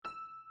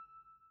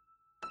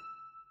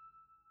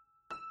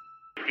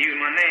Use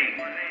my name.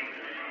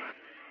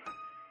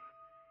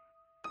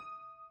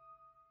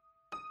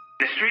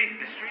 The street.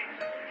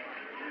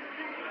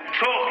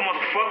 Talk,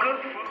 motherfucker.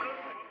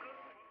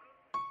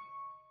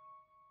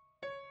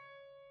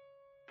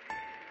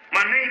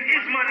 My name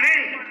is my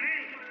name.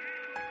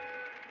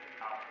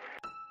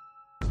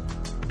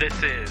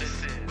 This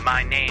is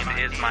My Name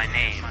is My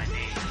Name,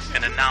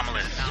 an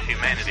anomalous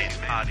humanities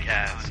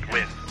podcast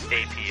with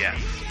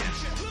APS.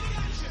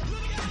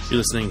 You're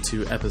listening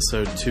to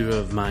episode 2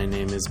 of My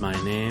Name is My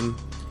Name.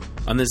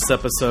 On this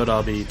episode,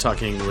 I'll be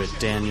talking with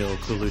Daniel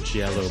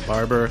Colucciello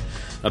Barber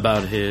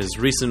about his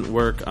recent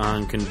work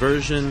on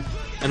conversion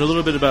and a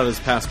little bit about his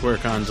past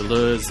work on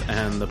Deleuze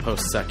and the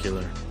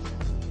post-secular.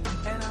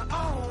 And I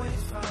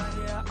always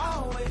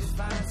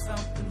find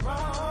something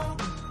wrong.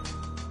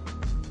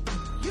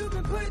 You've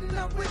been putting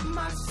up with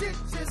my shit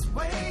just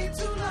way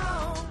too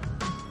long.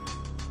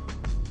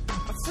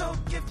 I'm so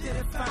gifted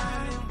at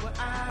finding what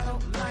I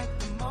don't like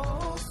the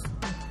most.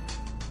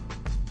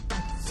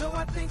 So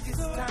I think it's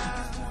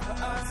time for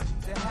us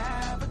to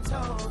have a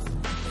toast.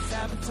 Let's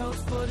have a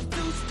toast for the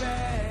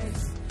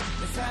douchebags.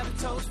 Let's have a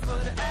toast for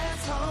the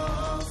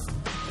assholes.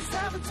 Let's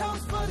have a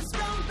toast for the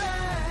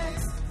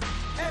scumbags.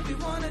 Every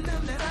one of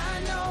them that I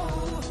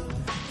know.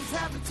 Let's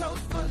have a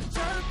toast for the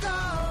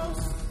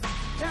jerk-offs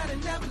that'll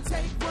never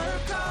take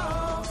work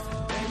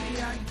off.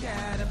 Baby, I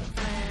got a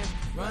plan.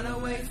 Run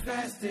away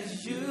fast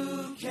as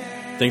you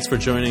can. Thanks for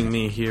joining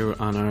me here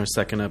on our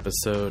second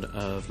episode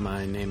of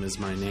My Name is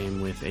My Name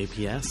with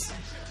APS.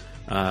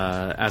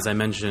 As I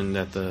mentioned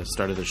at the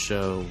start of the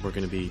show, we're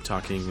going to be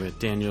talking with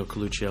Daniel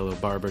Colucciello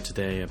Barber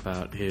today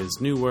about his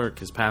new work,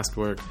 his past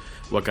work,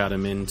 what got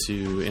him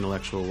into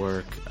intellectual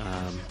work,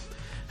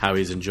 how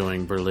he's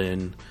enjoying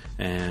Berlin,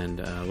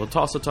 and we'll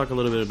also talk a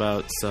little bit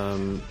about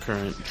some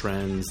current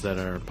trends that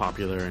are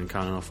popular in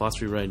continental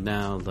philosophy right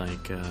now,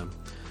 like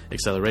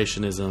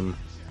accelerationism,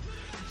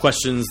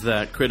 questions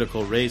that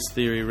critical race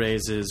theory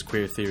raises,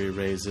 queer theory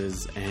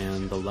raises,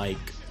 and the like.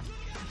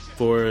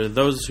 For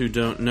those who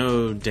don't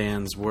know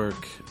Dan's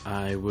work,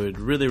 I would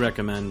really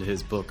recommend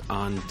his book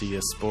On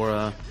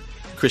Diaspora,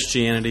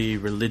 Christianity,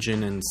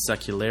 Religion, and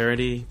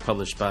Secularity,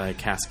 published by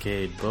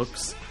Cascade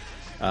Books.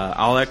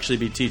 I'll actually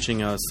be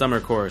teaching a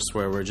summer course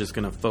where we're just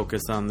going to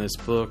focus on this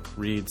book,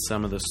 read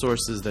some of the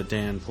sources that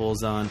Dan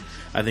pulls on.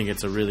 I think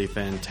it's a really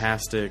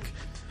fantastic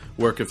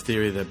work of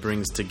theory that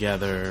brings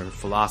together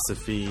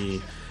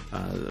philosophy,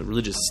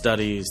 religious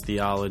studies,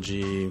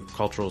 theology,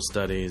 cultural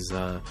studies,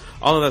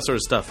 all of that sort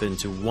of stuff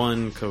into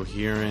one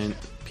coherent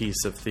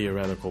piece of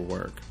theoretical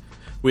work.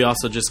 We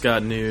also just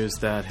got news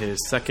that his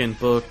second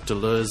book,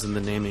 Deleuze and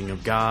the Naming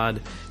of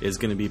God, is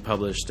going to be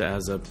published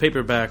as a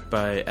paperback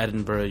by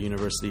Edinburgh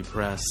University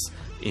Press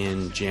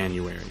in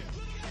January.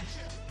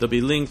 There'll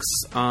be links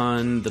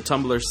on the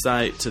Tumblr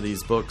site to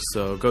these books,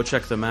 so go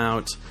check them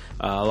out.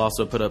 I'll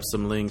also put up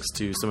some links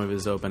to some of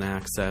his open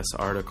access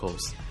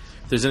articles.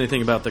 If there's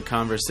anything about the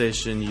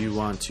conversation you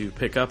want to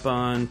pick up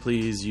on,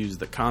 please use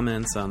the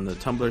comments on the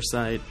Tumblr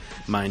site.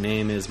 My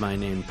name is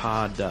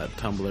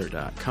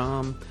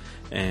mynamepod.tumblr.com.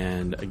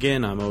 And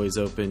again, I'm always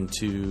open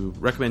to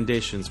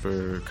recommendations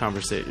for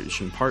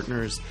conversation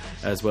partners,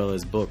 as well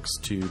as books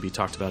to be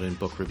talked about in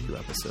book review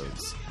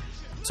episodes.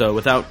 So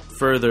without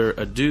further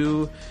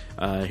ado,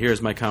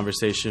 here's my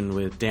conversation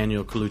with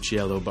Daniel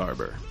Colucciello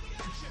Barber.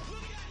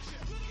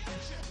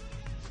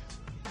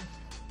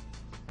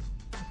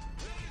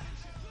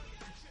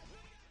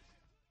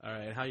 All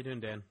right, how you doing,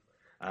 Dan?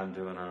 I'm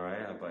doing all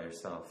right. How about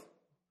yourself?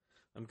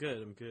 I'm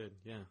good.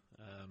 Yeah.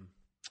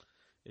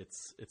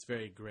 It's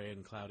very gray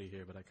and cloudy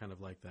here, but I kind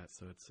of like that,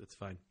 so it's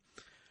fine.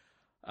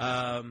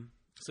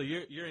 So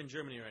you're in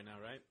Germany right now,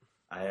 right?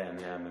 I am.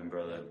 Yeah, I'm in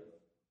Berlin.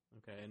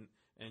 Okay,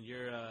 and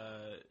you're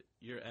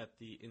at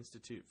the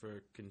Institute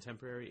for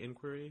Contemporary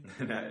Inquiry?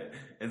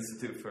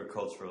 Institute for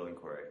Cultural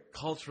Inquiry.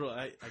 Cultural,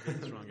 I get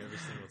this wrong every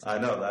single time.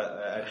 I know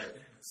that.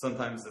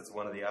 Sometimes it's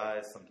one of the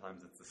I's,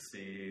 sometimes it's a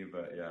C,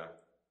 but yeah.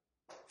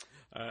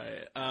 All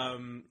right.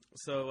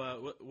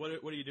 So what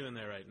are you doing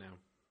there right now?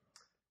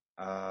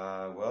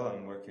 Well,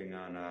 I'm working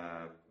on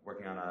a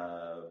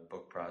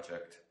book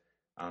project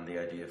on the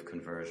idea of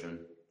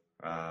conversion.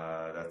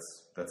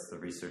 That's the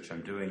research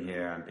I'm doing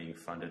here. I'm being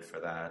funded for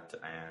that,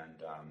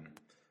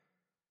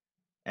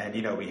 and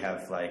you know, we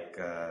have like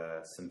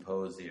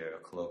symposia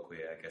or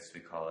colloquia, I guess we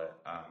call it,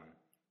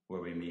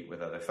 where we meet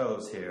with other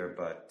fellows here.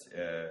 But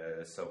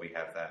so we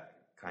have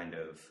that kind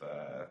of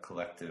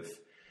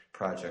collective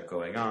project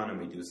going on, and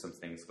we do some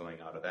things going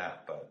out of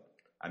that. But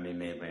I mean,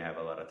 mainly I have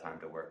a lot of time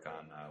to work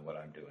on what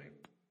I'm doing.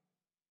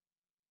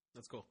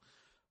 That's cool.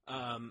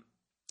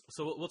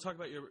 So we'll talk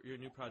about your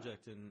new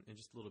project in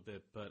just a little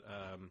bit. But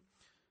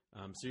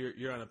so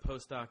you're on a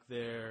postdoc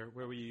there.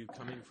 Where were you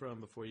coming from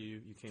before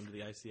you came to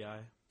the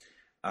ICI?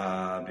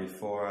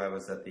 Before I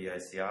was at the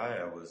ICI,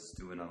 I was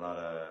doing a lot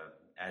of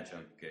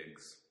adjunct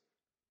gigs,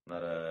 a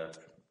lot of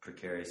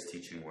precarious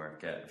teaching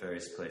work at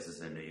various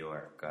places in New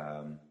York.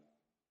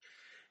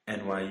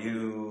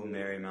 NYU,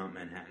 Marymount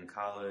Manhattan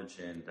College,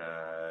 and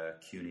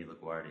CUNY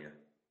LaGuardia.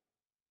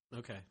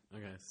 Okay.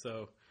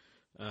 So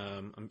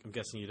I'm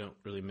guessing you don't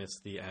really miss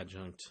the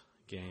adjunct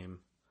game.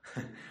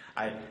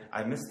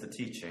 I miss the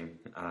teaching,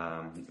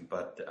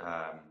 but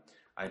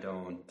I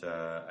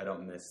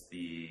don't miss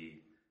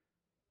the,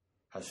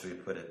 how should we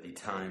put it, the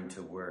time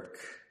to work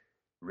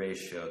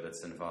ratio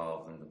that's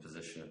involved in the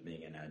position of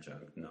being an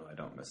adjunct. No, I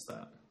don't miss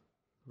that.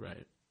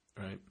 Right.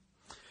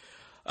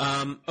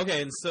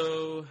 Okay, and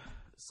so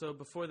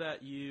before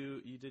that,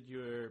 you did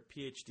your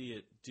PhD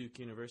at Duke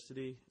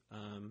University.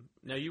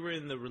 Now you were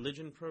in the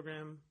religion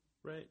program,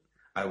 right?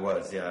 I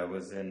was, yeah. I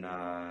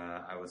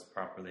was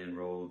properly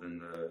enrolled in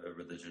the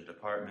religion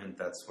department.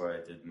 That's where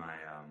I did my,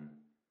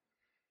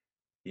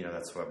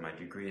 that's where my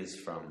degree is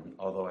from.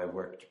 Although I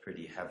worked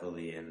pretty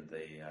heavily in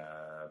the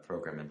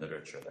program in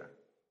literature there.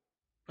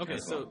 Okay,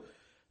 well.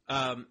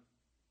 So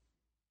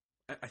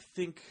I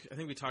think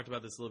we talked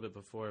about this a little bit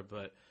before,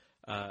 but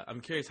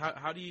I'm curious,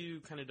 how do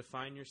you kind of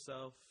define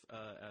yourself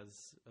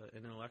as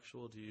an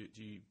intellectual? Do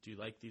you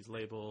like these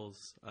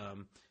labels?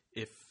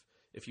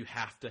 If you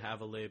have to have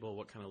a label,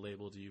 what kind of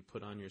label do you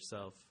put on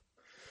yourself?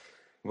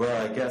 Well,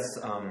 I guess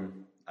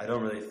I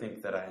don't really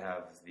think that I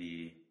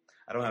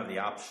don't have the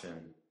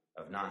option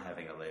of not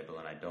having a label,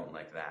 and I don't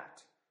like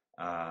that.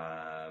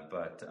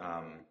 But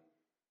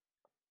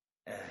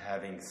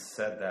having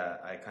said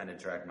that, I kind of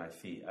drag my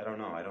feet. I don't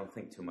know. I don't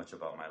think too much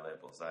about my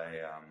labels.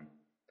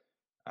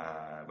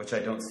 Which I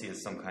don't see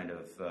as some kind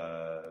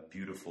of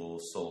beautiful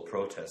soul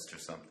protest or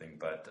something.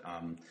 But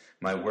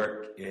my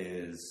work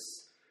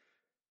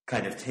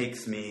kind of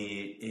takes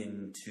me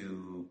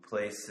into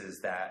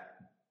places that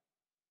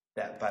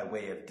by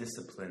way of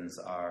disciplines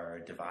are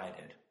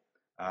divided.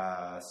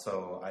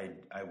 So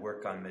I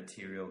work on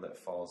material that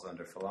falls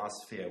under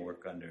philosophy. I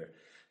work under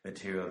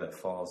material that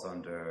falls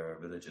under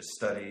religious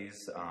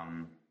studies.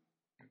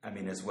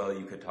 As well,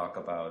 you could talk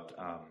about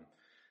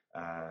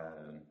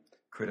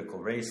critical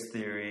race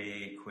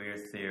theory, queer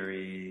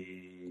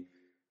theory,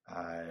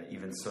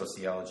 even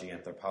sociology,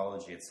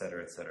 anthropology, et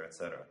cetera, et cetera, et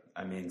cetera.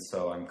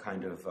 So I'm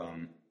kind of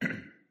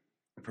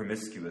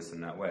promiscuous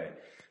in that way.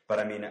 But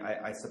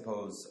I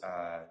suppose,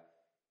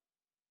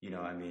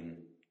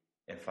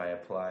 if I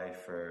apply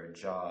for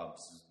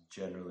jobs,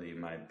 generally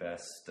my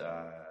best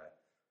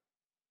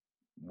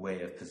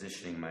way of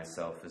positioning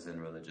myself is in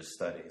religious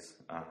studies.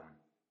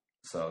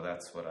 So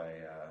that's what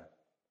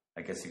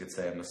I guess you could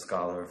say I'm a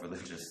scholar of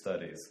religious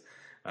studies.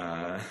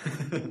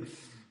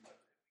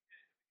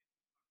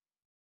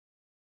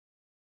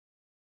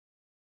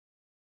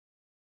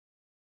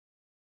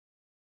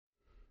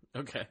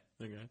 Okay.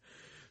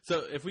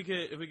 So if we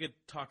could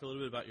talk a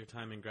little bit about your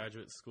time in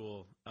graduate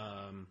school,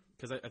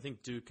 because I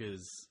think Duke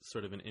is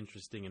sort of an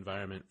interesting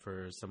environment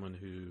for someone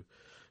who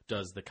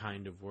does the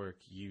kind of work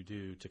you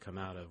do to come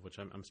out of, which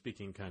I'm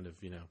speaking kind of,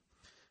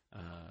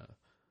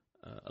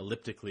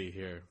 elliptically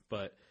here,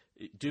 but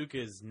Duke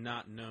is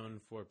not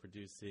known for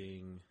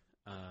producing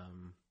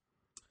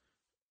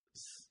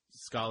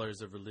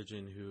scholars of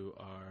religion who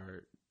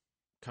are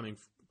coming.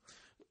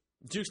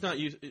 Duke's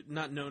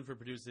not known for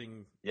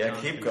producing. Yeah,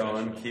 keep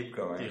going.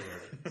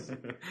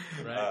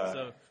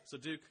 Right. So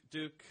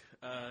Duke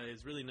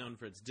is really known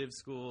for its div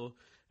school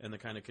and the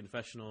kind of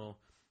confessional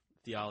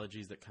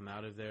theologies that come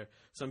out of there.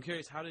 So I'm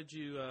curious, how did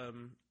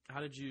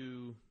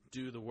you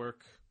do the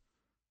work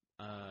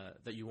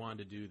that you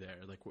wanted to do there?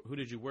 Like, who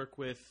did you work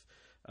with?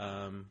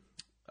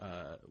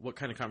 What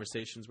kind of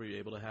conversations were you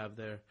able to have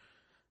there?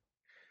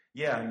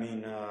 Yeah,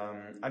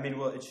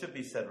 well, it should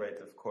be said, right,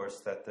 of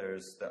course, that there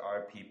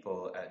are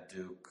people at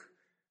Duke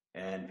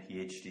and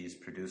PhDs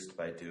produced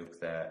by Duke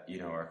that,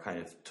 are kind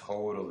of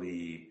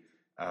totally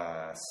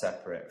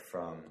separate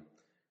from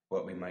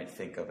what we might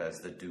think of as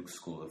the Duke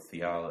School of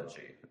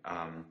Theology.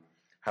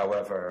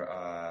 However,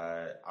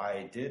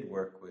 I did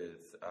work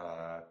with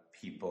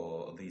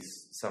people, at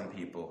least some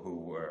people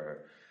who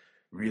were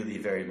really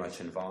very much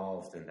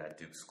involved in that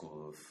Duke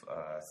School of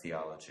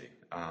Theology.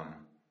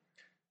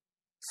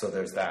 So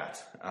there's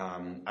that.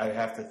 I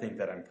have to think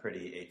that I'm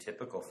pretty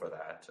atypical for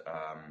that.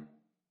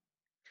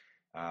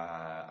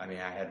 I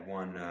had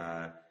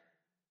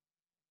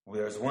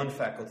there was one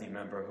faculty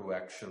member who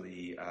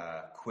actually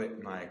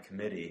quit my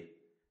committee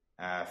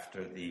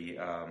after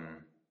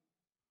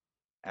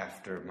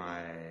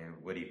my,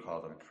 what do you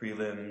call them,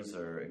 prelims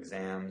or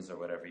exams or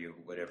whatever you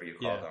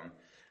call them.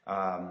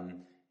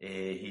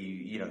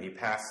 He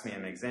passed me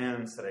an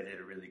exam, said I did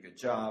a really good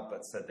job,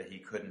 but said that he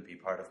couldn't be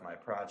part of my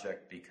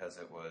project because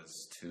it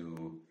was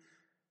too,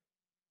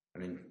 I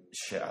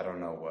don't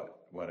know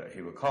what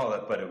he would call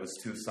it, but it was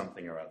too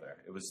something or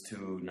other. It was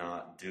too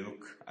not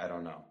Duke, I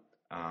don't know.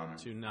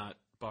 Too not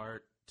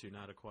Bart, too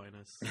not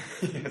Aquinas.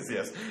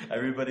 Yes.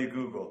 Everybody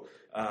Google.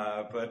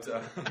 But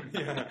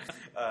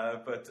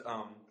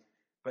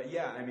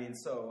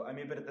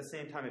at the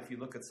same time, if you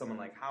look at someone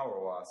like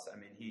Hauerwas,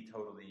 he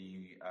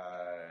totally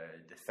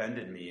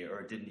defended me,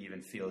 or didn't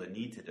even feel the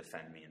need to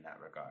defend me in that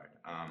regard.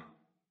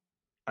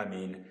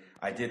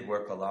 I did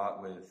work a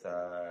lot with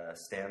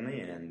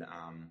Stanley, and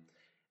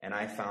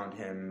I found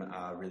him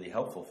really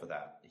helpful for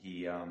that.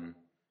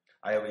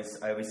 I always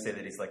say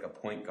that he's like a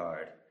point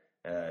guard,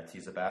 to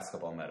use a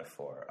basketball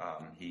metaphor.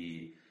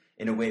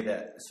 in a way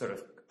that sort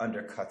of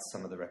undercuts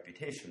some of the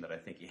reputation that I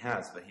think he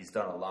has. But he's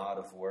done a lot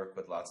of work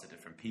with lots of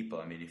different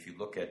people. I mean, if you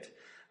look at,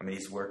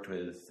 he's worked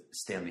with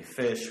Stanley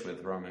Fish,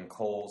 with Roman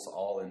Coles,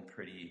 all in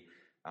pretty,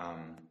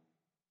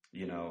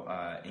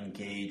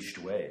 engaged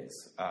ways.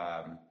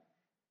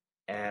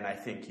 And I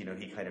think,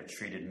 he kind of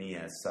treated me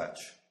as such.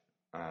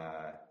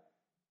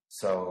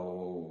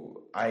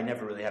 So I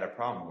never really had a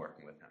problem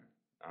working with him.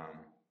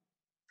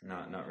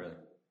 Not really.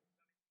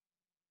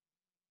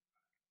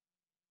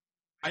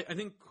 I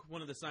think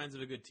one of the signs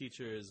of a good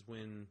teacher is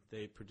when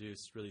they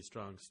produce really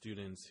strong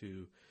students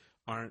who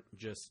aren't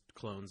just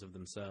clones of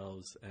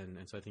themselves, and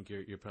so I think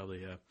you're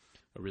probably a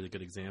really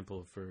good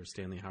example for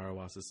Stanley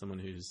Hauerwas as someone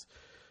who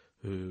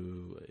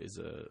is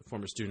a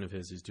former student of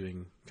his who's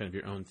doing kind of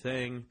your own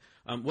thing.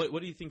 What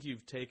do you think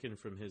you've taken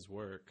from his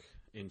work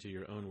into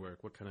your own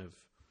work? What kind of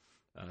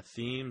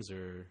themes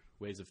or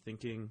ways of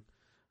thinking,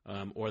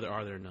 or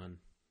are there none?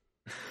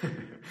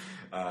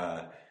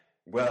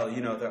 Well,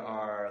 there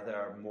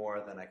are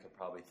more than I could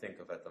probably think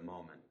of at the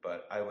moment.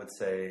 But I would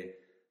say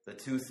the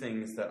two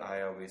things that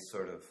I always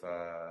sort of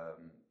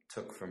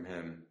took from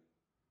him,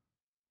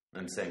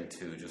 I'm saying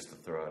two just to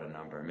throw out a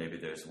number. Maybe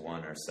there's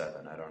 1 or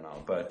 7, I don't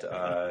know. But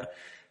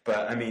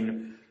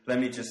let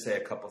me just say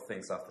a couple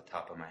things off the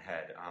top of my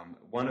head.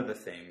 One of the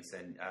things,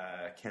 and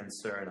Ken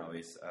Cern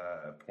always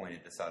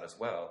pointed this out as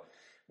well,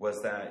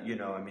 was that,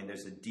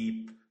 there's a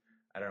deep,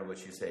 I don't know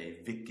what you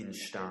say,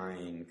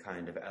 Wittgenstein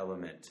kind of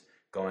element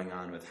going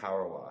on with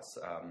Hauerwas,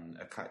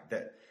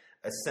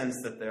 a sense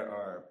that there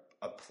are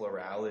a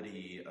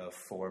plurality of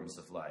forms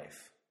of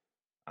life.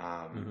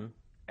 And,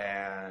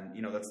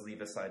 let's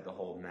leave aside the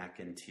whole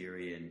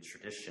McIntyrean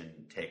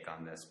tradition take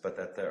on this, but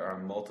that there are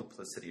a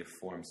multiplicity of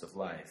forms of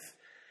life,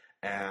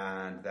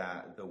 and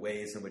that the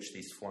ways in which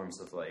these forms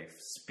of life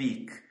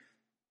speak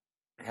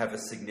have a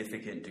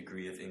significant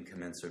degree of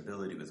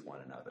incommensurability with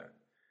one another,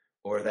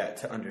 or that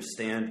to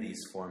understand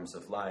these forms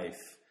of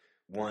life,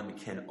 one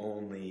can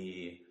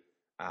only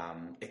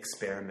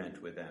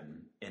experiment with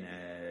them in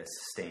a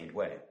sustained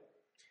way.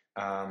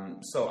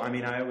 So,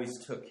 I always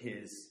took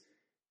his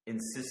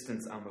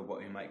insistence on what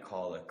we might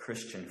call a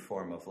Christian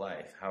form of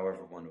life,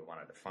 however one would want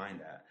to define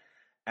that,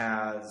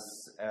 as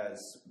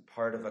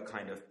part of a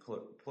kind of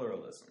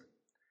pluralism.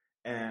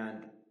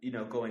 And,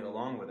 going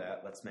along with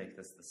that, let's make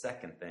this the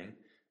second thing,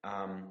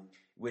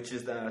 which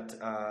is that,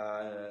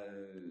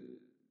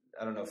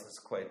 I don't know if it's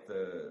quite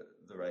the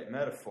right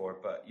metaphor,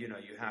 but, you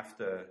have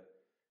to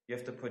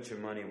put your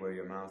money where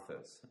your mouth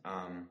is,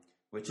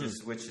 which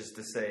is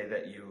to say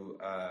that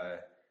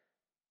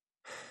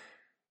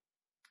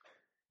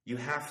you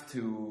have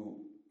to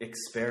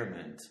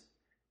experiment,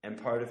 and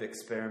part of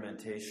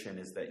experimentation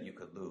is that you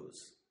could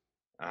lose.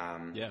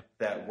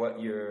 That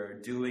what you're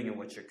doing and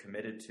what you're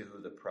committed to,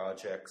 the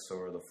projects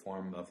or the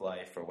form of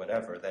life or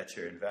whatever that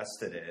you're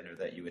invested in, or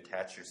that you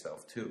attach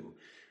yourself to,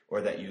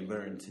 or that you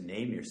learn to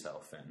name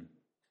yourself in,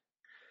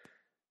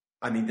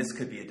 this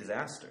could be a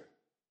disaster.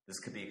 This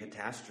could be a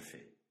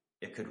catastrophe.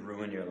 It could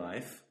ruin your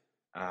life.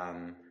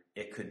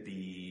 It could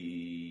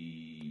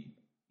be,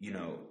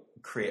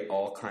 create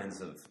all kinds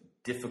of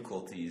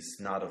difficulties,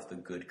 not of the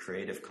good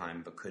creative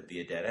kind, but could be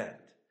a dead end.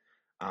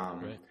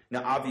 Right.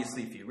 Now,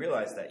 obviously, if you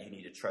realize that, you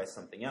need to try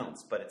something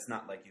else, but it's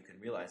not like you can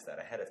realize that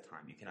ahead of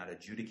time. You cannot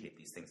adjudicate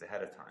these things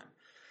ahead of time.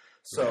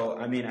 So,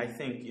 right. I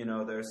think,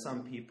 there are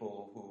some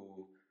people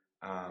who,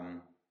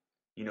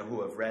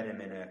 who have read him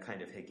in a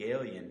kind of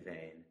Hegelian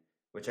vein,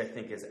 which I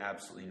think is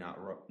absolutely not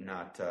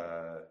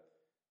a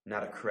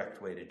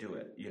correct way to do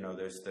it.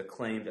 There's the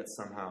claim that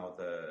somehow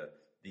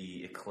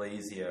the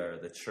ecclesia or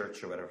the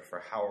church or whatever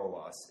for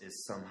Hauerwas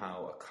is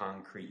somehow a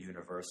concrete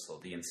universal,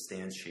 the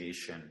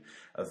instantiation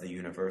of the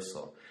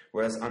universal.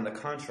 Whereas on the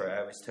contrary, I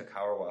always took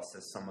Hauerwas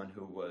as someone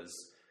who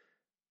was,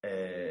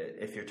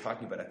 if you're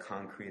talking about a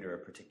concrete or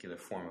a particular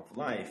form of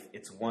life,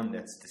 it's one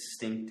that's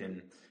distinct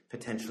and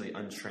potentially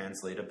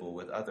untranslatable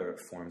with other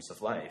forms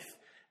of life.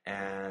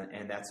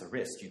 And that's a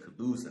risk you could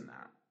lose in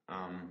that.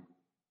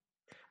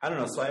 I don't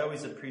know, so I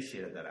always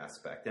appreciated that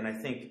aspect. And I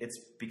think it's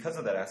because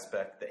of that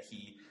aspect that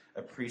he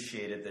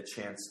appreciated the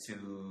chance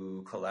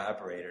to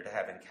collaborate or to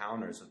have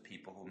encounters with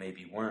people who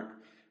maybe weren't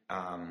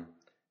on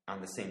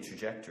the same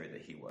trajectory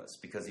that he was,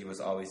 because he was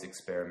always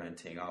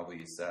experimenting,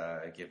 always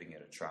giving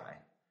it a try.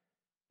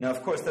 Now,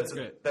 of course, that's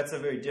a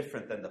very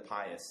different than the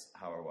pious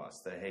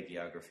Hauerwas, the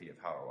hagiography of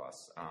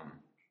Hauerwas,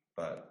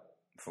 but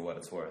for what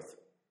it's worth.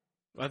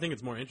 Well, I think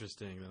it's more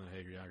interesting than a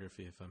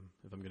hagiography, if I'm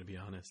going to be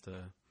honest.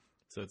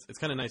 So it's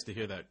kind of nice to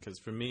hear that, because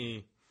for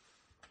me,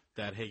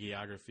 that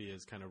hagiography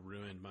has kind of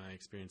ruined my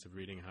experience of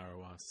reading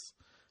Hauerwas,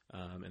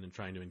 and then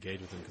trying to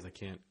engage with him, because I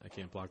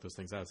can't block those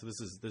things out. So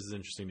this is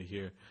interesting to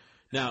hear.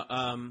 Now,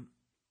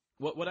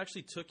 what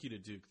actually took you to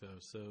Duke, though?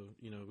 So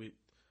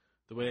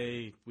the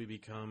way we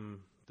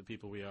become the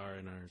people we are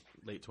in our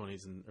late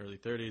 20s and early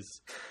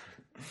 30s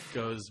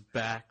goes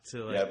back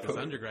to this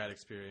undergrad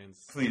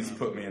experience. Please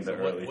put me in the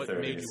early 30s. What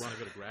made you want to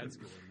go to grad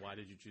school, and why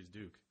did you choose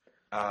Duke?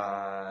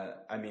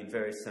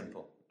 Very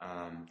simple.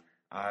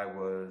 I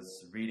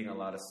was reading a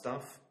lot of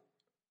stuff.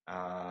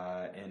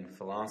 in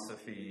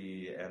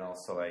philosophy, and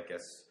also, I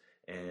guess,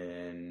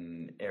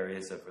 in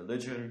areas of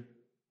religion.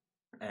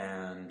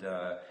 And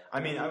I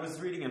mean, I was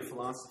reading in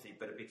philosophy,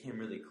 but it became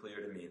really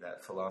clear to me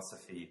that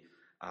philosophy,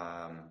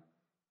 how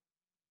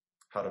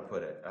to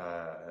put it,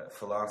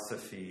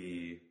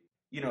 philosophy,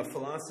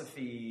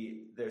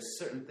 philosophy, there's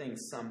certain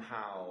things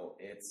somehow,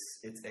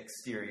 its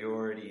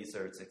exteriorities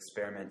or its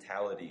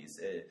experimentalities.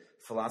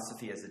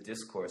 Philosophy as a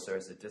discourse or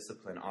as a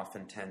discipline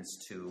often tends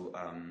to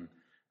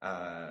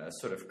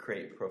sort of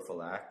create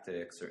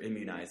prophylactics or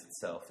immunize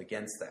itself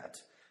against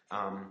that.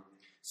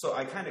 So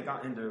I kind of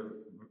got into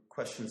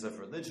questions of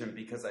religion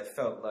because I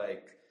felt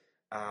like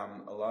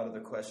a lot of the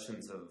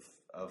questions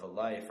of a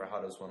life, or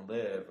how does one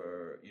live,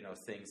 or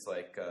things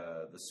like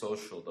the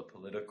social, the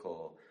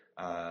political,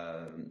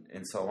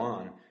 and so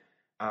on.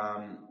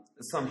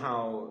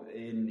 Somehow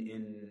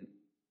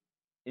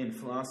in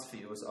philosophy,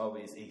 it was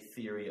always a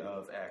theory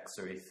of X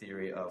or a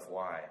theory of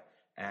Y,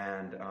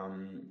 and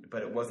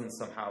but it wasn't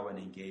somehow an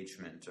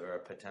engagement or a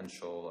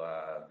potential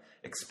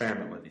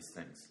experiment with these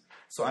things.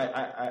 So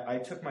I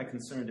took my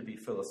concern to be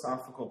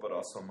philosophical, but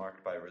also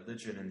marked by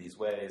religion in these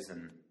ways.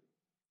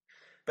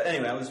 But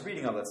anyway, I was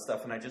reading all that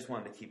stuff, and I just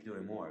wanted to keep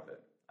doing more of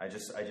it. I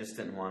just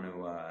didn't want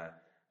to.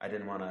 I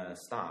didn't want to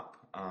stop,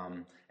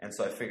 and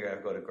so I figured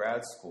I'd go to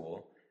grad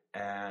school.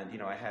 And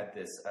I had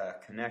this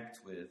connect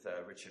with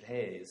Richard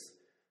Hayes,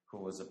 who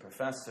was a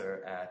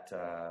professor at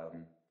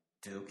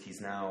Duke.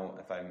 He's now,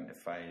 if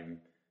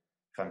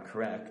I'm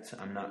correct,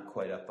 I'm not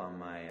quite up on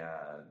my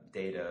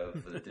data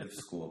for the Div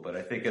school, but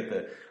I think at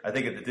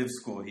the Div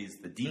school he's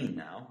the dean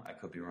now. I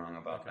could be wrong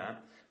about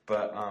that,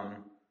 but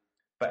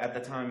at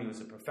the time he was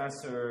a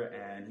professor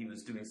and he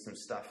was doing some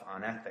stuff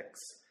on ethics.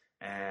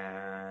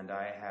 And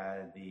I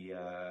had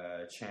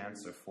the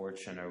chance or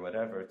fortune or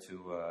whatever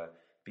to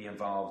be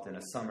involved in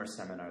a summer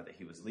seminar that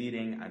he was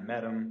leading. I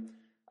met him.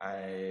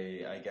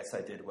 I guess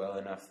I did well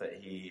enough that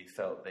he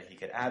felt that he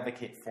could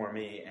advocate for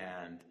me,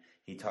 and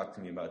he talked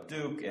to me about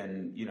Duke,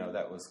 and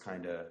that was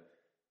kind of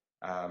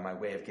my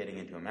way of getting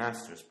into a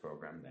master's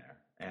program there.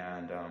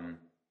 And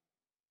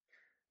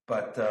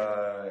but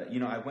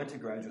I went to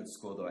graduate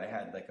school, though I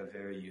had like a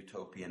very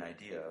utopian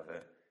idea of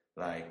it.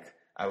 Like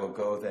I would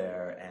go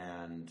there,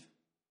 and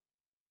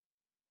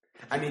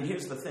I mean,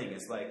 here's the thing: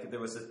 is like there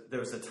was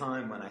a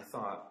time when I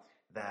thought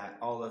that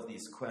all of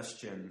these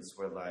questions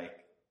were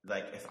like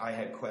if I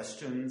had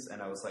questions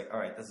and I was like, all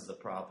right, this is a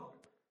problem,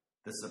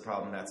 that's a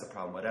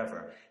problem,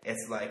 whatever.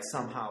 It's like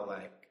somehow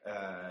like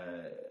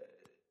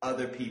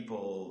other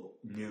people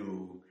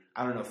knew.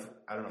 I don't know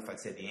if I'd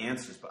say the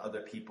answers, but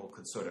other people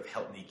could sort of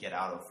help me get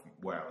out of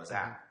where I was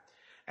at.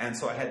 And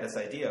so I had this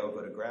idea: I would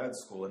go to grad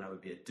school and I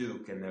would be at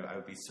Duke, and I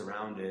would be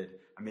surrounded.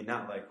 I mean,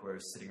 not like we're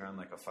sitting around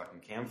like a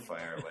fucking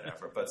campfire or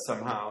whatever, but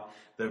somehow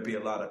there'd be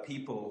a lot of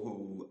people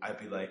who I'd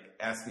be like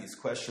asking these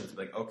questions,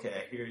 like, okay,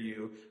 I hear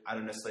you. I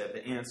don't necessarily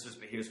have the answers,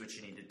 but here's what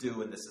you need to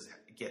do, and this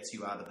gets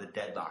you out of the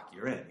deadlock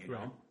you're in, you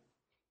know?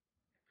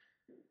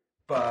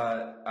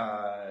 But,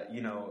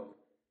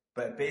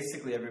 but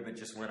basically everybody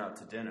just went out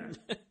to dinner.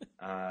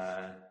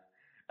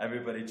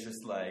 Everybody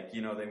just like,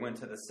 they went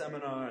to the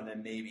seminar, and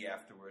then maybe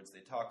afterwards they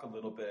talk a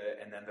little bit,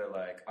 and then they're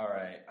like, all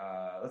right,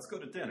 let's go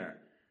to dinner.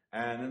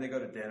 And then they go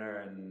to dinner,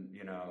 and,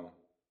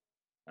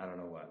 I don't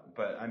know what.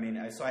 But, I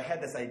mean, so I had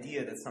this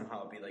idea that somehow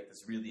it'd be like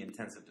this really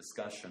intensive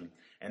discussion.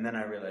 And then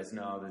I realized,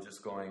 no, they're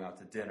just going out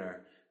to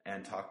dinner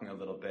and talking a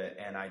little bit,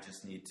 and I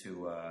just need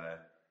to,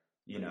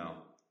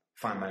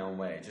 find my own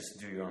way. Just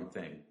do your own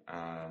thing.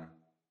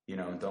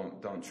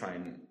 Don't try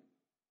and,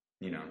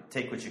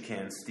 take what you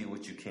can, steal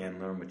what you can,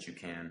 learn what you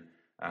can,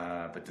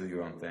 but do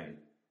your own thing.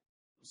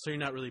 So you're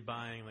not really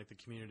buying like the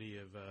community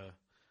of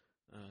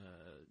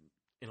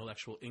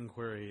intellectual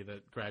inquiry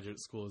that graduate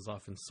school is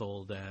often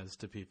sold as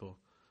to people.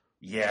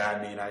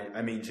 Yeah,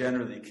 I mean,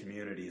 generally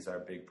communities are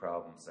big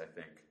problems, I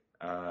think,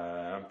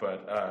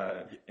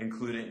 but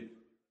including.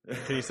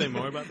 Can you say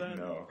more about that?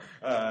 No,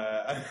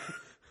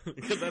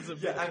 because that's a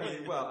big point.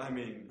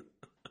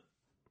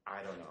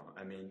 I don't know.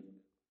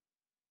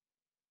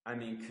 I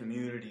mean,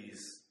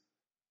 communities.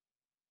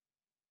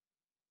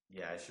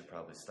 Yeah, I should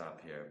probably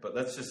stop here. But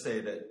let's just say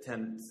that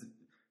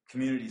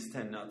communities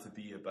tend not to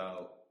be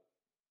about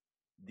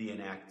the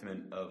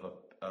enactment of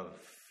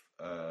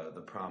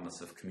the promise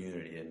of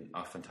community, and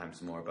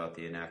oftentimes more about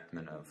the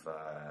enactment of,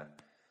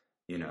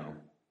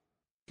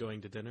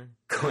 going to dinner.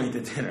 Going to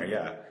dinner,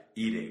 yeah,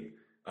 eating.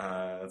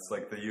 It's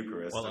like the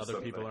Eucharist. While other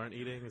people aren't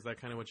eating, is that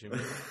kind of what you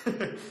mean?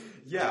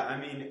 Yeah,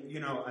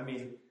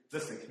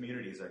 listen,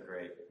 communities are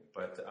great,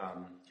 but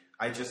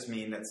I just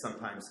mean that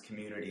sometimes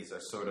communities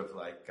are sort of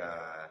like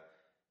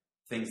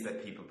things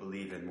that people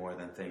believe in more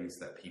than things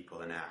that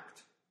people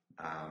enact,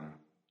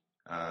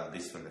 at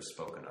least when they're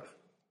spoken of.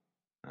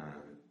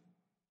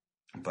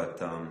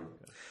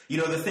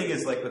 The thing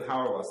is, like with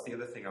Hauerwas, the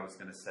other thing I was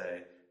going to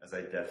say, as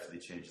I definitely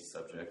changed the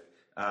subject,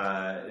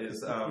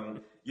 is,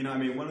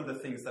 one of the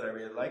things that I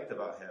really liked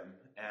about him,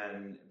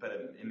 but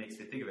it makes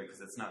me think of it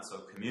because it's not so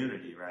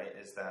community, right,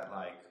 is that,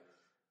 like,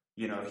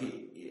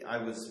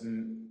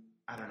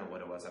 I don't know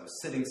what it was. I was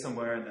sitting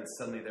somewhere, and then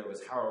suddenly there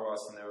was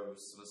Hauerwas, and there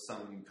was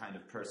some kind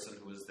of person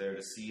who was there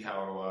to see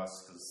Hauerwas,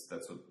 because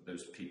that's what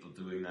there's people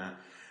doing that.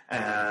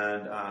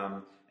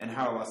 And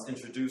Hauerwas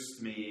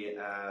introduced me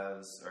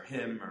as, or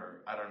him,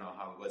 or I don't know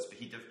how it was, but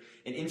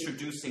in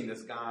introducing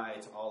this guy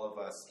to all of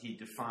us, he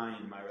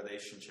defined my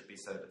relationship. He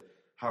said,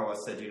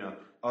 Hauerwas said,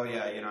 oh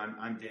yeah,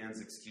 I'm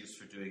Dan's excuse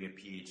for doing a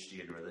PhD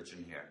in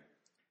religion here.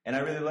 And I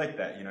really liked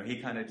that.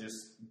 He kind of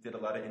just did a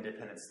lot of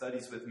independent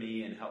studies with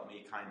me and helped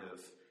me kind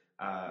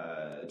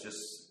of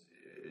just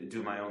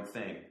do my own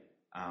thing,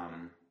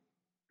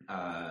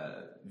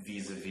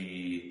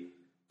 vis-a-vis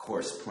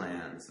course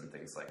plans and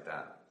things like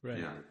that. Right.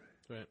 Yeah.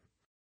 Right.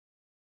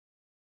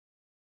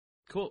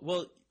 Cool.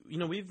 Well,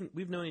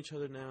 we've known each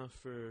other now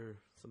for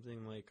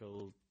something like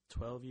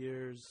 12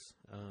 years,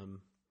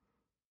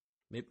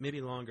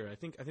 maybe longer. I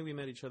think we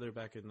met each other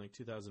back in like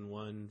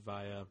 2001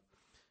 via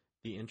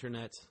the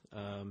internet,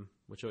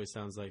 which always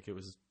sounds like it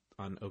was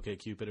on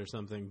OkCupid or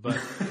something, but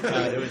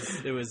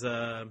it was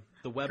the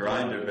web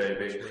Grindr, blog,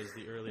 baby. which was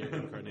the earlier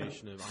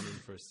incarnation of Amen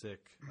for Sick,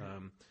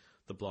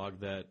 the blog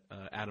that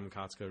Adam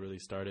Kotsko really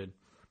started.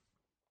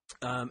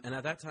 And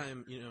at that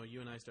time,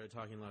 you and I started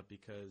talking a lot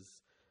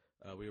because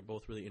we were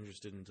both really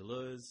interested in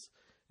Deleuze,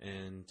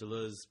 and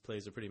Deleuze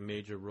plays a pretty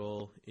major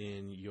role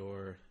in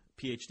your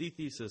PhD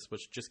thesis,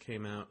 which just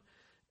came out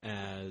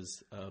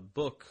as a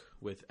book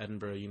with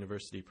Edinburgh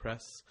University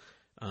Press,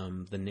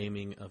 The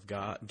Naming of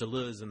God,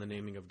 Deleuze and the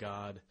Naming of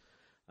God.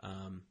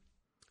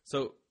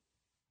 So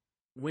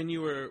when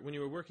you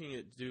were working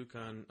at Duke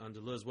on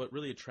Deleuze, what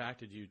really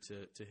attracted you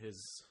to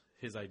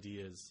his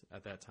ideas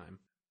at that time?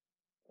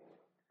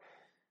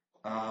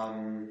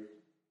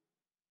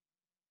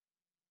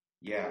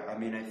 Yeah,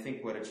 I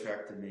think what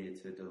attracted me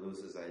to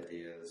Deleuze's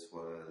ideas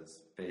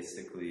was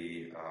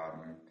basically,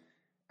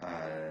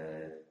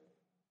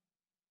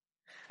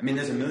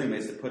 there's a million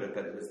ways to put it,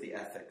 but it was the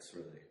ethics,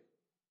 really.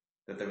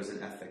 That there was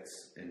an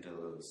ethics in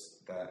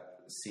Deleuze that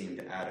seemed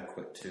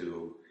adequate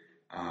to,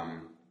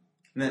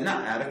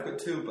 not adequate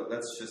to, but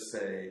let's just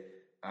say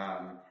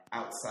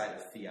outside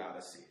of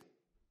theodicy.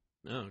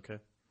 Oh, okay.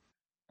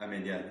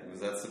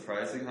 Was that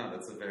surprising? Huh?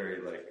 That's a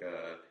very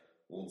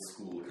old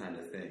school kind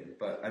of thing.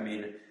 But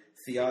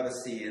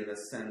theodicy in the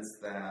sense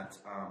that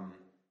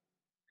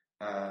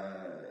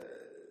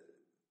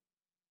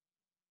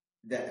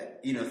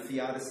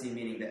theodicy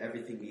meaning that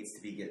everything needs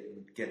to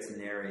gets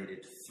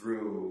narrated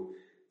through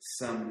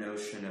some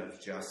notion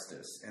of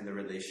justice and the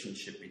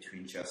relationship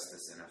between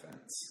justice and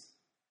events.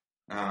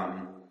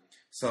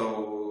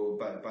 So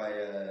by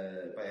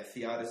a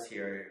theodicy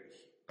here,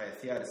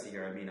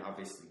 I mean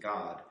obviously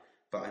God.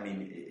 But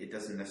it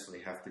doesn't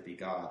necessarily have to be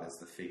God as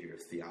the figure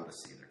of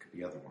theodicy. There could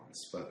be other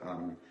ones.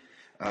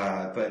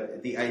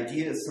 But the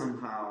idea is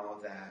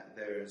somehow that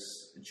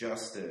there's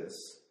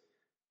justice,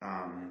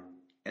 and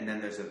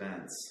then there's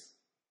events,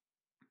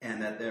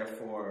 and that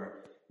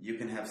therefore you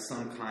can have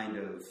some kind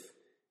of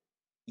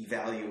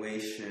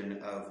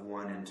evaluation of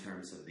one in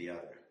terms of the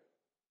other,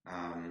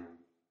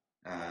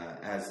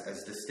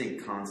 as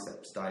distinct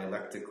concepts,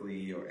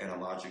 dialectically or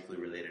analogically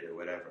related or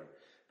whatever.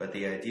 But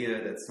the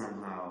idea that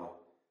somehow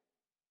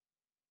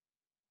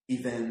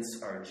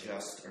events are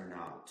just or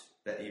not,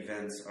 that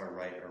events are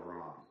right or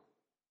wrong.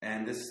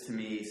 And this to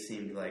me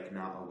seemed like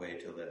not a way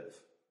to live,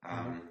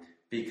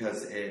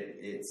 because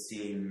it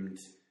seemed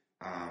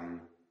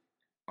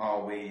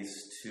always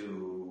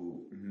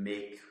to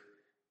make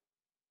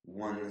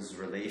one's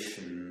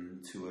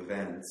relation to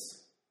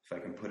events, if I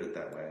can put it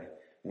that way,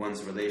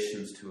 one's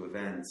relations to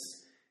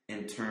events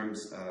in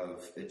terms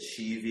of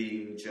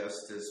achieving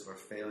justice or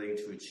failing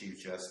to achieve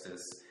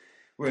justice.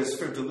 Whereas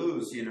for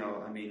Deleuze,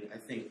 I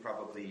think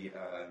probably,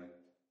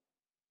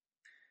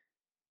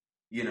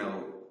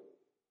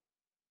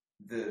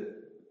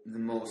 the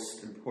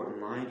most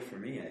important line for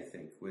me, I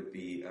think, would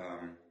be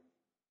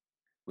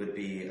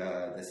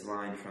this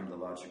line from The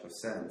Logic of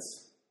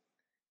Sense,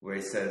 where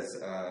he says,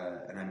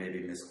 and I may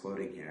be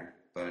misquoting here,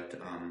 but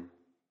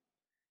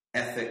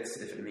ethics,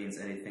 if it means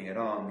anything at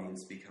all,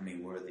 means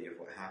becoming worthy of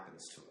what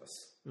happens to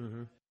us.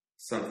 Mm-hmm.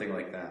 Something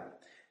like that.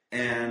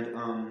 And,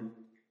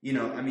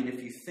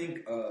 if you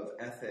think of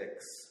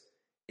ethics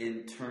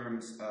in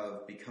terms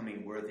of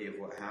becoming worthy of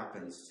what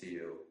happens to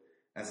you,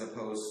 as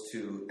opposed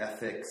to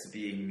ethics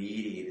being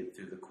mediated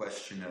through the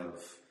question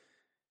of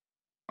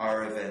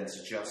are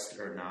events just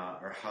or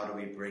not, or how do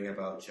we bring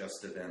about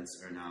just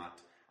events or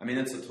not,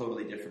 that's a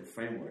totally different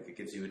framework. It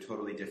gives you a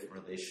totally different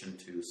relation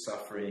to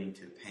suffering,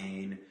 to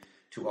pain,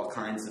 to all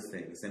kinds of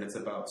things. And it's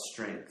about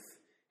strength,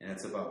 and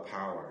it's about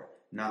power.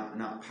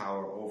 Not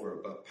power over,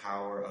 but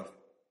power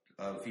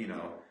of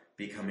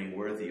becoming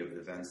worthy of the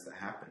events that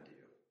happen to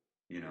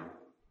you,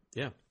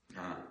 Yeah.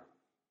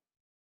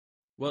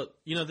 Well,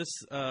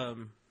 this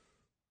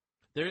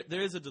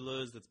there is a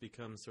Deleuze that's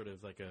become sort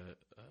of like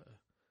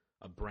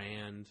a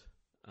brand,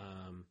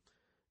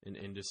 an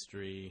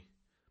industry.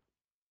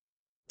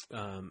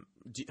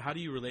 How do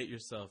you relate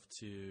yourself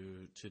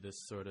to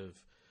this sort of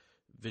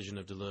vision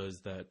of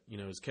Deleuze that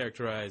is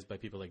characterized by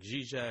people like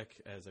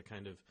Zizek as a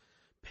kind of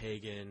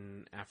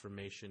pagan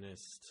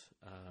affirmationist,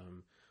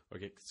 or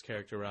gets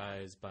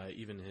characterized by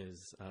even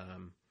his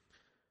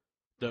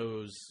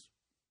those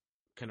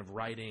kind of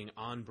writing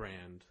on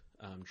brand,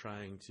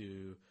 trying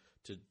to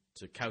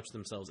couch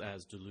themselves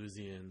as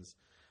Deleuzians,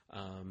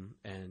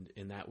 and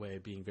in that way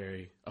being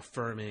very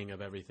affirming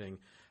of everything.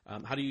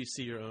 How do you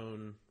see your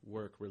own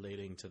work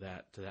relating to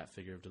that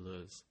figure of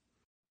Deleuze?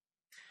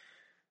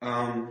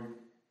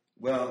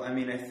 Well, I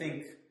mean, I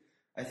think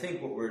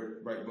what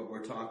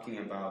we're talking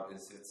about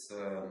is it's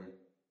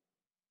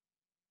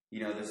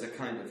there's a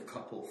kind of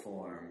couple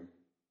form.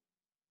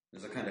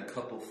 There's a kind of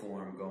couple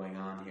form going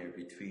on here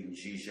between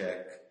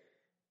Zizek,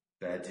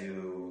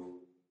 Badiou,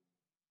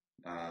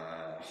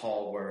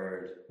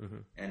 Hallward,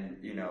 and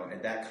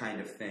that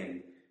kind of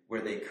thing,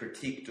 where they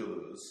critique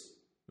Deleuze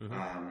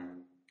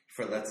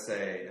for, let's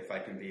say, if I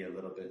can be a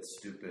little bit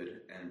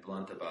stupid and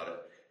blunt about it,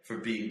 for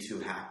being too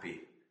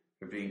happy,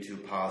 for being too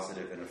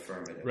positive and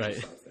affirmative, right,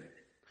 or something.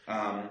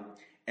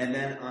 And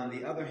then on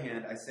the other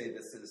hand, I say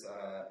this is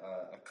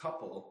a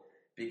couple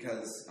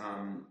because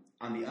on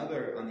the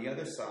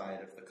other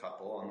side of the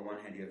couple, on the one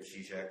hand you have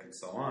Zizek and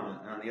so on,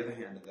 and on the other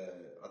hand, the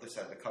other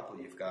side of the couple,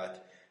 you've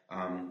got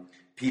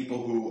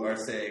people who are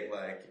saying,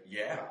 like,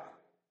 yeah,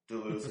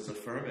 Deleuze is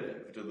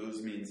affirmative.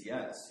 Deleuze means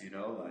yes,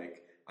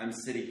 like I'm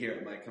sitting here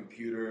at my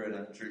computer and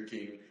I'm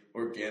drinking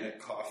organic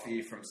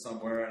coffee from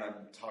somewhere and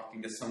I'm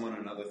talking to someone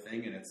another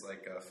thing and it's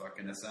like a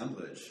fucking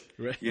assemblage,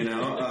 right.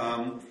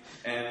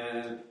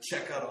 And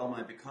check out all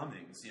my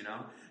becomings,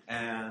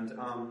 and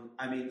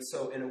I mean,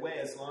 so in a way,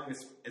 as long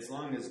as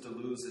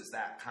Deleuze is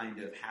that kind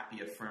of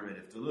happy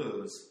affirmative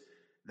Deleuze,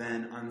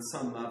 then on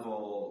some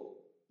level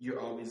you're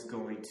always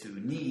going to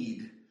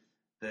need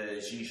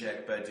the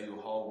Zizek, Badiou,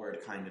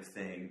 Hallward kind of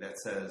thing that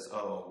says,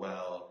 oh,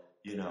 well,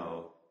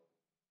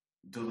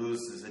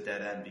 Deleuze is a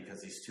dead end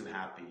because he's too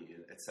happy,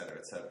 et cetera,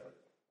 et cetera.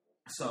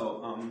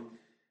 So,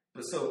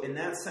 so in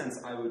that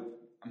sense,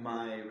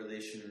 my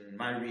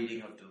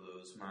reading of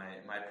Deleuze,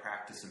 my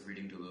practice of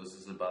reading Deleuze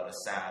is about a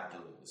sad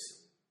Deleuze.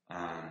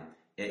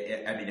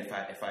 I mean, if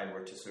I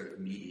were to sort of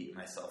mediate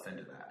myself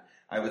into that,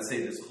 I would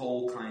say this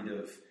whole kind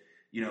of,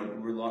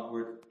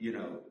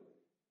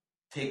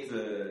 take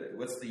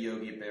what's the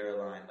Yogi Berra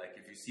line? Like,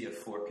 if you see a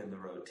fork in the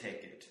road,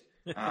 take it.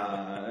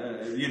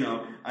 I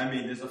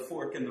mean, there's a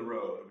fork in the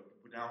road.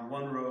 Down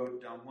one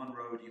road,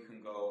 you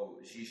can go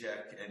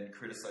Zizek and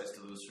criticize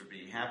Deleuze for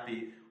being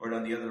happy, or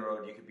down the other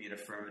road, you could be an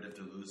affirmative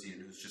Deleuzian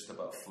who's just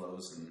about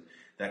flows and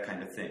that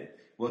kind of thing.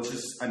 Well, it's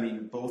just, I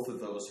mean, both of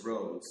those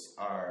roads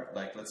are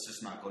like, let's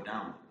just not go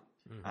down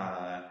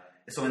them.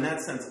 So in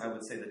that sense, I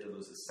would say that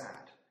Deleuze is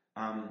sad.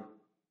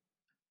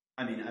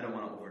 I mean, I don't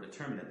want to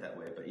over-determine it that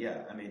way, but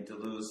yeah, I mean,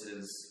 Deleuze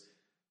is,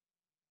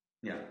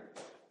 yeah.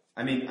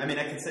 I mean,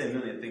 I can say a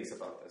million things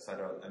about this.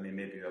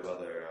 Maybe you have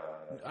other.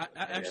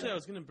 I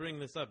was going to bring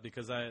this up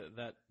because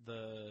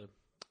the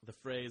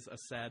phrase "a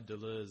sad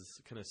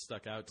Deleuze" kind of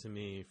stuck out to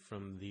me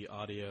from the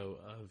audio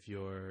of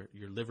your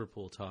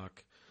Liverpool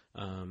talk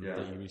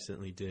that you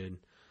recently did,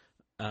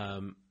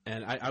 and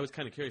I was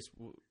kind of curious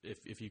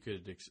if you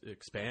could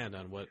expand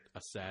on what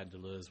a sad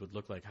Deleuze would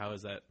look like. How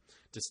is that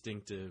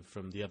distinctive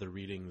from the other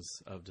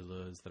readings of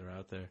Deleuze that are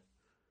out there?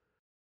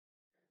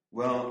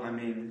 Well, I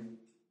mean.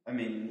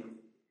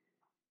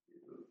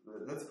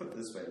 Let's put it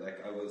this way.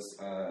 Like I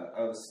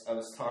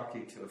was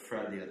talking to a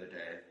friend the other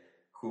day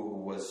who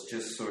was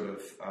just sort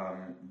of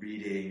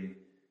reading.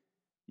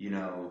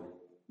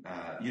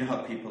 How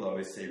people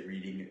always say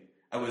reading.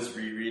 I was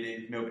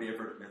rereading. Nobody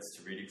ever admits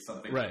to reading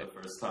something for the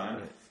first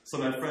time. Right. So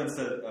my friend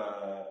says,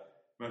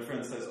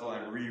 "Oh,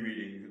 I'm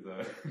rereading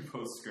the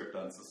Postscript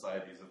on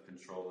Societies of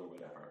Control or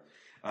whatever."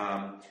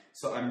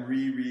 So I'm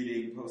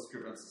rereading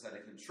Postscript on Society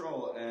of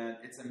Control, and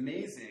it's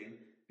amazing.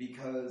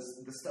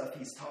 Because the stuff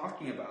he's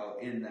talking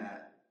about in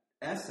that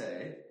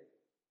essay,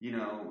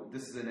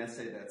 this is an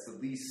essay that's at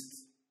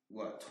least,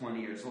 20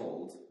 years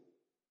old?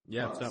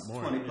 Yeah, it's not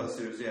more. 20 plus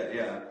years,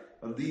 yeah.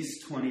 At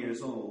least 20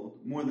 years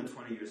old, more than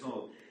 20 years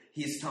old.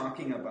 He's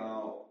talking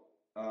about,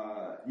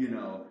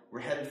 we're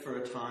headed for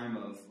a time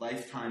of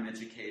lifetime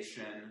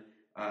education,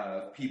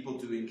 people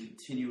doing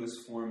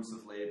continuous forms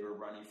of labor,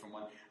 running from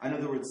one. In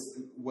other words,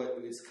 what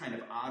is kind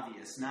of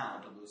obvious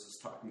now, Deleuze is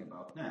talking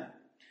about then.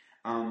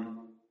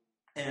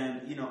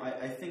 And,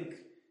 I think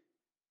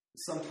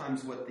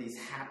sometimes what this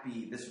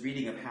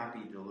reading of Happy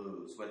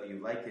Deleuze, whether you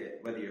like it,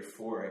 whether you're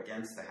for or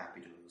against the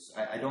Happy Deleuze,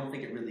 I don't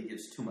think it really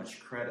gives too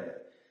much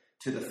credit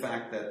to the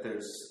fact that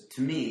there's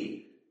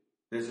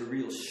a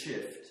real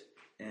shift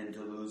in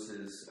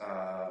Deleuze's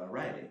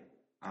writing.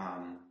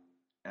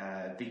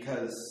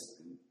 Because,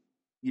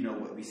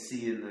 what we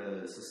see in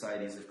the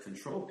Societies of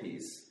Control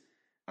piece,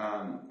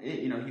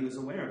 he was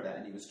aware of that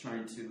and he was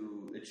trying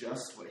to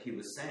adjust what he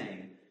was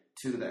saying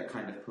to that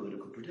kind of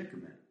political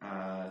predicament,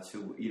 as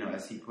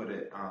he put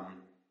it,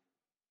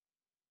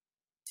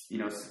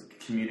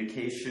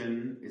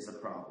 communication is a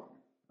problem.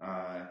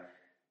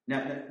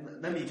 Now,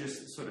 let me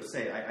just sort of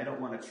say, I don't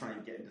want to try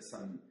and get into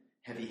some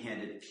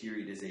heavy-handed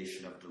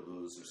periodization of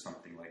Deleuze or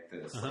something like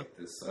this. Like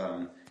this,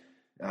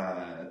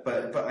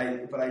 But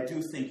I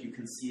do think you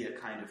can see a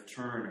kind of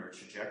turn or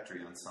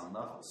trajectory on some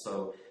level.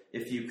 So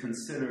if you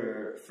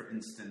consider, for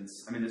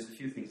instance, I mean, there's a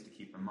few things to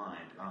keep in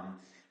mind,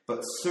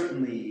 but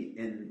certainly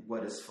in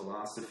what is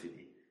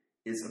philosophy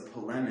is a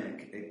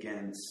polemic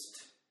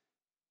against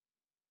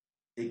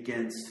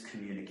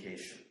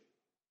communication,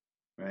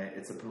 right?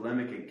 It's a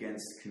polemic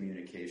against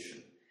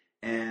communication.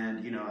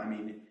 And, you know, I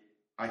mean,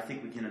 I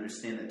think we can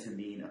understand that to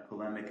mean a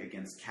polemic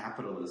against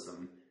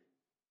capitalism,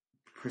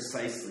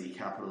 precisely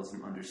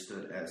capitalism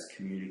understood as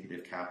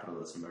communicative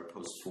capitalism or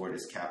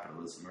post-Fordist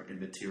capitalism or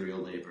immaterial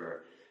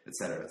labor, et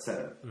cetera, et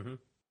cetera. Mm-hmm.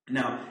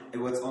 Now,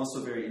 what's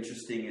also very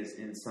interesting is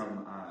in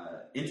some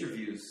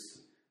interviews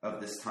of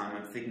this time,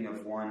 I'm thinking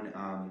of one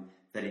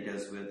that he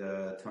does with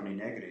Tony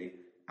Negri.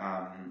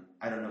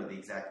 I don't know the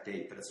exact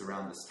date, but it's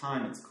around this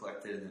time. It's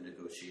collected in the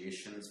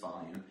Negotiations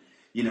volume.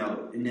 You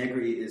know,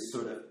 Negri is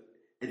sort of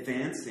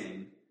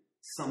advancing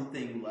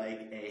something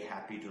like a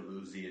Happy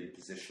Deleuzian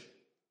position.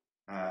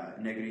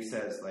 Negri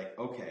says, like,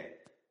 okay,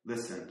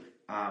 listen,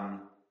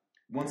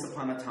 once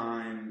upon a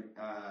time,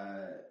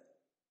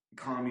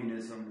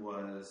 communism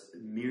was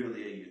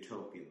merely a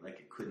utopia, like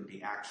it couldn't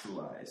be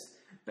actualized.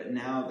 But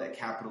now that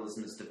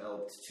capitalism has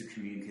developed to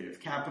communicative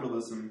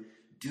capitalism,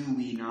 do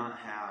we not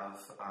have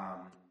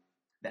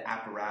the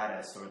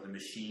apparatus or the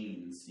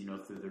machines, you know,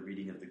 through the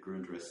reading of the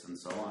Grundrisse and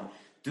so on,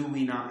 do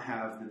we not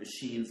have the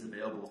machines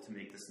available to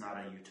make this not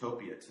a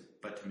utopia,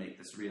 but to make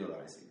this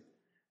realizing?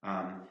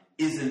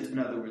 Isn't, in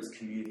other words,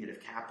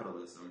 communicative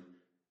capitalism,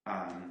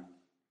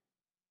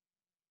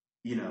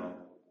 you know,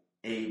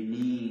 a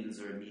means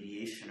or a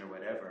mediation or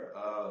whatever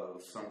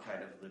of some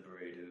kind of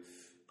liberative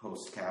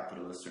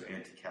post-capitalist or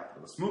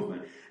anti-capitalist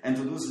movement? And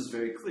Deleuze is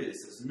very clear. He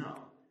says no.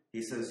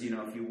 He says, you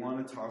know, if you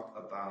want to talk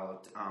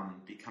about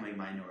becoming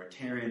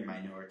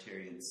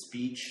minoritarian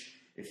speech,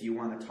 if you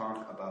want to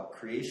talk about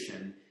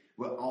creation,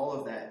 well, all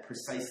of that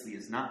precisely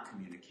is not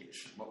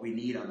communication. What we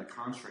need, on the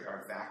contrary,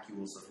 are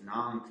vacuoles of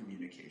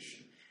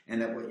non-communication. And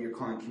that what you're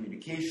calling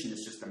communication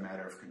is just a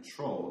matter of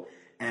control.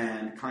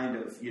 And kind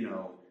of, you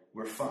know,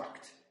 we're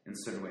fucked in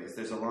certain ways.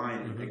 There's a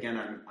line, again,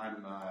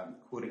 I'm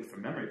quoting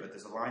from memory, but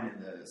there's a line in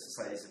the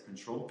Societies of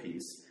Control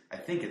piece, I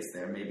think it's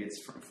there, maybe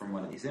it's from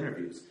one of these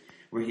interviews,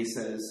 where he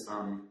says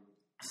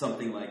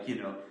something like, you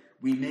know,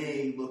 we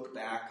may look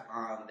back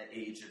on the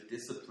age of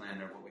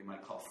discipline, or what we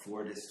might call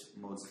Fordist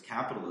modes of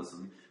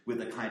capitalism,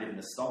 with a kind of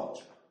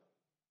nostalgia.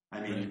 I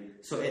mean,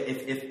 so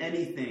if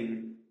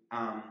anything,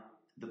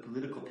 the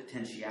political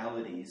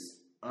potentialities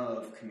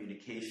of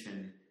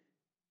communication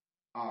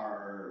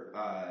are,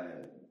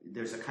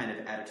 there's a kind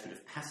of attitude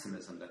of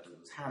pessimism that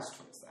Deleuze has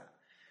towards that.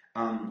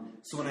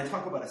 So when I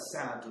talk about a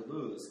sad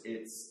Deleuze,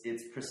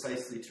 it's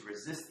precisely to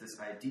resist this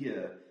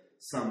idea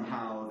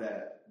somehow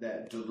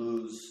that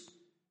Deleuze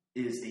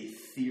is a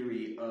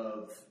theory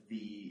of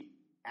the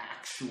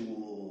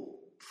actual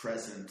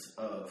present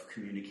of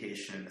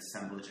communication,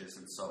 assemblages,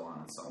 and so on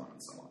and so on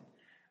and so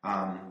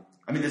on.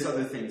 I mean, there's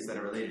other things that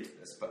are related to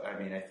this, but I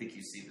mean, I think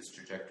you see this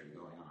trajectory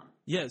going on.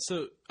 Yeah,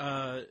 so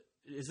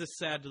is this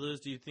sad Deleuze?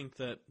 Do you think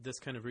that this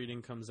kind of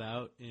reading comes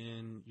out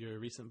in your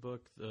recent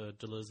book,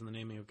 Deleuze and the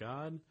Naming of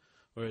God?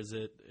 Or is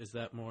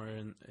that more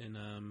in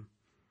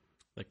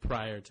like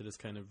prior to this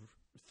kind of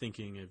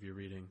thinking of your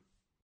reading?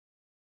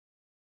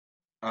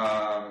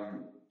 I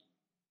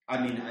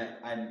mean,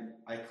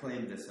 I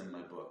claim this in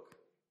my book.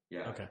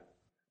 Yeah. Okay.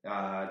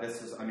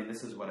 This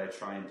is what I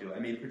try and do. I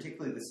mean,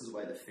 particularly this is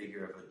why the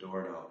figure of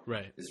Adorno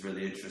is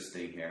really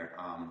interesting here.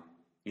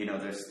 You know,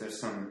 there's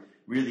some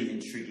really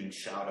intriguing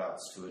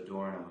shout-outs to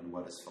Adorno in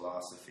What is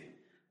Philosophy.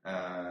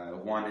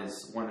 One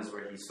is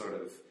where he sort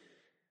of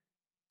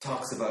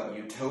talks about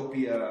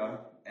utopia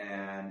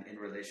and in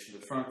relation to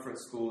the Frankfurt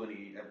School, and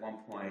he, at one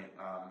point,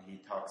 he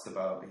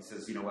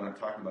says, you know, what I'm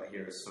talking about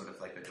here is sort of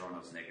like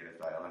Adorno's negative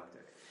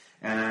dialectic.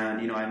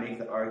 And, you know, I make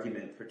the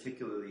argument,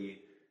 particularly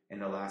in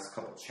the last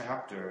couple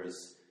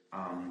chapters,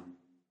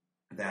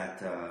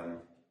 that,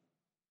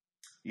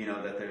 you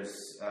know, that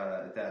there's,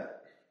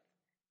 that,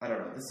 I don't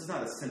know, this is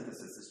not a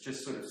synthesis, it's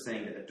just sort of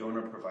saying that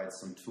Adorno provides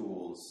some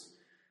tools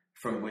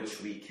from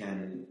which we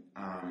can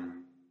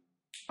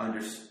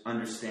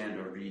understand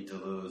or read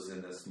Deleuze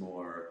in this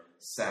more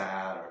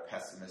sad or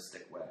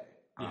pessimistic way.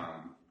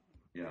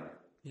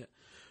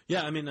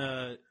 Yeah. I mean,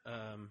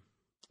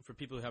 for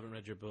people who haven't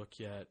read your book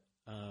yet,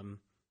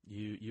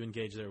 you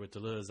engage there with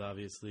Deleuze,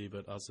 obviously,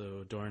 but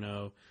also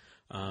Adorno,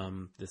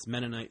 this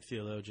Mennonite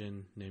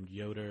theologian named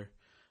Yoder,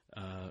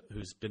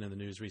 who's been in the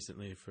news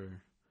recently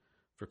for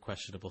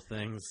questionable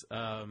things,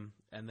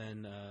 and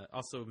then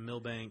also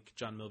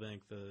John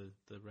Milbank, the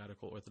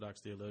radical Orthodox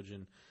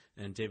theologian,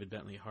 and David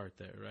Bentley Hart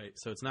there, right?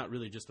 So it's not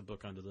really just a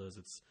book on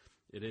Deleuze;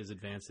 it is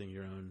advancing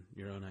your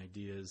own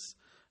ideas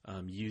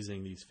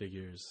using these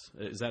figures.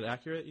 Is that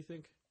accurate, you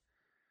think?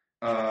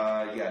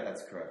 Yeah,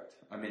 that's correct.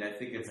 I mean, I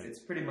think it's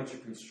pretty much a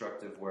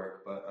constructive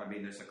work, but I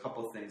mean, there's a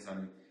couple things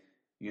I'm,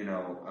 you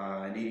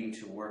know, needing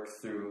to work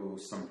through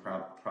some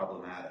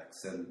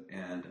problematics,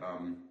 and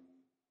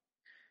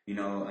you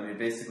know, I mean,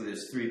 basically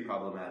there's three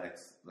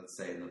problematics, let's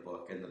say, in the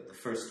book, and the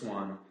first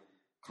one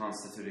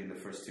constituting the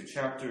first two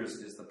chapters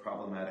is the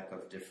problematic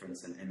of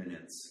difference and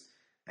immanence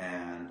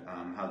and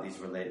how these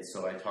relate.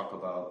 So I talk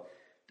about,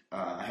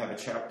 I have a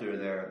chapter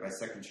there, my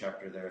second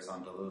chapter there is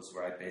on Deleuze,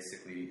 where I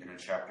basically, in a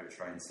chapter,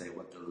 try and say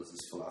what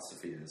Deleuze's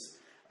philosophy is.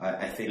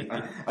 I think,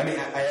 I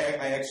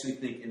actually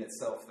think in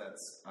itself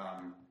that's,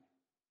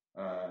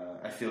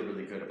 I feel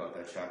really good about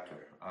that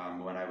chapter.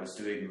 When I was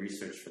doing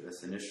research for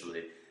this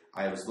initially,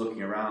 I was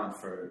looking around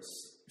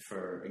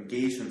for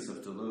engagements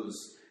of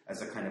Deleuze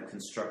as a kind of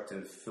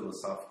constructive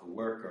philosophical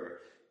work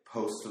or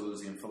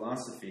post-Deleuzian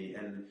philosophy,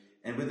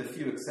 and with a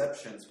few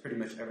exceptions, pretty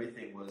much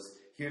everything was,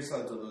 here's how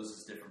Deleuze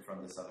is different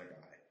from this other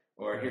guy,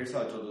 or here's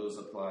how Deleuze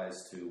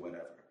applies to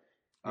whatever.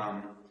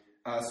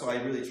 So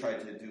I really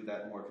tried to do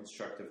that more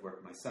constructive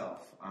work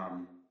myself.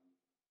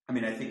 I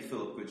mean, I think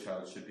Philip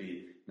Goodchild should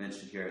be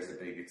mentioned here as a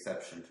big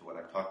exception to what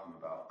I'm talking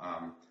about,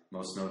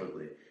 most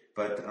notably.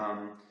 But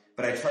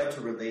I tried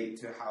to relate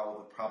to how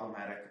the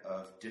problematic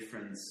of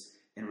difference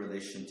in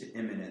relation to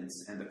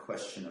immanence and the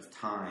question of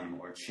time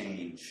or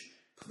change,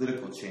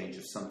 political change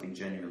of something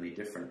genuinely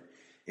different,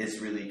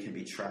 can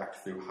be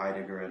tracked through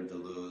Heidegger and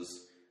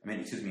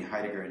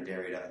Heidegger and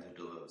Derrida and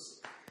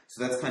Deleuze.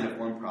 So that's kind of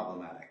one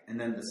problematic. And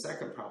then the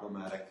second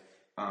problematic,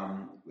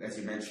 as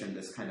you mentioned,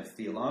 this kind of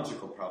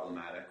theological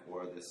problematic,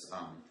 or this,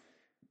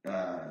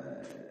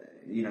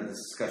 this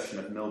discussion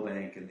of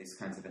Milbank and these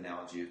kinds of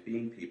analogy of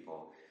being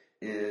people,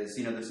 is,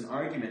 there's an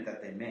argument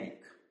that they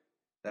make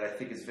that I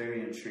think is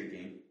very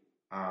intriguing.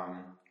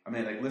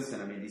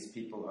 These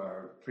people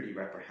are pretty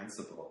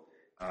reprehensible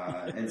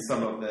in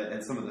some of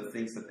the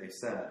things that they've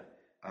said.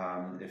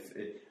 I'm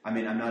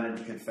not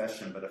into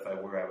confession, but if I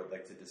were, I would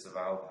like to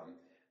disavow them.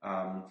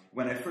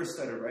 When I first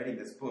started writing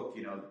this book,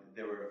 I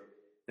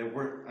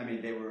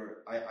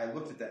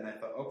looked at that and I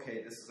thought,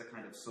 okay, this is a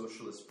kind of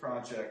socialist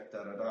project,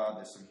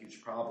 there's some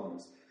huge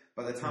problems.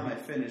 By the time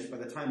by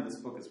the time this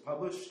book is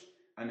published,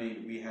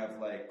 we have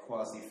like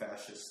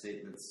quasi-fascist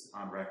statements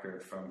on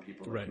record from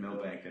people like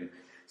Milbank, and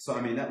so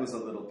that was a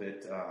little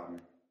bit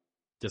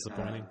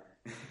disappointing.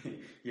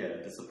 Yeah,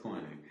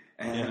 disappointing.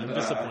 And, yeah, I'm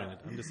disappointed.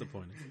 I'm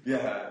disappointed.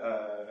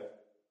 Yeah,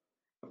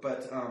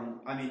 but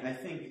I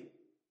think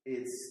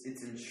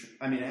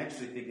I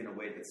actually think in a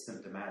way that's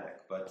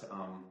symptomatic. But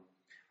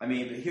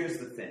here's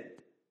the thing: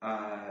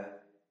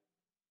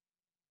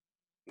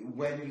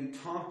 when you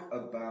talk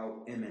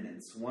about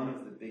immanence, one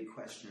of the big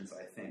questions,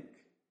 I think,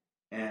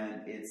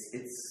 and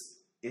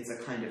it's a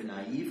kind of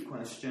naive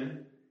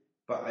question,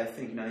 but I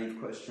think naive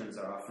questions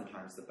are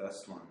oftentimes the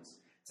best ones.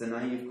 It's a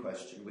naive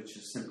question, which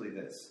is simply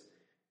this: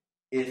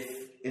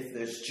 if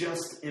there's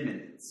just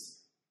immanence,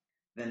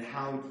 then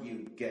how do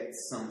you get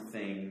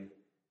something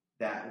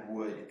that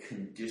would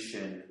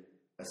condition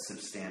a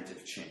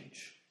substantive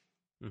change?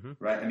 Mm-hmm.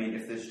 Right?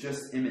 If there's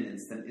just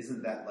immanence, then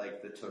isn't that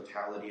like the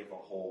totality of a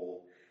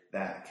whole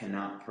that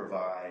cannot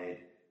provide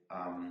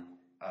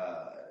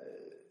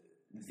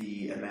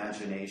the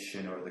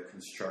imagination or the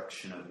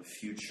construction of a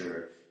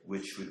future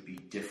which would be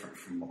different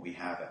from what we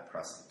have at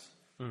present?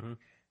 Mm-hmm.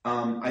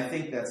 I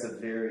think that's a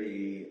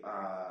very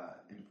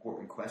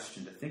important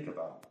question to think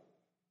about.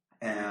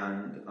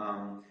 And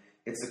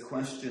it's a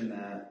question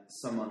that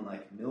someone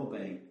like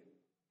Milbank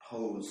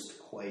posed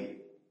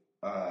quite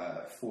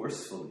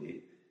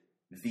forcefully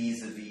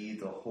vis-a-vis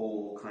the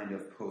whole kind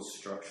of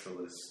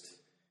post-structuralist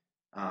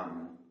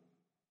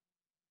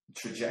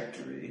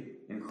trajectory,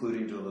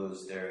 including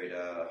Deleuze,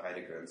 Derrida,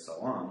 Heidegger, and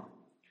so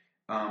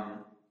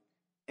on.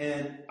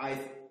 And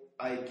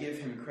I give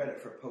him credit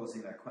for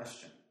posing that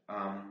question.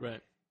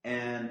 Right.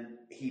 And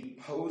he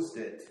posed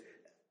it.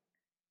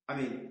 I'm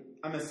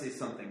going to say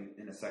something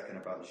in a second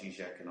about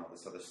Zizek and all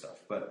this other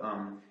stuff, but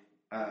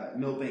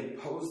Milbank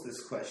posed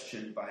this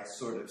question by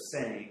sort of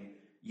saying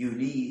you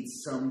need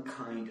some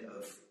kind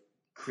of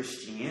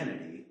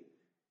Christianity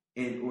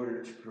in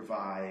order to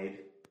provide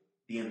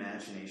the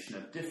imagination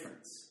of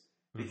difference.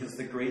 Because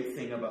the great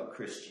thing about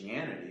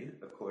Christianity,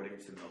 according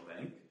to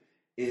Milbank,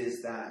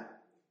 is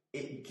that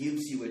it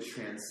gives you a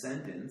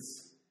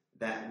transcendence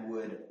that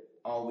would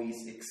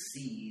always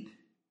exceed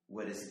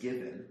what is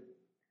given,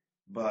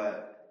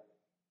 but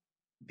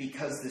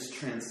because this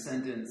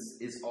transcendence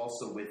is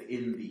also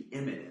within the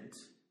immanent,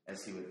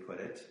 as he would put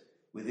it,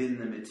 within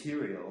the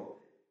material,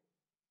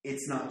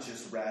 it's not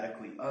just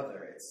radically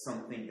other, it's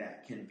something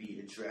that can be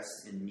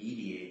addressed and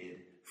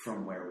mediated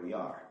from where we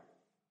are.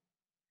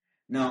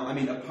 Now,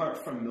 apart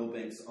from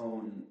Milbank's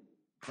own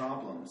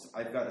problems,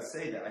 I've got to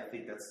say that I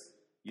think that's,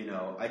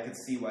 I could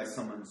see why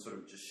someone sort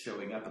of just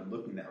showing up and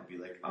looking at that would be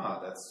like,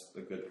 that's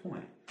a good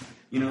point.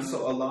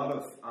 So a lot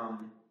of,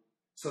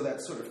 so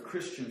that sort of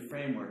Christian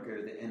framework,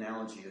 or the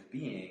analogy of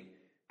being,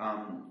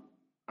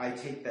 I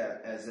take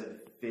that as a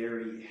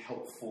very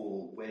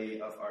helpful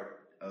way of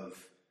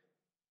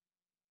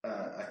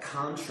a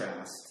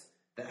contrast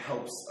that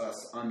helps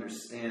us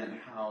understand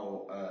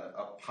how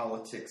a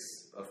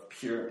politics of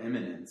pure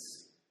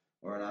immanence,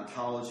 or an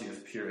ontology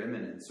of pure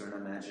immanence, or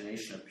an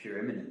imagination of pure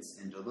immanence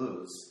in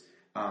Deleuze,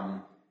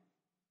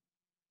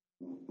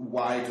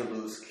 why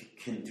Deleuze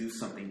can do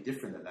something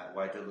different than that,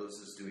 why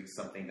Deleuze is doing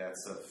something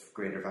that's of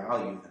greater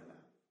value than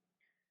that.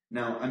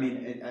 Now, I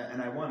mean,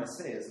 and I want to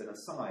say as an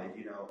aside,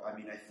 I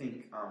mean, I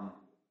think,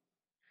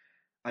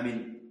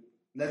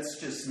 let's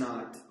just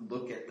not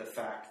look at the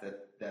fact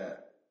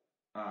that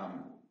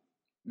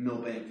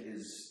Milbank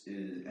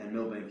and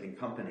Milbank and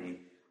Company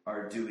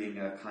are doing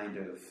a kind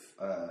of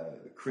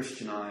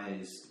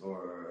Christianized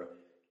or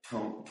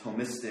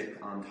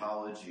Thomistic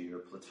ontology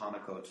or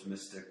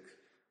Platonico-Thomistic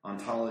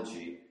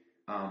ontology,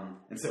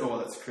 and say, "Oh,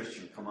 that's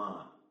Christian. Come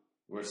on,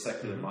 we're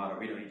secular modern.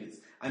 We don't need this."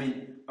 I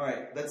mean, all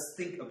right. Let's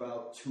think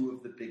about two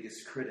of the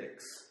biggest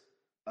critics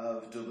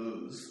of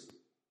Deleuze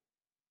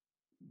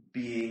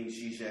being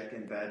Zizek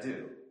and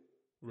Badiou.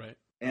 Right.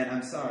 And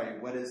I'm sorry,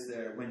 what is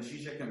there when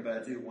Zizek and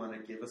Badiou want to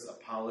give us a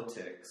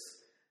politics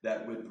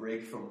that would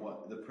break from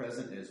what the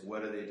present is?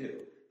 What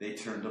do? They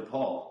turn to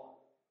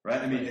Paul,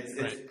 right? I mean,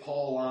 it's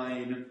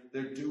Pauline.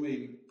 They're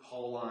doing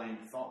Pauline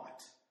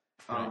thought.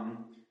 Right.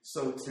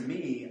 So to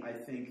me, I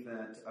think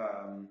that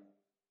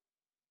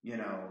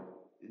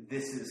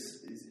this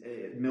is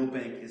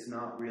Milbank is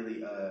not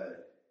really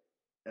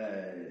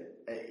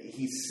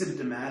he's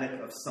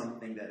symptomatic of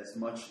something that is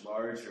much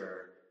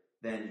larger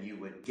than you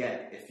would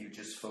get if you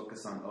just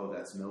focus on,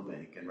 that's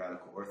Milbank and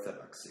radical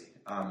orthodoxy.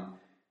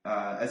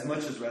 As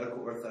much as radical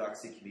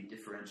orthodoxy can be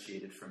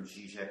differentiated from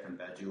Zizek and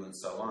Badiou and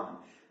so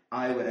on,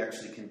 I would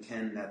actually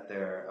contend that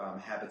their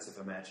habits of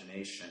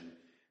imagination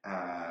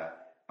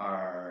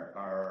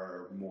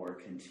are more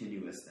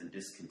continuous than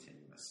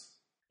discontinuous.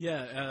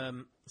 Yeah,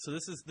 so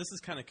this is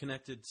kind of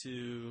connected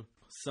to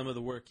some of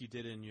the work you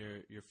did in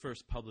your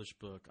first published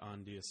book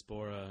on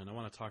diaspora, and I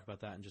want to talk about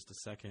that in just a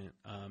second.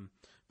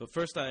 But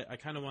first, I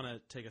kind of want to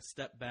take a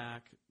step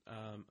back,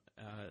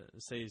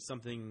 say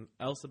something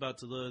else about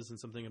Deleuze and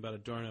something about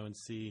Adorno, and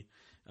see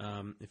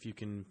if you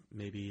can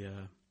maybe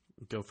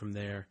go from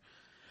there.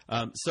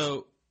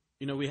 So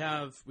we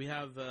have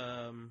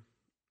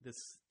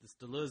this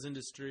Deleuze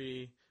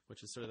industry,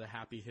 which is sort of the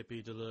happy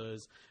hippie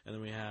Deleuze, and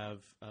then we have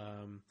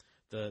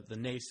the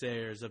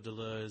naysayers of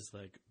Deleuze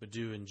like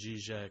Badiou and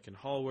Zizek and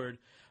Hallward,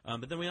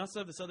 but then we also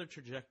have this other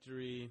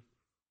trajectory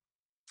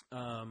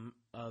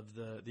of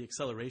the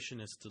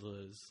accelerationist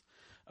Deleuze,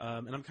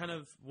 and I'm kind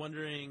of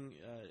wondering,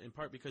 in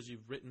part because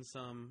you've written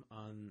some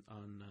on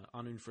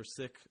une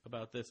Forsic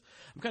about this,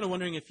 I'm kind of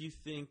wondering if you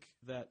think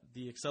that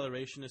the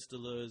accelerationist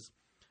Deleuze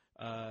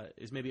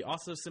is maybe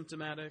also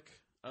symptomatic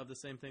of the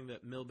same thing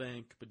that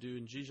Milbank, Badiou,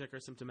 and Zizek are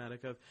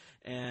symptomatic of,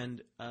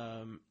 and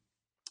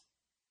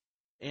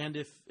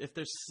if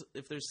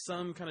there's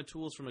some kind of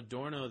tools from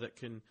Adorno that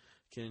can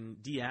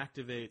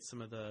deactivate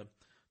some of the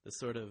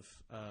sort of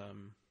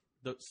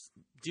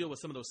deal with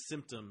some of those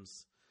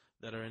symptoms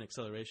that are in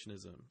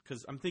accelerationism,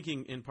 because I'm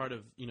thinking in part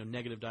of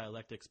negative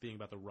dialectics being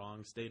about the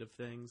wrong state of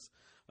things.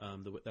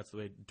 That's the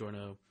way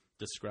Adorno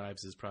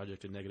describes his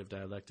project in Negative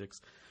Dialectics,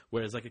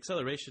 whereas like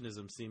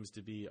accelerationism seems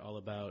to be all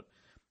about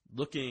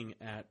looking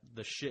at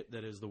the shit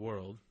that is the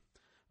world,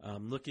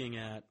 looking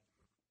at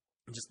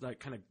just like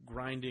kind of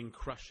grinding,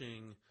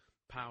 crushing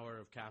power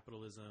of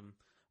capitalism,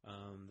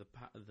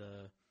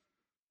 the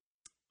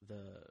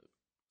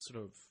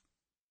sort of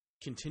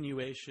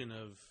continuation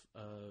of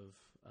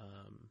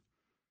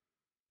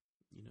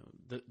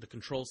the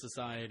control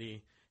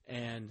society,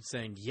 and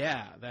saying,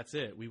 yeah, that's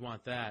it, we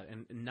want that,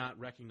 and not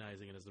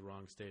recognizing it as the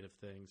wrong state of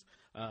things.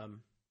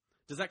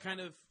 Does that kind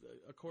of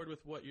accord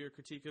with what your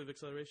critique of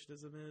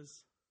accelerationism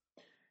is?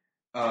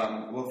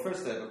 Well,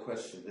 first I have a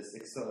question. This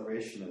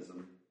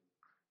accelerationism,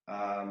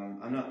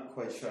 I'm not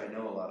quite sure I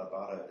know a lot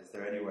about it. Is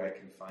there anywhere I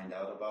can find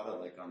out about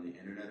it, like on the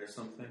internet or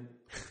something?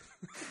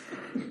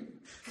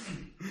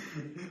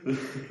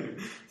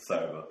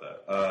 Sorry about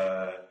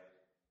that.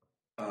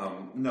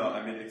 No,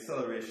 I mean,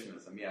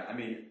 accelerationism, yeah. I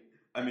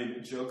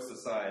mean, jokes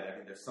aside, I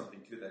mean, there's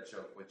something to that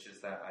joke, which is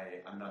that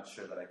I'm not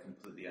sure that I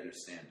completely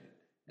understand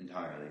it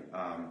entirely.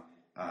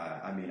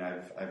 I mean,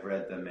 I've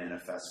read the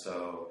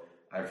manifesto,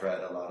 I've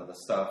read a lot of the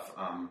stuff,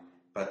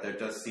 but there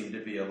does seem to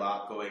be a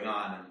lot going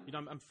on.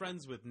 I'm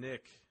friends with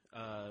Nick,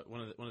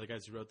 one of the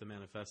guys who wrote the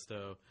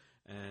manifesto,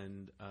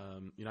 and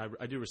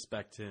I do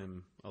respect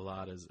him a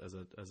lot as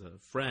a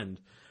friend.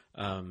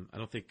 I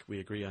don't think we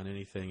agree on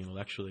anything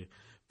intellectually,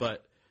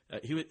 but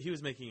he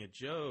was making a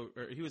joke,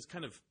 or he was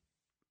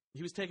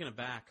taken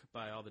aback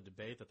by all the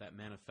debate that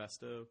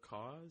manifesto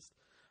caused,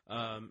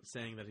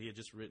 saying that he had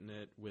just written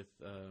it with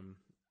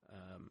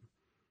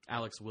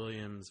Alex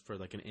Williams for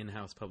like an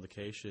in-house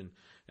publication,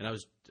 and I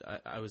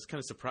was kind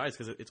of surprised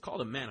because it's called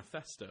a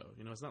manifesto.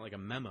 It's not like a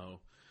memo.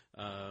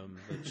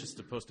 It's just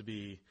supposed to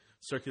be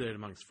circulated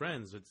amongst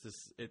friends.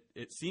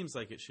 It seems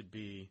like it should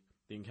be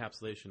the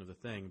encapsulation of the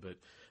thing,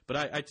 but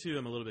I too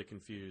am a little bit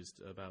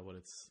confused about what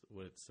it's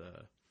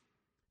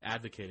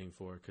advocating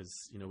for,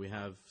 because we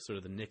have sort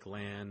of the Nick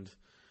Land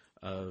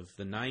of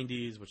the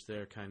 90s, which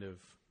they're kind of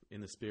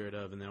in the spirit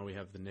of, and now we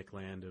have the Nick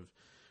Land of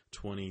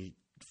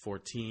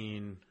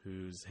 2014,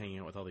 who's hanging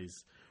out with all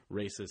these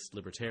racist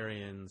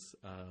libertarians,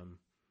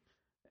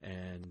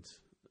 and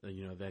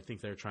I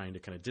think they're trying to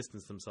kind of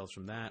distance themselves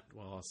from that,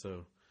 while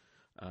also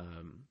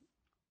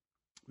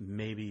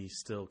maybe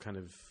still kind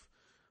of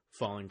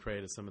falling prey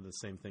to some of the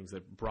same things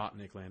that brought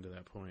Nick Land to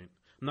that point.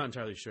 I'm not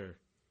entirely sure.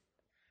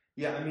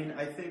 Yeah,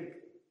 I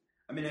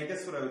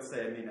guess what I would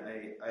say,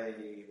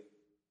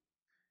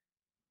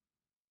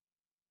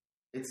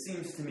 it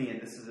seems to me,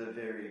 and this is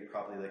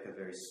probably a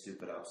very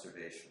stupid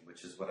observation,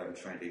 which is what I'm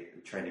trying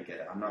to get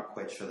at. I'm not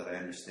quite sure that I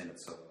understand it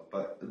so well,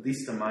 but at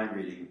least in my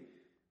reading,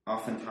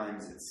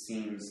 oftentimes it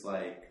seems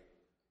like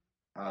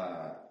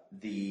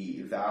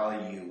the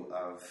value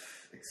of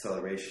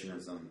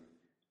accelerationism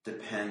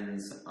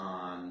depends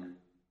on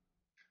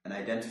an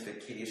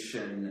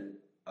identification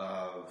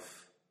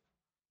of,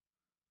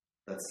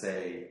 let's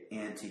say,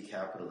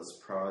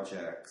 anti-capitalist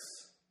projects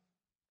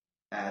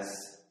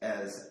as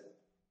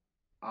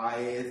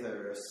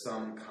either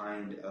some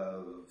kind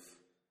of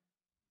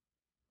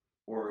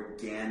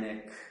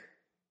organic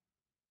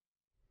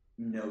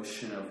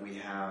notion of we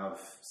have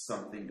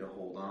something to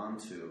hold on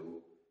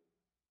to,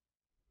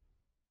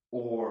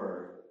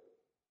 or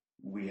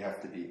we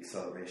have to be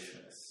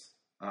accelerationists.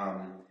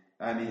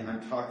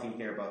 I'm talking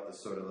here about the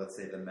sort of, let's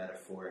say, the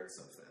metaphorics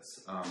of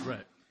this.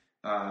 Right.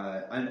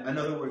 In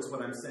other words,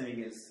 what I'm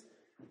saying is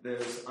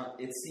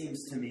it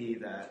seems to me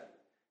that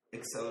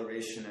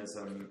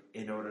accelerationism,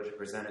 in order to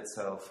present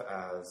itself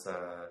as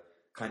a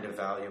kind of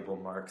valuable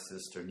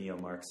Marxist or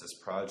neo-Marxist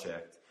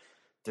project,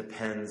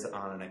 depends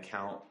on an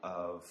account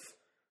of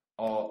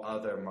all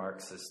other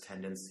Marxist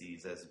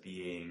tendencies as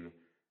being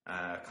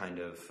kind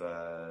of,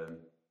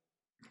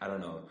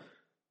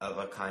 of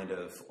a kind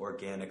of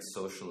organic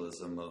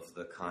socialism of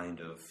the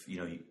kind of,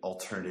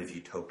 alternative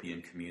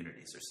utopian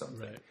communities or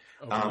something. Right.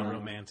 Overly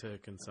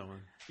romantic and so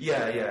on.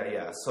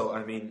 Yeah. So,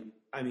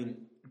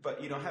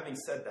 but, having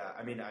said that,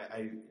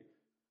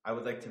 I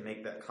would like to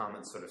make that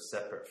comment sort of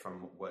separate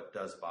from what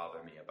does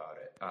bother me about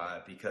it,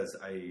 because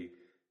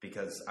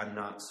I'm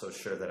not so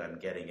sure that I'm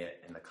getting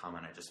it in the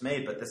comment I just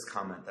made, but this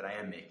comment that I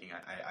am making,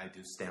 I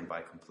do stand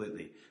by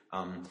completely,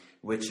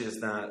 which is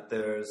that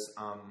there's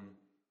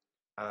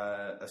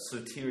a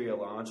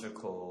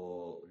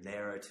soteriological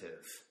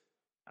narrative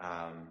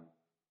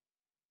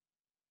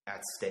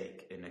at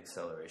stake in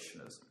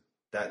accelerationism.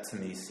 That to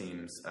me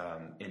seems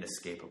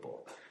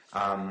inescapable.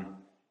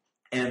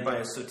 And by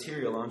a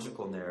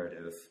soteriological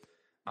narrative,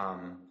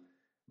 I'm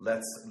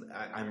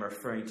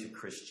referring to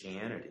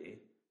Christianity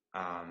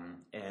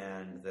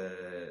and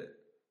the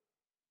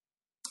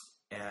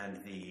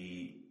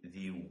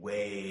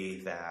way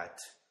that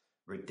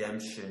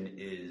redemption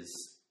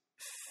is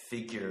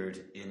figured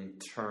in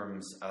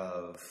terms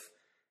of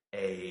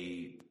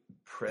a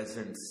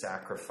present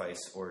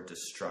sacrifice or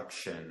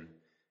destruction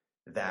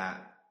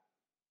that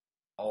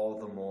all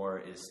the more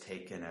is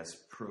taken as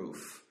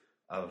proof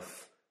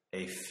of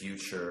a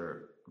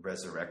future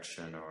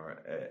resurrection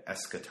or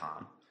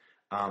eschaton.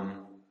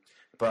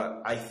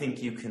 But I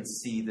think you can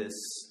see this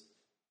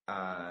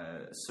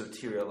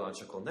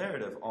soteriological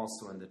narrative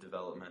also in the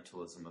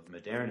developmentalism of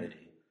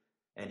modernity.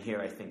 And here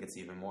I think it's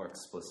even more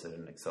explicit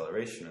in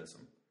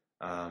accelerationism.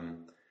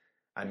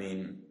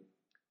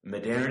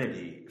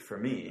 Modernity for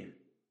me,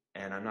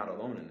 and I'm not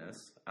alone in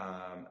this,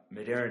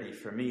 modernity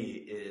for me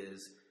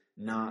is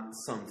not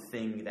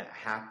something that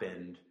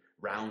happened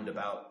round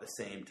about the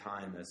same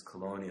time as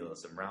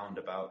colonialism, round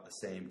about the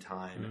same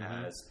time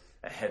as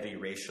a heavy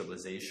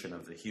racialization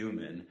of the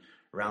human,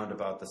 round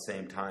about the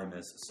same time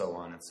as so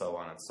on and so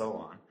on and so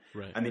on.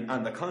 Right.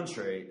 On the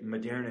contrary,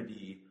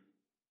 modernity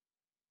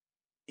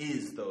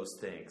is those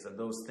things, and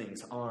those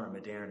things are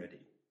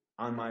modernity,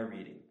 on my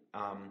reading.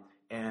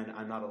 And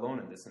I'm not alone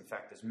in this. In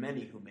fact, there's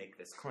many who make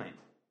this claim.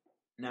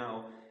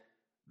 Now,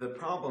 the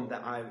problem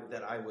that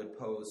I would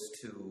pose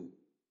to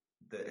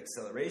the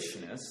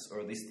accelerationists, or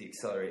at least the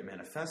Accelerate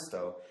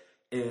Manifesto,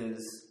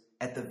 is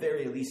at the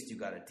very least you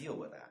got to deal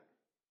with that.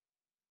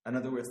 In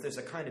other words, there's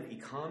a kind of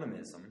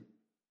economism,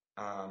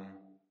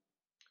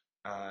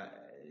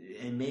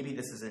 and maybe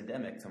this is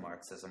endemic to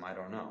Marxism, I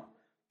don't know,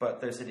 but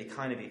there's a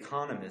kind of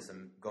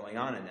economism going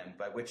on in them,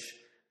 by which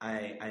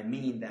I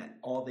mean that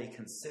all they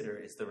consider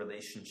is the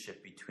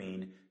relationship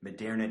between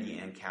modernity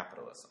and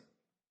capitalism.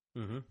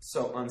 Mm-hmm.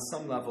 So on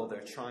some level,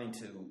 they're trying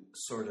to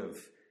sort of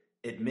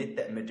admit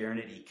that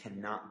modernity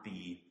cannot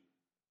be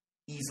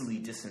easily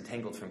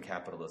disentangled from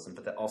capitalism,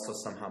 but that also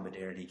somehow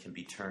modernity can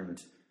be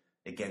turned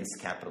against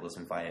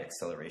capitalism via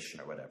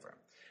acceleration or whatever.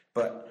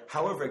 But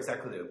however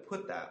exactly they would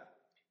put that,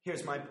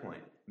 here's my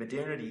point.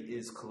 Modernity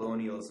is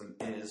colonialism,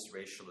 is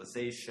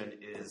racialization,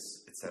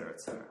 is et cetera,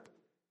 et cetera.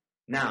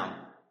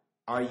 Now,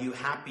 are you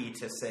happy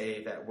to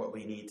say that what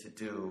we need to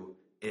do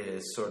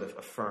is sort of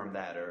affirm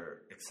that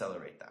or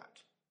accelerate that?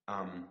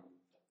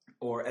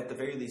 Or at the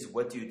very least,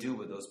 what do you do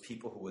with those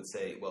people who would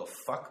say, well,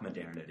 fuck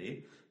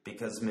modernity,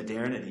 because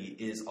modernity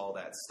is all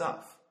that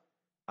stuff?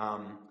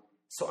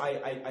 So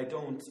I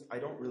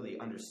don't really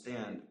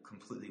understand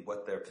completely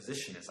what their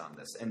position is on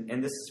this.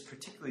 And this is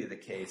particularly the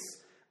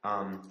case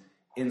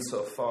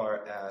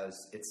insofar as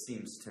it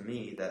seems to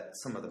me that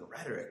some of the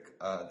rhetoric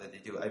that they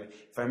do,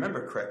 if I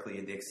remember correctly,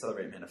 in the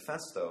Accelerate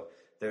Manifesto,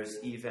 there's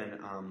even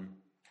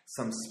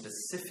some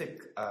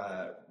specific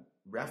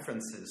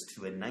references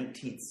to a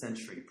 19th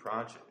century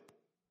project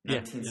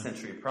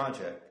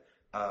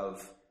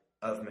of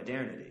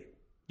modernity.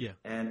 Yeah.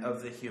 And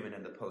of the human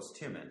and the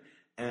post-human.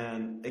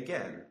 And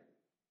again,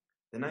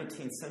 the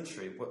 19th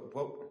century,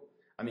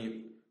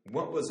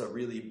 what was a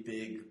really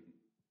big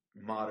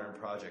modern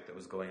project that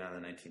was going on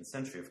in the 19th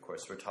century? Of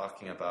course, we're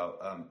talking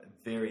about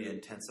very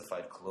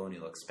intensified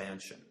colonial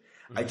expansion.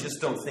 Mm-hmm. I just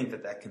don't think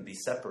that can be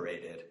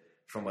separated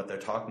from what they're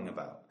talking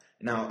about.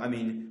 Now, I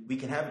mean, we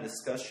can have a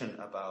discussion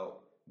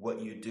about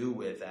what you do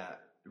with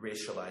that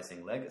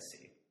racializing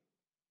legacy,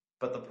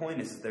 but the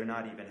point is they're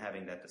not even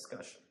having that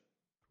discussion.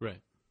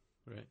 Right.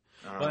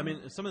 Well, I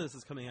mean, some of this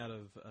is coming out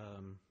of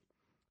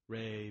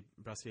Ray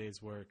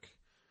Brassier's work,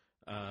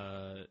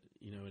 and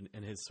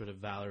his sort of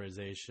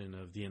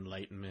valorization of the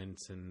Enlightenment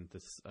and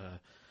this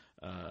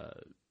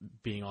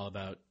being all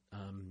about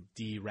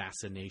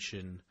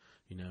deracination.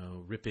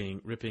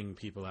 Ripping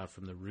people out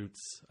from the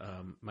roots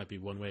might be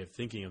one way of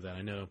thinking of that.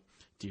 I know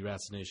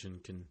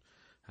deracination can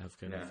have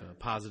kind of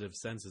positive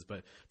senses,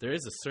 but there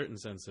is a certain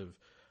sense of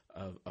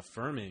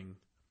affirming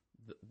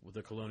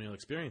the colonial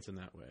experience in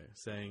that way,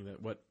 saying that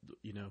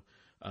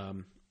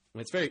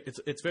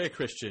it's very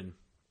Christian.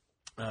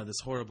 This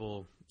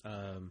horrible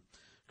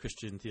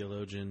Christian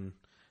theologian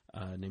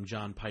named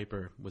John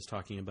Piper was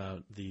talking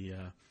about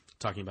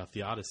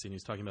theodicy, and he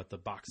was talking about the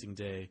Boxing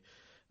Day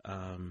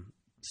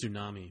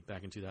tsunami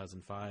back in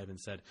 2005, and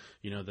said,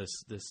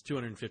 this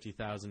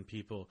 250,000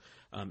 people,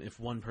 if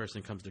one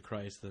person comes to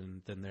Christ,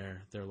 then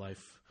their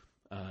life,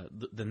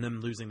 then them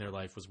losing their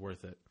life was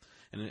worth it.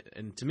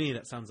 And to me,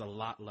 that sounds a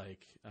lot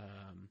like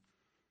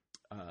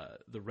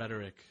the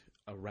rhetoric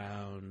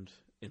around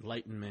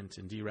Enlightenment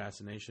and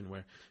deracination,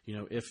 where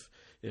if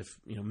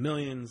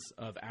millions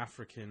of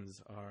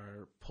Africans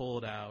are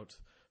pulled out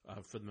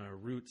from their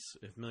roots,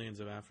 if millions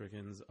of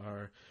Africans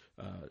are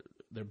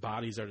their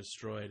bodies are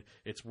destroyed,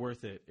 it's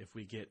worth it if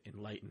we get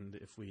enlightened,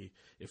 if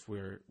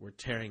we're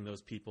tearing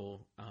those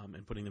people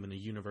and putting them in a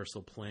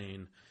universal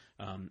plane,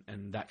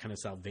 and that kind of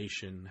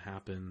salvation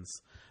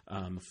happens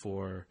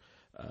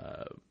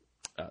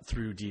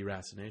through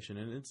deracination,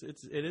 and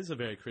it is a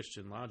very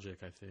Christian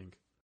logic, I think.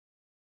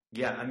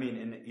 Yeah, I mean,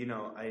 and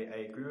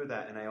I agree with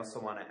that, and I also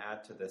want to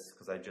add to this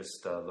because I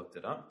just looked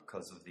it up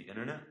because of the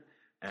internet.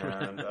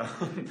 And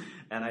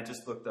and I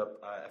just looked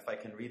up if I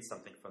can read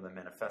something from the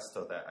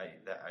manifesto that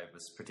I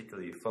was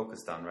particularly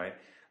focused on. Right,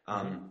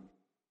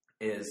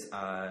 is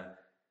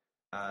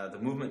the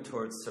movement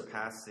towards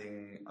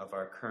surpassing of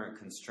our current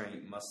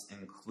constraint must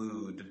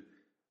include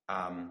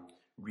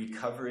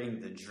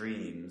recovering the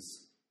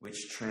dreams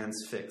which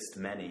transfixed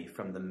many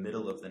from the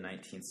middle of the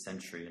 19th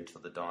century until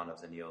the dawn of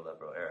the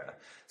neoliberal era.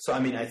 So, I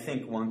mean, I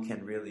think one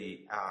can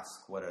really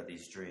ask, what are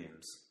these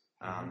dreams?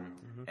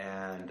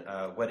 And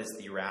what is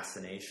the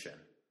racination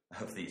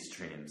of these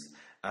dreams?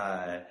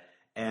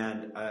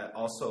 And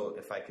also,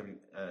 if I can,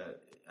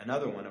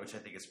 another one which I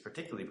think is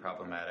particularly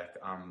problematic,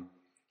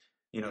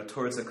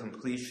 towards a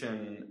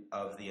completion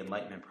of the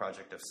Enlightenment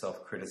project of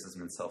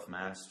self-criticism and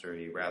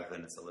self-mastery rather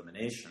than its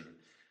elimination.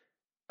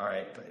 All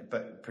right,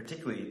 but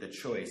particularly the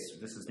choice,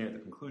 this is near the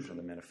conclusion of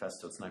the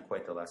manifesto, it's not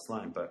quite the last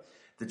line, but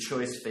the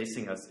choice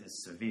facing us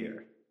is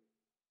severe.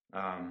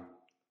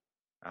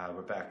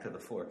 We're back to the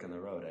fork in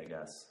the road, I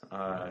guess.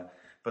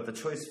 But the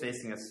choice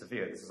facing us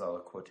severe, this is all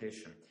a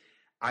quotation,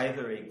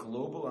 either a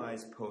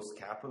globalized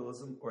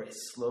post-capitalism or a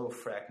slow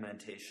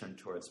fragmentation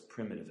towards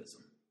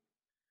primitivism.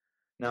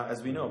 Now,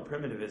 as we know,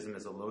 primitivism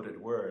is a loaded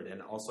word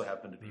and also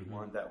happened to be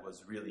one that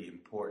was really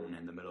important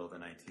in the middle of the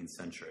 19th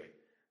century.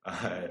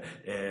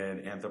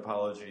 In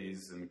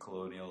anthropologies and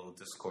colonial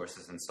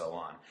discourses and so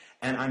on.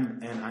 And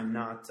I'm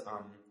not,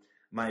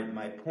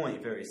 my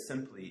point very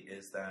simply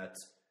is that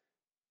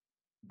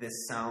this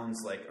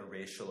sounds like a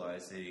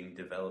racializing,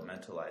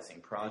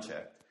 developmentalizing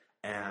project.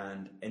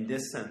 And in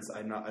this sense,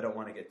 I don't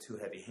want to get too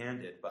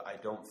heavy-handed, but I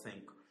don't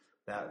think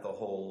that the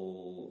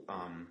whole,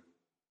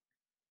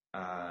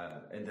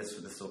 and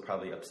this will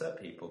probably upset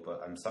people,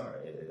 but I'm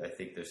sorry, I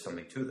think there's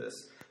something to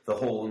this. The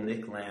whole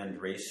Nick Land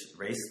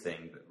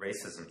racism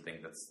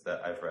thing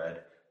that I've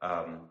read,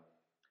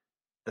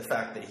 the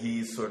fact that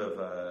he's sort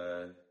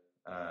of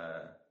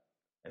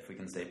if we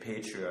can say,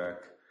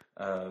 patriarch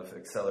of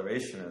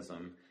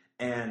accelerationism,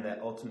 and that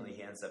ultimately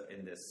he ends up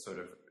in this sort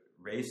of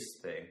race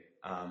thing.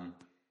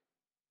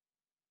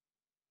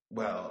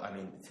 Well, I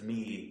mean, to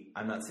me,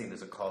 I'm not saying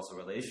there's a causal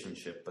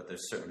relationship, but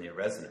there's certainly a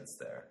resonance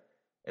there.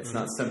 It's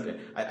not something,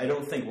 I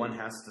don't think one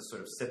has to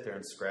sort of sit there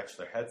and scratch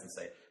their heads and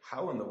say,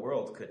 how in the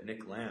world could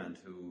Nick Land,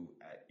 who,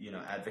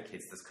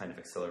 advocates this kind of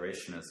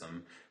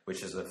accelerationism,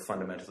 which is a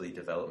fundamentally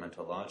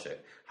developmental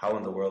logic, how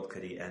in the world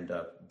could he end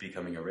up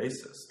becoming a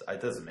racist?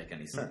 It doesn't make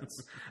any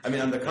sense. I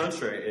mean, on the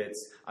contrary,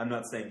 I'm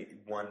not saying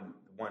one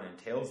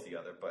entails the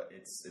other, but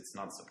it's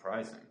not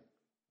surprising.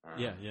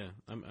 Yeah,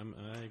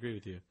 I agree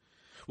with you.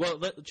 Well,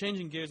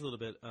 changing gears a little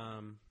bit,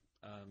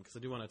 because I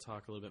do want to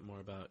talk a little bit more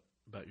about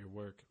your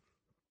work.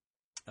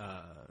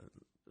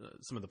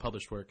 Some of the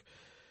published work.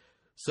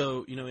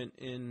 So,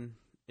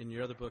 in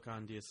your other book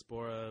on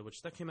diaspora,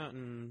 which that came out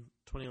in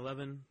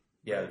 2011,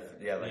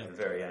 The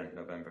very end,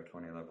 November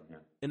 2011. Yeah.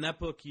 In that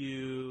book,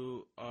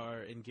 you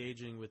are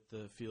engaging with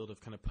the field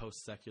of kind of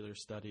post-secular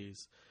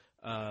studies,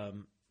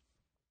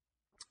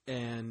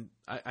 and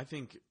I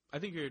think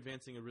you're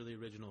advancing a really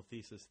original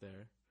thesis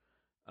there.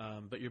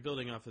 But you're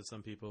building off of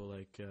some people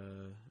like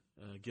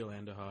Gil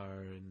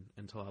Andahar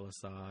and Talal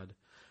Asad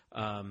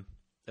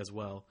as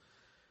well.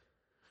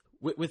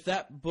 With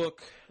that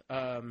book,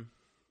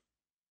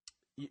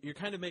 you're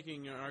kind of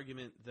making an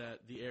argument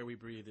that the air we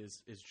breathe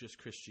is just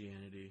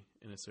Christianity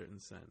in a certain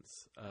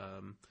sense,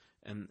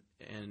 and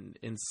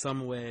in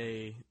some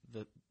way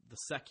the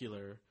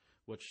secular,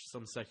 which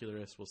some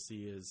secularists will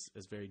see as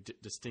very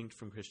distinct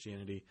from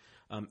Christianity,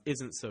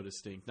 isn't so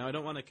distinct. Now, I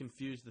don't want to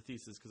confuse the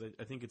thesis because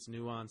I think it's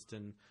nuanced,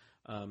 and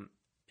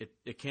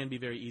it can be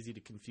very easy to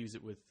confuse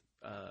it with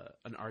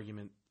an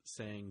argument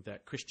saying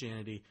that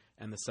Christianity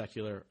and the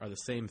secular are the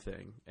same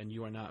thing, and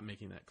you are not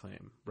making that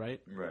claim,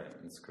 right? Right,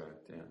 that's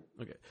correct, yeah.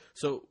 Okay.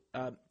 So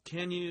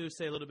can you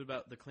say a little bit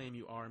about the claim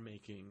you are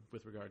making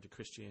with regard to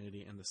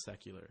Christianity and the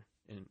secular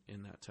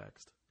in that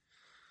text?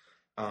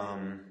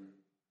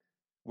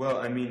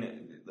 Well, I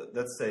mean,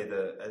 let's say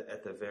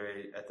at the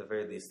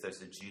very least,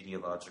 there's a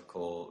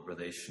genealogical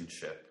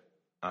relationship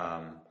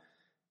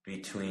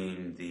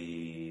between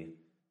the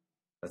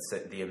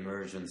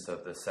emergence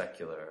of the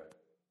secular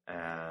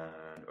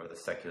or the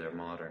secular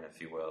modern, if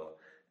you will,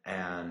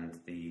 and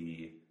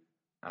the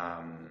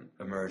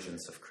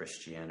emergence of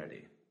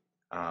Christianity,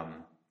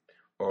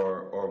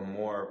 or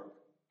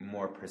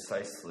more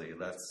precisely,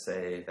 let's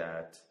say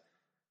that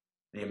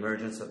the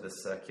emergence of the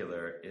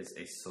secular is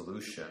a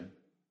solution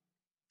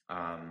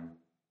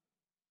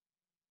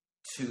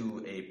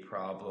to a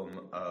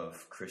problem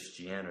of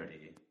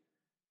Christianity,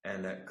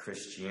 and that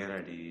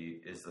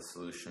Christianity is the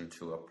solution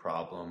to a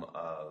problem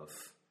of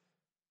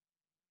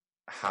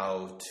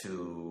how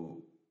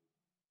to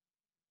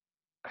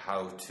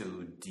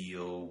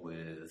deal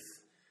with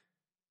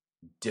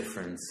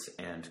difference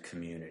and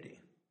community.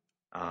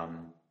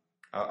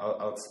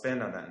 I'll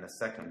expand on that in a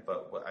second,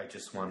 but I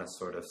just want to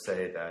sort of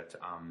say that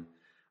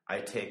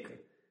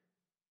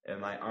and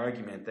my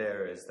argument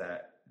there is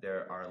that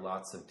there are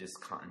lots of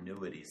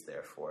discontinuities,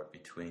 therefore,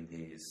 between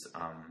these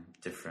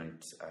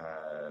different,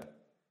 I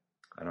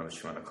don't know what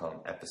you want to call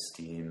them,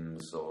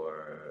 epistemes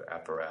or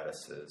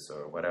apparatuses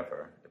or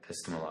whatever,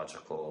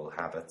 epistemological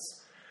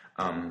habits.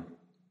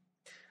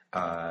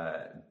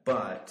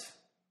 But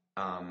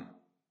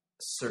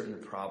certain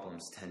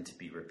problems tend to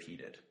be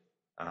repeated.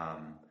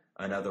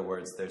 In other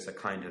words, there's a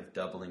kind of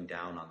doubling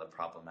down on the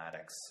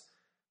problematics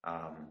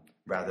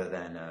rather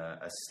than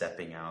a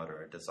stepping out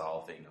or a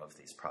dissolving of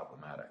these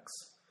problematics.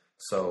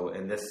 So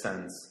in this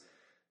sense,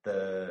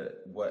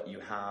 what you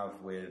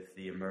have with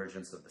the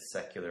emergence of the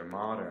secular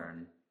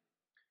modern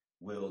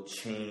will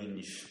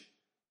change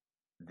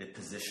the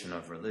position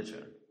of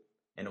religion,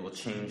 and it will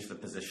change the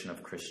position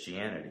of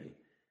Christianity.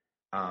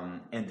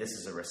 And this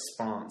is a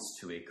response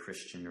to a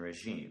Christian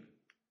regime,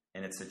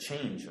 and it's a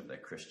change of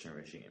that Christian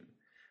regime.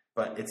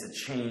 But it's a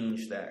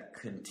change that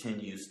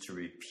continues to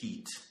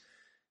repeat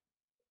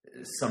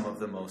some of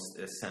the most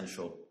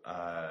essential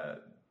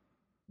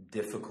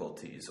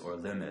difficulties or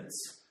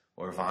limits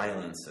or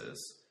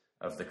violences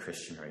of the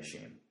Christian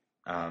regime.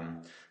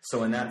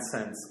 So in that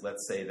sense,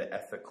 let's say the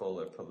ethical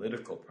or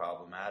political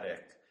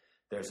problematic,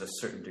 there's a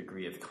certain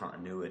degree of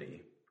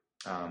continuity,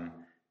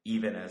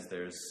 even as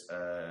there's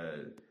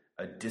a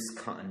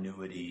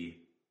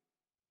discontinuity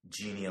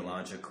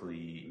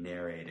genealogically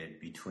narrated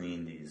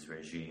between these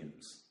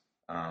regimes.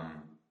 I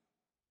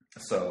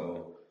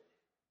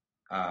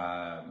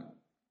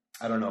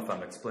don't know if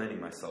I'm explaining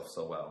myself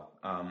so well,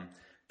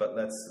 but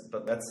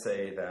let's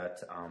say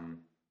that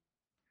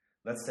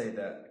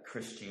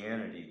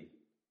Christianity.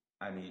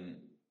 I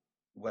mean,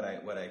 what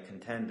I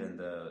contend in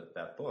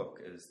that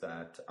book is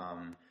that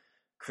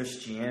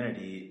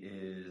Christianity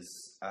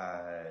is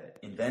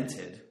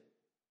invented,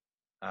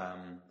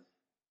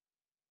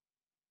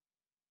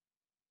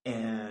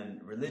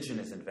 and religion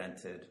is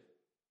invented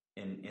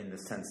in the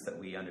sense that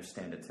we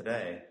understand it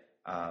today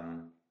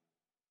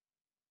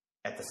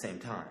at the same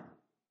time.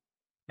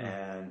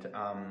 And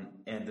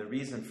the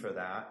reason for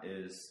that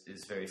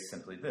is very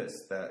simply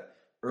this, that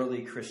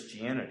early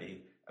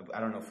Christianity, I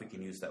don't know if we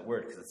can use that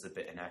word because it's a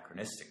bit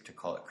anachronistic to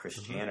call it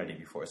Christianity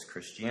before it's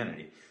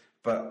Christianity,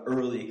 but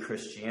early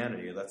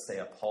Christianity, or let's say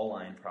a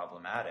Pauline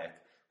problematic,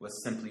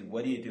 was simply,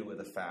 what do you do with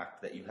the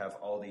fact that you have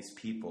all these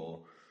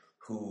people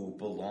who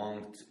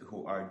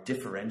are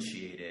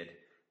differentiated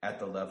at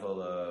the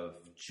level of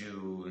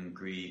Jew and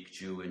Greek,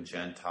 Jew and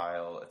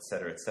Gentile, et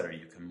cetera, et cetera.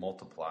 You can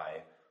multiply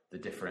the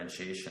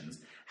differentiations.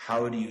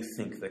 How do you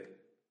think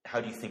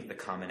the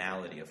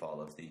commonality of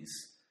all of these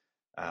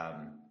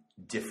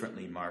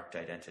differently marked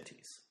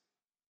identities?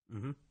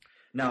 Mm-hmm.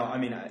 Now, I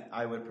mean,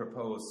 I would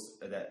propose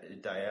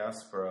that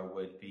diaspora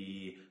would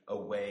be a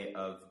way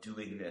of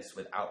doing this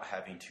without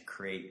having to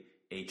create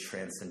a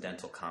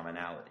transcendental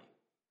commonality.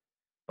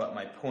 But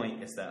my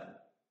point is that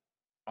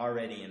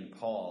already in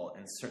Paul,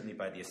 and certainly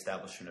by the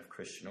establishment of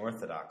Christian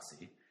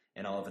orthodoxy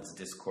and all of its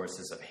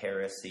discourses of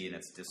heresy and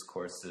its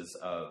discourses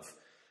of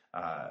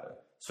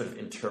sort of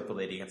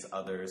interpolating against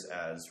others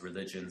as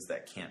religions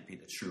that can't be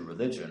the true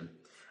religion.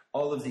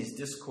 All of these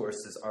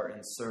discourses are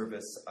in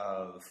service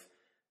of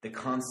the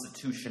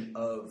constitution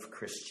of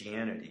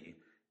Christianity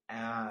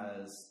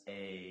as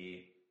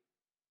a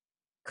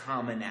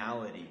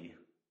commonality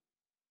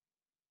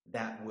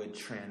that would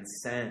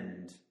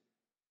transcend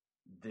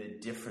the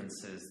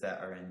differences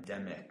that are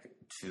endemic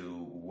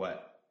to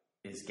what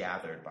is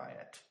gathered by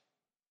it.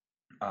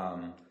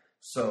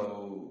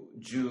 So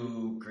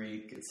Jew,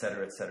 Greek,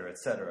 etc., etc.,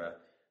 etc.,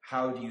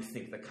 how do you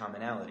think the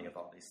commonality of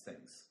all these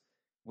things?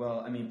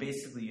 Well, I mean,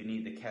 basically you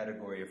need the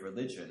category of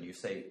religion. You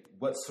say,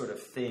 what sort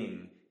of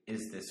thing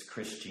is this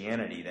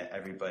Christianity that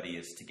everybody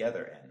is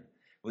together in?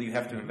 Well, you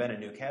have to invent a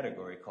new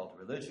category called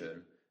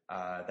religion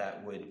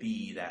that would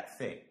be that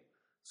thing.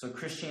 So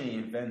Christianity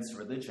invents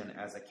religion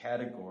as a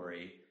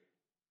category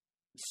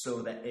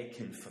so that it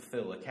can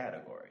fulfill a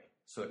category,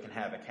 so it can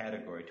have a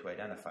category to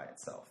identify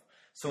itself.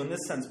 So in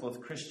this sense, both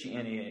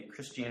Christianity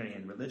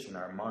and religion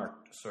are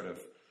marked sort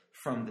of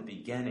from the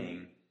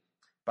beginning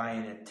by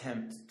an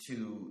attempt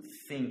to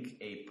think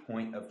a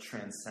point of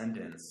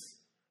transcendence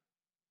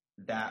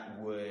that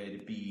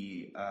would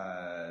be,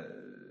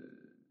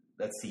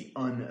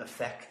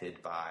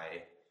 unaffected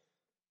by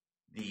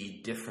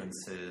the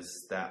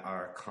differences that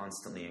are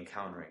constantly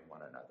encountering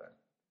one another.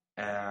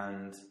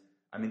 And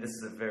I mean, this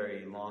is a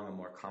very long and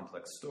more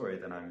complex story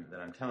than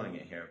I'm telling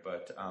it here,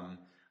 but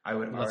I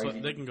would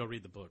argue they can go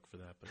read the book for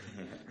that. But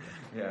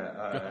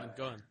yeah,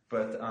 go on.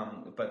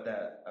 But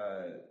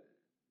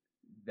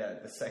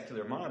that the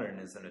secular modern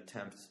is an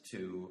attempt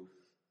to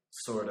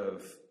sort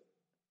of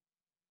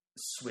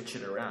switch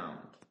it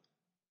around.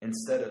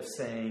 Instead of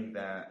saying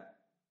that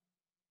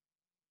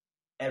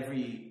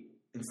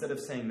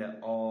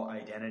all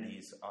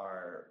identities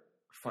are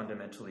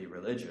fundamentally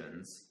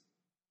religions,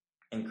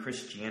 and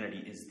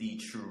Christianity is the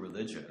true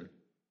religion.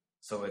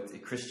 So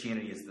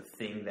Christianity is the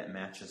thing that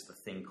matches the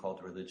thing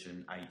called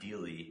religion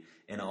ideally,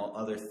 and all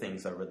other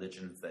things are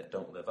religions that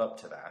don't live up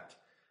to that.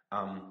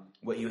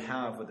 What you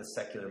have with the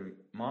secular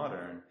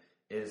modern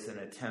is an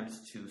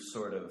attempt to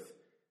sort of,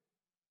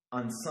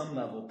 on some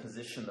level,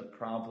 position the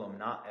problem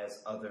not as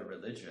other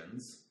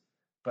religions,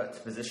 but to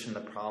position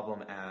the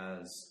problem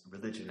as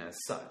religion as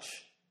such,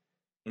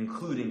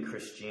 including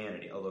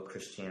Christianity, although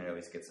Christianity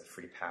always gets a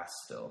free pass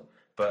still.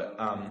 But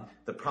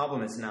the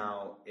problem is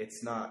now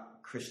it's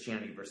not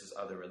Christianity versus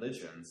other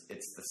religions,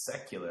 it's the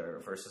secular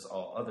versus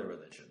all other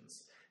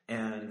religions.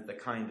 And the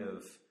kind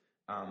of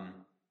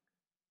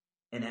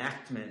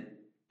enactment,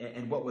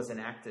 and what was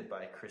enacted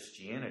by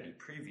Christianity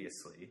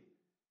previously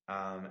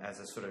as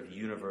a sort of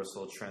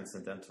universal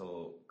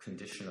transcendental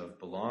condition of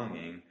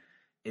belonging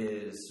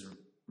is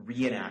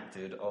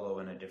reenacted, although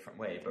in a different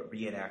way, but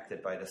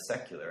reenacted by the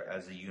secular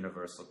as a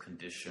universal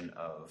condition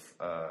of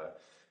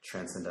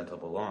transcendental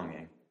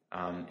belonging.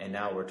 And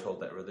now we're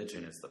told that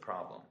religion is the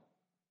problem.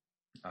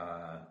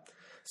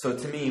 So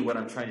to me, what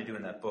I'm trying to do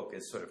in that book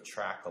is sort of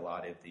track a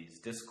lot of these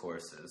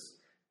discourses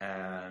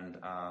and,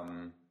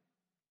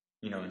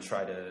 and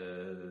try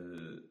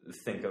to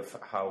think of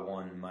how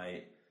one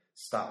might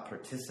stop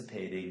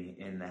participating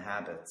in the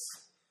habits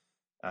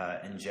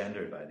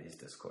engendered by these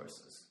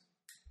discourses.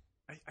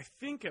 I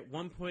think at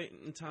one point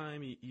in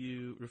time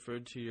you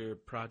referred to your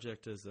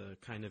project as a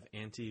kind of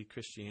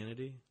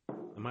anti-Christianity.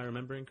 Am I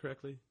remembering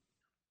correctly?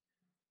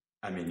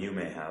 I mean, you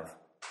may have,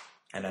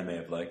 and I may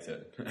have liked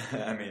it.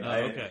 I mean,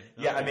 okay.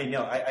 Yeah, okay. I mean,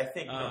 no, I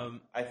think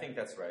I think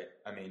that's right.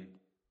 I mean,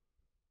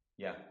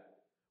 yeah.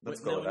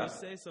 Let's go with that. When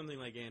you say something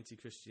like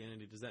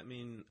anti-Christianity, does that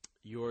mean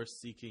you're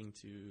seeking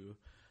to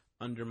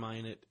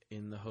undermine it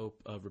in the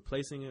hope of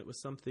replacing it with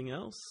something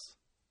else?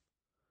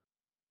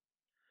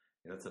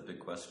 Yeah, that's a big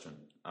question.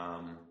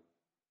 I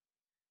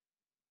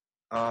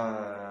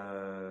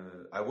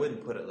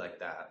wouldn't put it like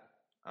that.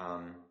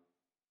 I'm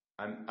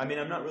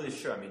not really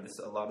sure. I mean,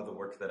 a lot of the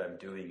work that I'm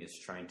doing is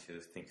trying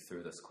to think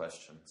through this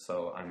question.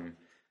 So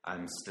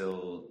I'm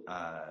still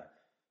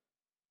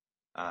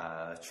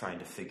trying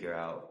to figure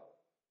out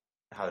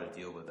how to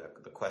deal with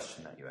the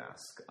question that you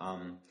ask.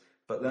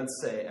 But let's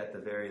say, at the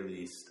very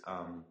least,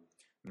 how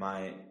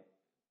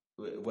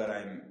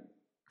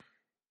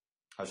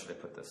should I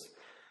put this?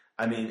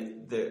 I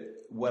mean,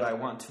 what I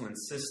want to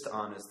insist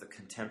on is the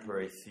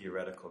contemporary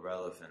theoretical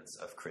relevance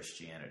of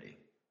Christianity.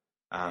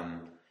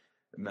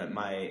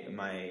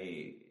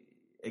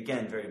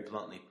 Again, very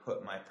bluntly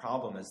put, my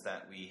problem is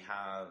that we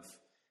have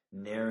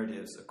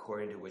narratives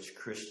according to which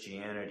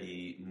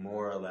Christianity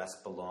more or less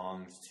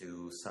belongs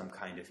to some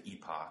kind of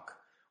epoch,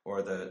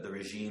 or the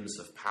regimes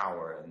of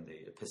power and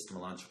the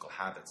epistemological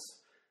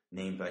habits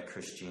named by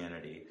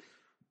Christianity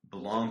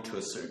belong to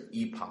a certain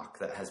epoch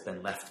that has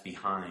been left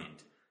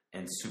behind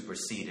and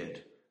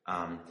superseded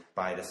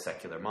by the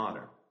secular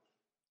modern.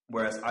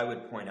 Whereas I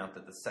would point out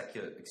that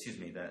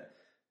that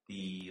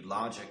the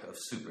logic of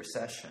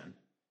supersession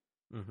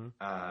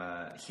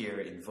here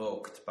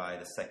invoked by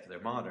the secular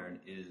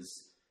modern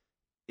is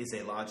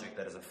a logic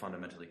that is a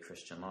fundamentally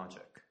Christian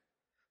logic.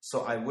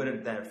 So I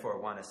wouldn't therefore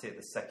want to say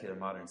the secular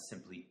modern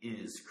simply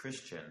is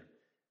Christian,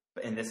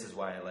 and this is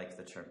why I like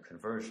the term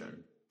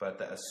conversion, but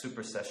that a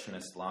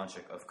supersessionist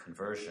logic of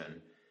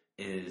conversion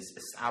is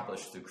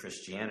established through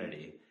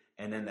Christianity,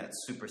 and then that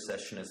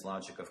supersessionist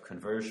logic of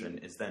conversion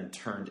is then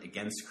turned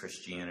against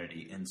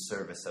Christianity in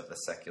service of the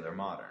secular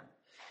modern.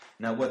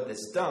 Now, what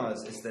this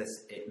does is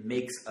it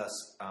makes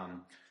us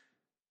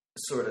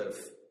sort of,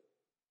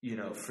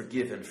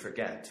 forgive and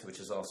forget, which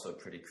is also a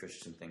pretty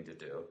Christian thing to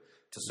do,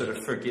 to sort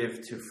of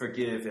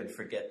forgive and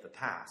forget the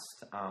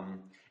past,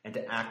 and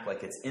to act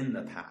like it's in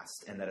the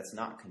past and that it's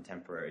not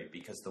contemporary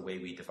because the way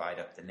we divide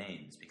up the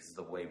names, because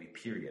of the way we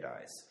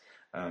periodize.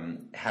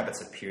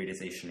 Habits of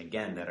periodization,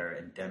 again, that are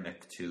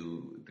endemic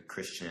to the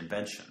Christian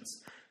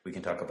inventions. We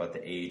can talk about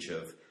the age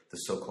of the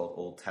so-called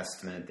Old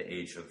Testament, the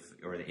age of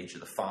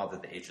the Father,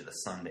 the age of the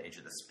Son, the age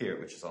of the Spirit,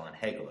 which is all in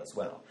Hegel as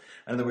well.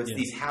 In other words,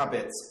 these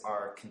habits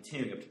are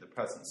continuing up to the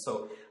present.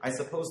 So I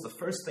suppose the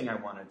first thing I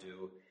want to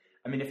do,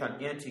 if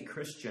I'm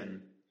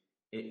anti-Christian,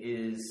 it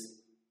is,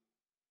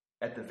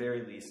 at the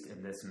very least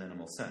in this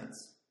minimal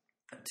sense,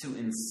 to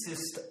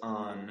insist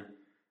on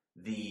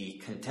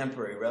the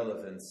contemporary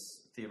relevance,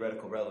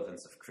 theoretical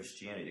relevance of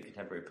Christianity, the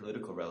contemporary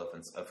political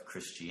relevance of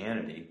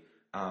Christianity,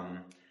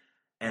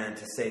 and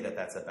to say that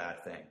that's a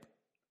bad thing.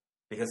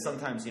 Because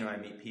sometimes, I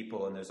meet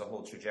people and there's a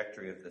whole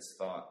trajectory of this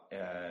thought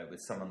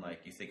with someone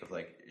like, you think of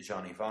like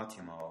Gianni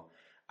Vattimo,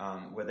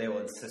 where they will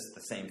insist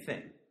the same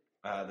thing,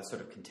 the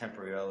sort of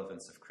contemporary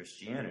relevance of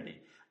Christianity,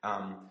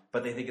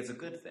 but they think it's a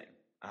good thing.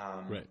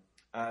 Right.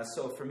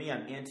 So for me,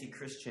 I'm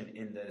anti-Christian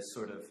in the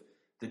sort of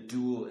the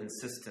dual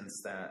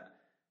insistence that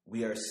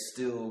we are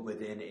still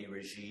within a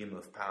regime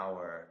of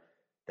power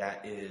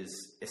that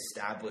is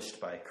established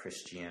by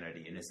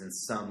Christianity and is in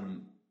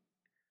some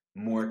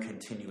more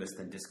continuous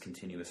than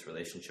discontinuous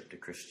relationship to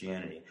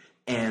Christianity,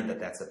 and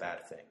that's a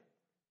bad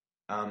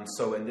thing.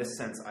 So in this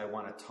sense, I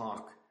want to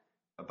talk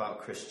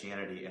about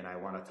Christianity, and I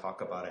want to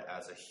talk about it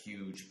as a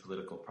huge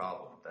political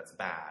problem that's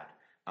bad.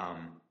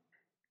 And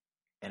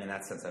in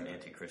that sense, I'm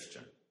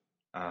anti-Christian.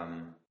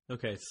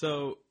 Okay,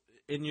 so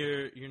in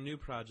your new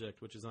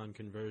project, which is on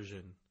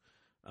conversion,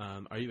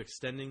 are you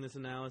extending this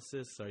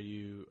analysis? Are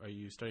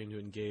you starting to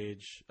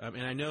engage?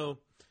 And I know,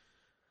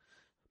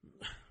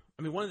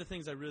 one of the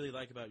things I really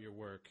like about your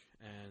work,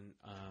 and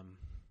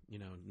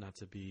not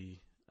to be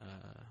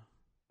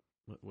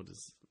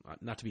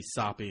not to be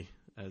soppy,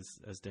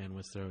 as Dan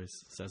Wister always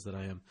says that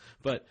I am,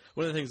 but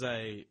one of the things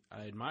I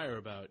admire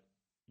about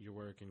your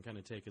work and kind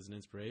of take as an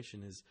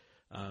inspiration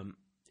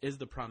is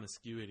the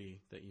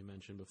promiscuity that you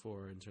mentioned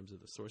before in terms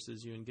of the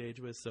sources you engage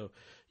with. So,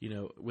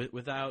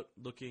 without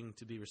looking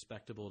to be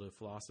respectable to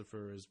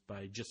philosophers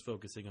by just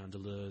focusing on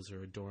Deleuze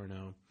or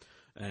Adorno,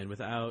 and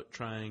without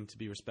trying to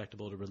be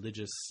respectable to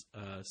religious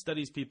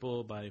studies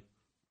people by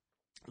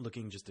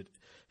looking just at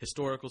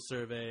historical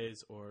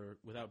surveys, or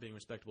without being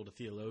respectable to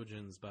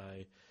theologians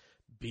by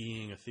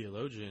being a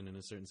theologian in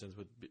a certain sense,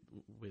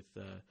 with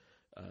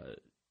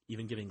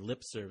even giving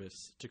lip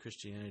service to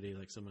Christianity,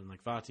 like someone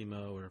like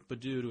Vattimo or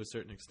Badiou to a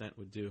certain extent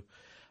would do,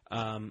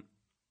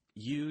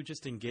 you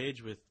just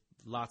engage with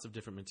lots of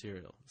different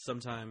material.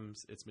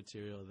 Sometimes it's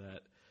material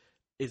that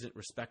isn't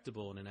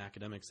respectable in an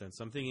academic sense.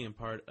 So I'm thinking in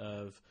part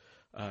of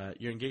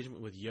your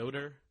engagement with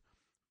Yoder,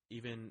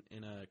 even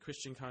in a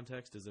Christian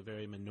context, is a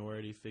very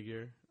minority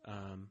figure.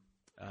 And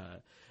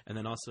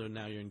then also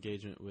now your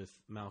engagement with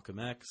Malcolm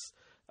X,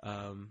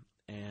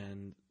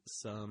 and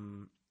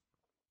some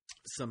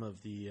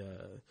of the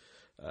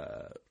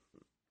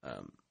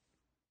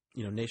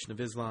Nation of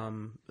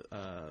Islam,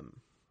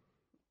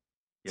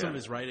 some of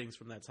his writings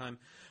from that time.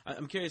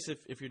 I'm curious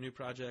if your new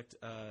project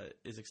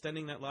is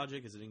extending that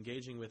logic. Is it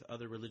engaging with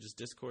other religious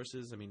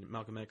discourses?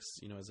 Malcolm X,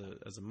 as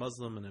a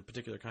Muslim and a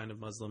particular kind of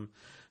Muslim,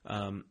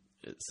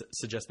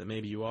 suggests that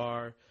maybe you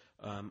are,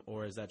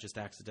 or is that just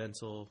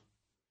accidental?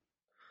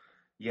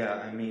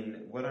 Yeah,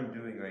 what I'm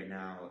doing right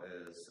now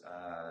is,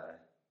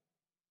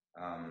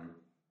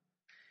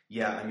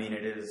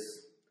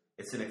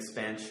 it's an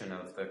expansion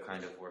of the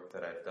kind of work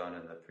that I've done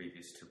in the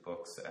previous two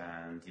books,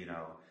 and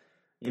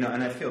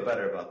and I feel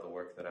better about the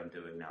work that I'm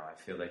doing now. I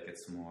feel like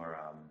it's more,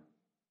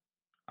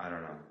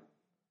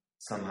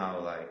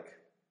 somehow like,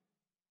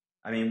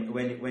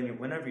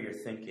 whenever you're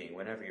thinking,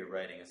 whenever you're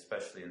writing,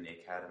 especially in the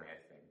academy, I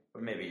think,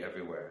 or maybe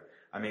everywhere,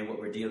 what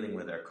we're dealing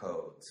with are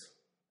codes,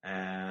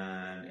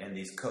 and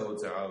these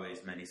codes are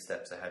always many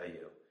steps ahead of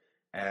you.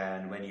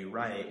 And when you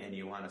write and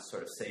you want to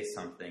sort of say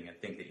something and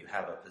think that you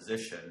have a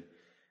position,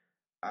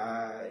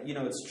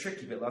 it's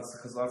tricky, but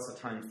because lots of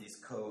times these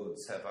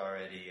codes have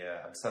already,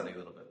 I'm sounding a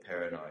little bit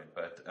paranoid,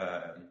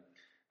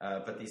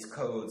 but these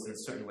codes in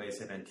certain ways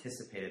have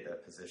anticipated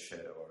that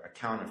position or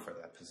accounted for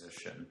that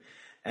position.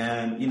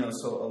 And,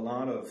 so a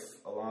lot of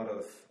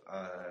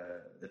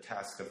the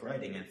task of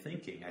writing and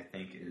thinking, I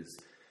think, is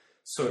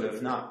sort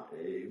of not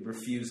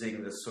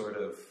refusing the sort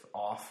of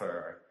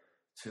offer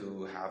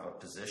to have a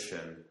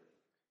position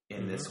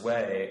in this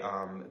way,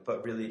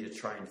 but really to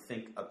try and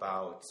think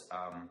about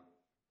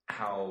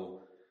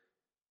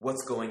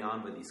what's going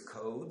on with these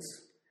codes,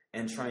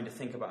 and trying to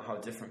think about how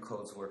different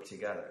codes work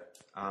together.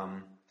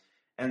 And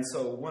And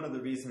so one of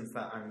the reasons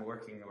that I'm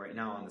working right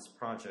now on this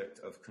project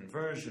of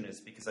conversion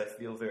is because I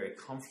feel very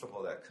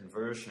comfortable that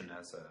conversion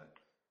as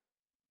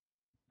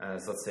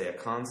let's say a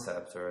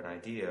concept or an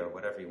idea or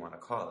whatever you want to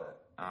call it,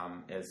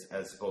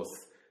 as both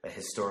a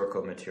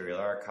historical material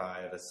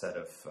archive, a set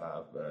of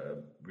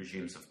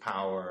regimes of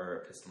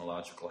power,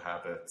 epistemological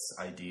habits,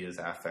 ideas,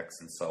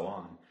 affects, and so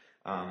on.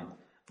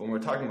 But when we're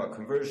talking about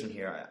conversion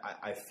here,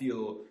 I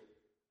feel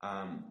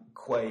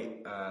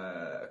quite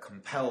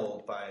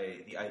compelled by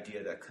the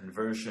idea that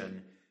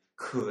conversion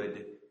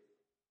could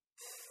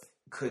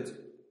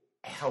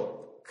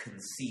help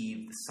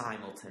conceive the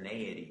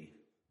simultaneity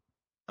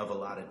of a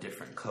lot of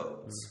different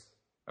codes,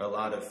 or a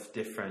lot of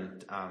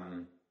different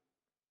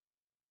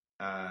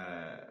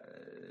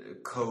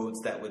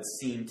codes that would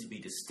seem to be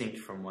distinct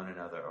from one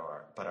another,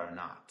 but are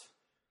not.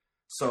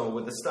 So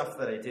with the stuff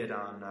that I did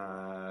on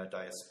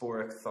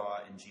diasporic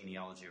thought and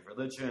genealogy of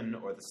religion,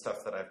 or the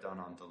stuff that I've done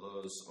on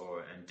Deleuze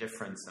and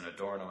difference and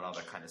Adorno and all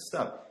that kind of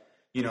stuff,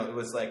 it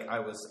was like I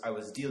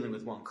was dealing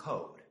with one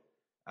code,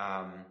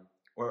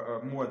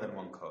 or more than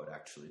one code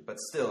actually. But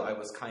still, I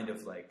was kind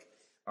of like,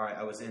 all right,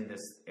 I was in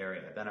this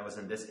area, then I was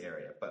in this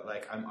area, but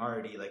like I'm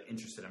already like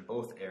interested in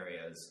both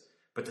areas.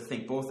 But to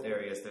think both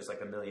areas, there's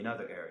like a million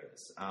other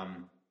areas,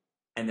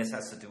 and this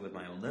has to do with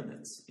my own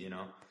limits,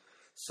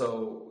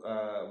 So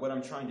what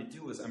I'm trying to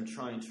do is I'm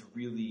trying to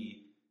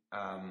really,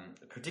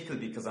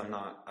 particularly because I'm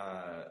not,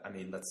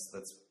 let's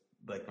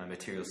like my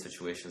material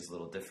situation is a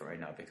little different right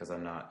now because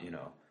I'm not,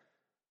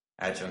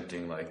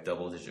 adjuncting like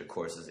double-digit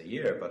courses a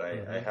year, but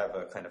I have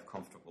a kind of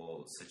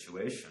comfortable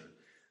situation.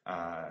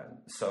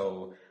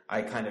 So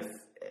I kind of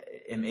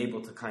am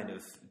able to kind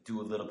of do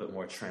a little bit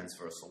more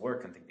transversal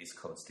work and think these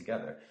codes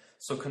together.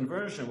 So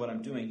conversion, what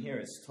I'm doing here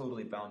is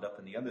totally bound up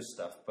in the other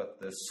stuff,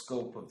 but the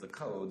scope of the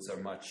codes are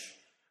much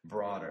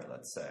broader,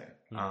 let's say.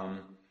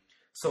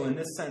 So in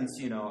this sense,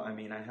 I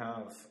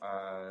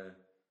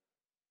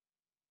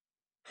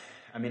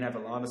have a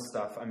lot of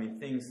stuff.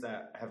 Things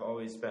that have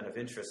always been of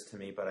interest to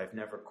me, but I've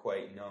never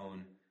quite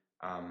known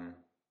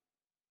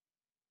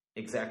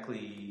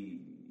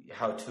exactly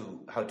how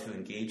to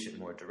engage it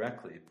more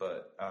directly.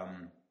 But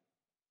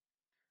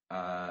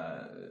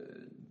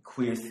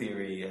queer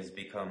theory has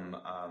become,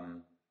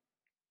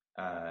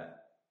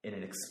 in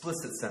an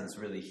explicit sense,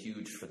 really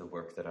huge for the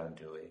work that I'm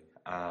doing.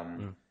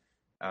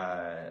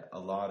 A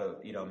lot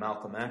of,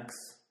 Malcolm X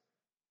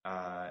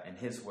and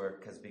his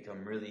work has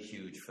become really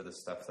huge for the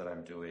stuff that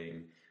I'm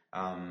doing.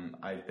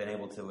 I've been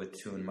able to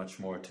attune much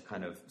more to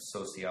kind of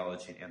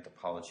sociology and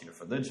anthropology of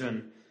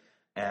religion,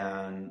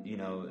 and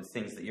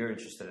things that you're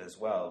interested in as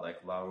well,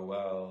 like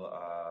Laruelle,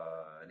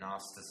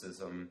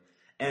 Gnosticism,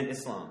 and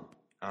Islam.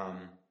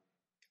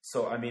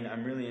 So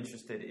I'm really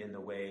interested in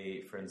the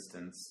way, for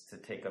instance, to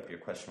take up your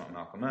question about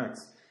Malcolm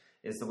X,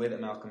 is the way that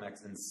Malcolm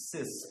X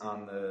insists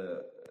on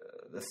the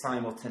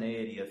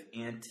simultaneity of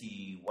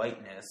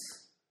anti-whiteness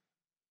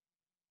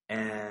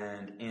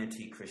and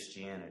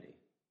anti-Christianity.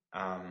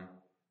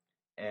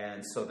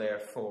 And so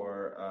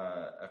therefore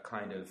a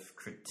kind of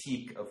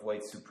critique of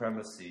white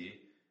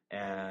supremacy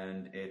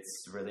and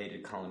its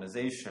related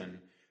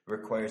colonization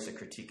requires a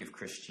critique of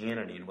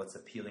Christianity, and what's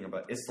appealing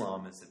about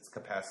Islam is its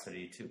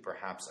capacity to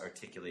perhaps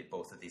articulate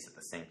both of these at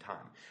the same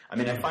time.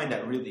 I find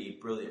that really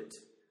brilliant,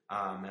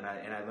 and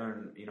I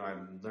learn,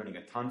 I'm learning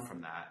a ton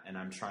from that, and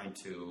I'm trying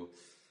to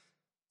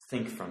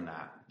think from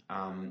that,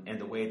 and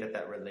the way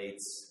that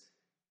relates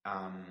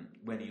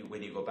when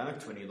you go back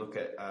to, when you look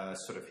at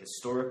sort of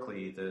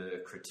historically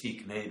the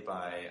critique made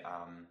by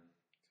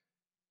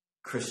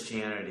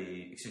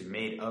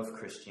made of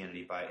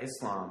Christianity by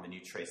Islam, and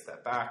you trace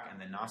that back, and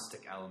the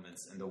Gnostic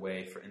elements, and the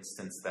way, for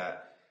instance,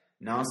 that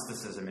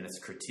Gnosticism in its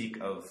critique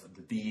of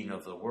the being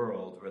of the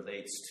world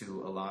relates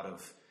to a lot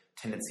of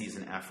tendencies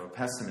in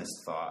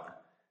Afro-pessimist thought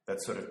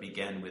that sort of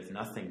began with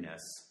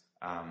nothingness.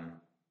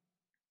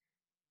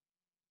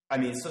 I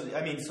don't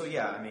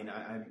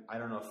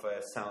know if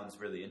it sounds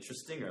really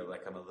interesting, or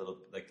like I'm a little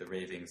like the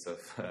ravings of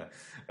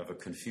a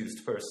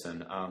confused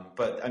person.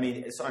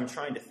 So I'm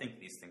trying to think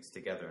these things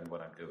together in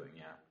what I'm doing.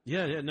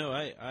 Yeah. No,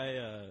 I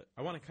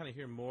want to kind of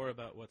hear more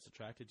about what's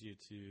attracted you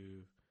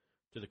to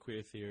the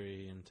queer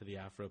theory and to the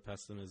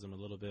Afro-pessimism a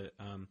little bit.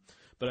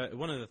 But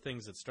one of the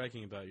things that's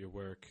striking about your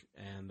work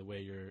and the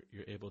way you're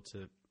able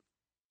to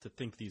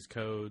think these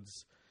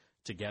codes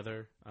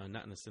together,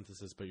 not in a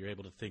synthesis, but you're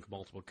able to think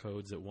multiple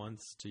codes at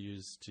once, to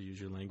use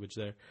your language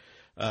there,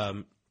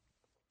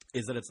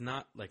 is that it's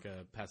not like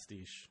a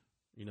pastiche.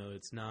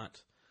 It's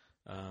not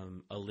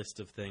a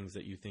list of things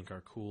that you think are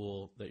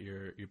cool that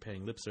you're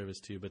paying lip service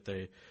to, but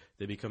they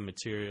become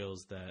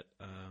materials that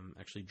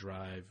actually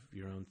drive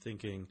your own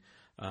thinking.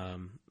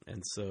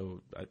 And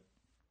so, I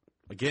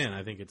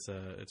think it's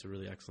a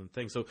really excellent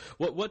thing. So,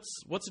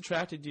 what's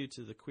attracted you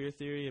to the queer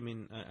theory?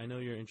 I know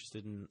you're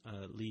interested in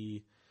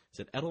Lee. Is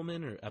it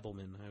Edelman or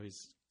Ebelman?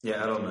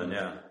 Edelman.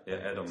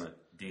 Edelman.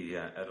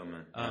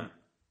 Edelman.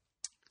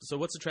 So,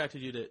 what's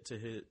attracted you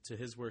to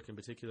his work in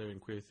particular, and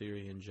queer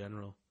theory in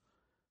general?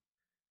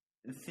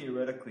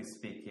 Theoretically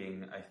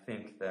speaking, I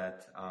think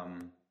that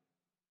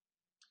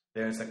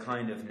there's a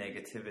kind of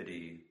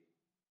negativity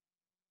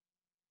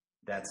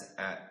that's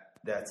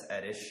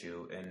at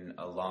issue in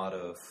a lot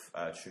of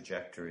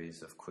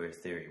trajectories of queer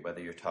theory, whether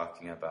you're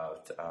talking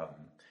about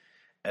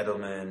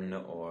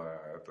Edelman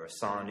or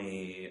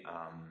Bersani,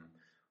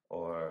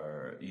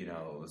 or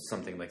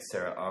something like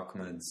Sarah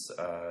Ahmed's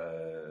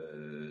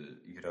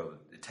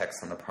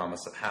text on the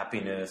promise of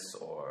happiness,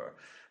 or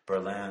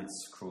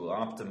Berlant's Cruel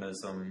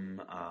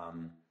Optimism,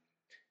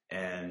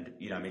 and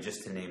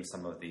just to name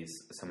some of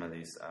these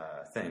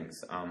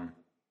things.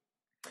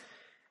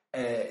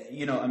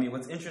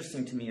 What's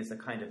interesting to me is the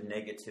kind of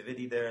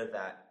negativity there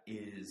that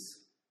is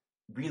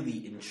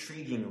really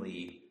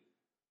intriguingly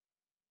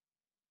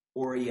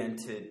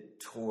oriented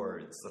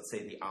towards, let's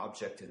say, the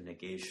object of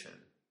negation.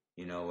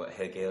 What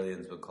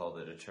Hegelians would call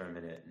the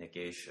determinate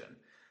negation.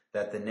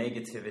 That the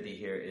negativity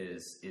here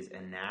is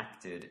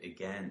enacted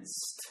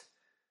against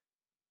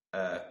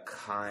a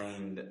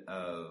kind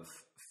of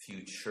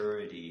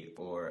futurity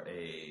or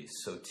a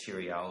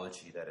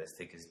soteriology that I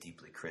think is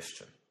deeply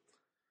Christian.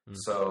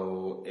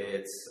 So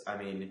it's,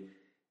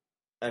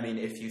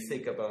 if you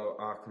think about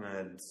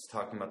Ahmed's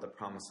talking about the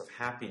promise of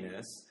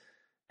happiness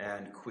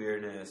and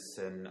queerness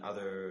and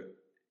other,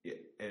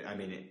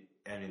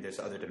 there's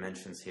other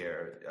dimensions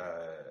here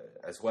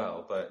as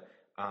well. But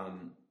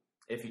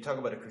if you talk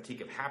about a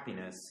critique of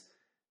happiness,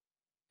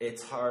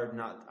 it's hard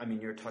not.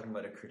 You're talking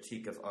about a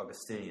critique of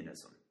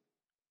Augustinianism.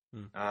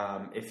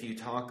 If you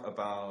talk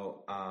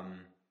about,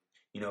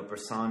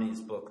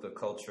 Bersani's book, The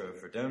Culture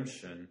of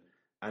Redemption.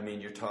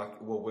 You're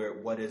talking,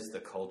 what is the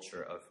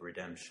culture of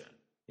redemption,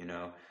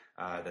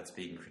 that's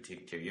being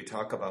critiqued here? You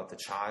talk about the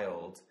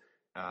child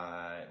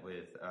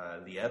with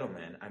Lee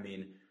Edelman.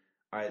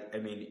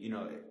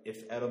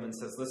 If Edelman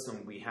says,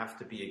 listen, we have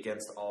to be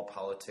against all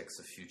politics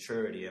of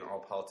futurity, and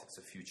all politics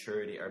of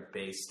futurity are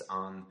based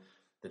on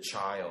the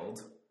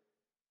child.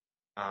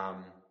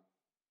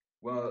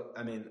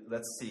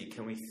 Let's see,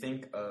 can we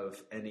think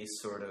of any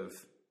sort of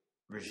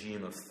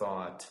regime of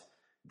thought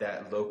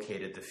that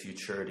located the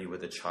futurity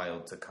with a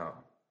child to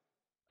come?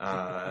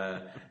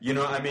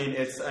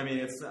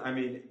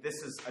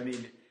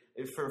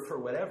 For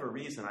whatever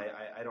reason,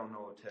 I don't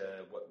know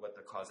what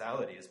the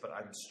causality is, but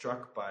I'm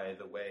struck by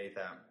the way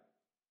that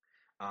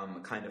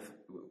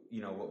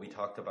what we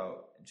talked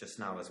about just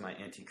now as my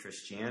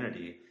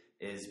anti-Christianity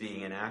is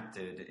being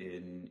enacted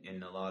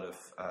in a lot of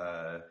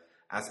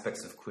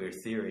aspects of queer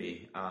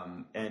theory,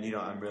 and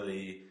I'm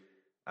really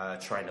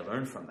trying to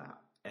learn from that.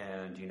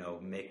 And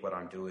make what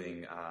I'm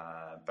doing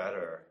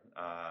better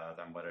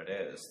than what it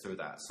is through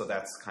that. So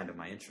that's kind of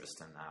my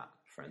interest in that,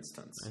 for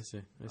instance. I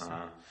see.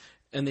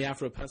 And the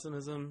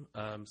Afro-pessimism.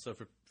 So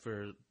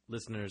for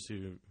listeners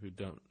who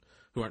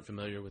aren't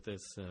familiar with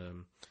this,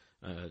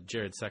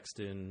 Jared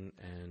Sexton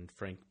and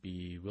Frank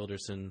B.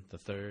 Wilderson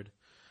III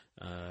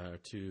are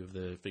two of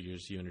the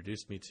figures you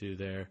introduced me to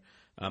there.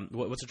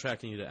 What's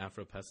attracting you to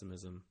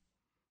Afro-pessimism?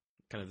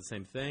 Kind of the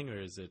same thing,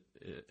 or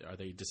are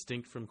they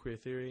distinct from queer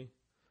theory?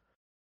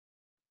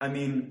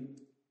 It's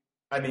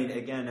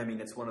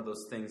one of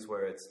those things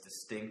where it's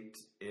distinct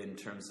in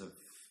terms of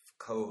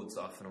codes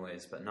often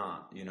ways, but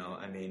not, if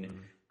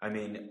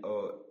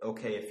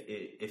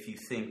you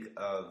think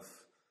of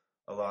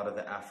a lot of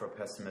the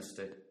Afro-pessimist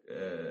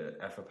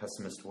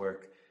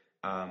work,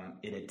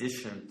 in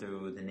addition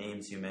through the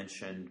names you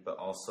mentioned, but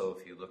also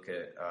if you look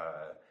at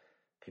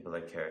people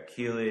like Kara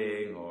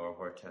Keeling or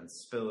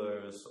Hortense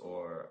Spillers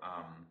or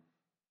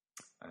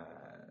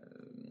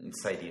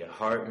Saidiya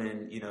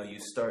Hartman, you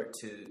start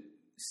to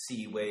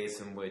see ways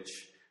in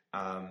which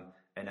the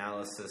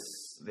analysis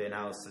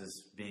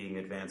being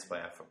advanced by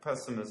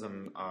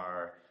Afro-pessimism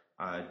are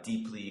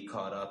deeply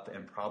caught up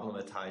in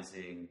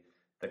problematizing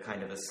the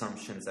kind of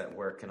assumptions that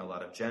work in a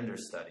lot of gender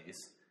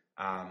studies.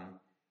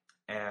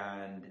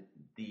 And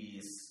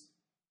these,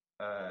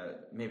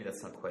 maybe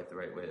that's not quite the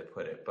right way to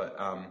put it, but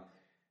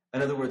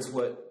in other words,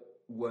 what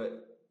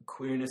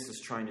queerness is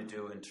trying to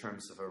do in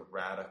terms of a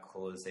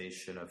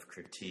radicalization of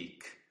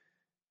critique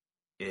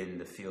in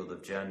the field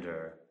of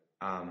gender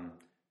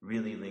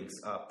really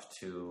links up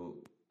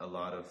to a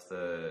lot of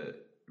the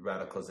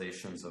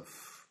radicalizations of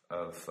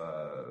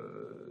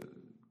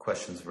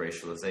questions of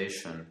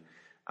racialization.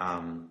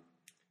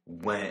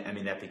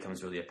 That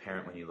becomes really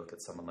apparent when you look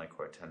at someone like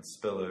Hortense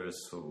Spillers,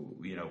 who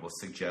will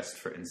suggest,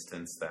 for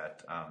instance,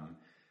 that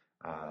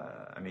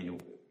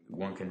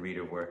one can read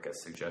her work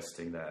as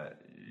suggesting that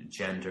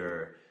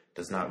gender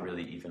does not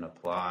really even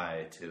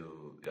apply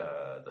to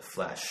the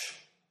flesh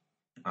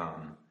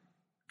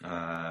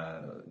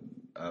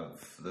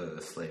of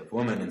the slave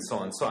woman, and so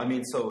on.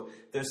 So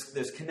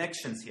there's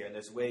connections here, and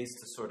there's ways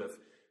to sort of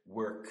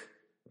work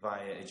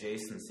via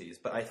adjacencies.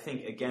 But I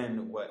think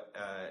again,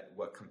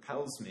 what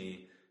compels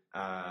me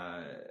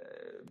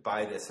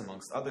by this,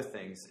 amongst other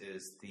things,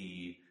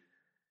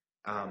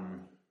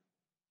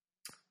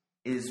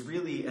 is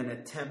really an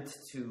attempt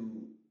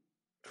to,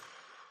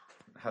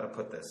 how to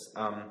put this,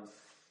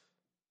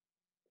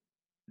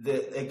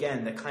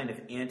 the kind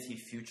of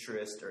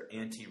anti-futurist or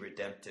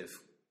anti-redemptive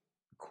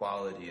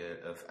quality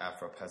of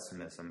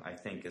Afro-pessimism, I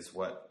think, is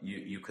what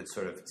you could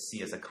sort of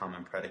see as a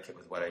common predicate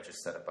with what I just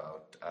said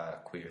about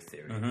queer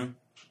theory.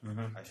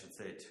 I should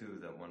say, too,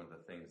 that one of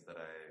the things that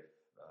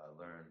I've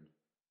learned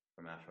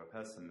from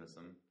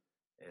Afro-pessimism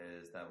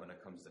is that when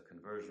it comes to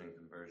conversion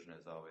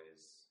is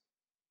always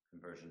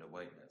conversion to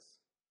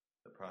whiteness.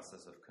 The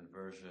process of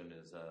conversion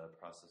is a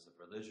process of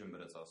religion,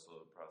 but it's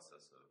also a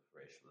process of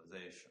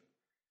racialization.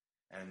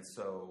 And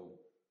so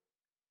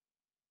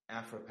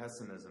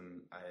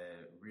Afro-pessimism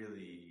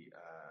really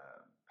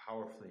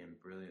powerfully and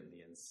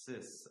brilliantly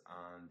insists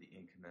on the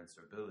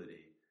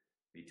incommensurability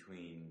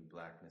between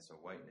blackness or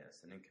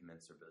whiteness, an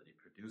incommensurability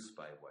produced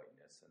by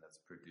whiteness, and that's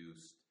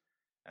produced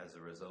as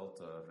a result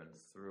of and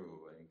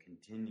through and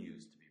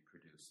continues to be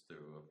produced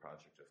through a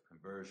project of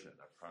conversion,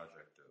 a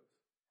project of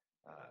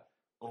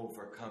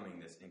overcoming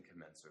this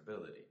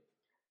incommensurability.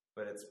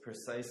 But it's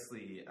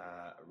precisely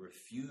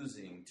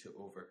refusing to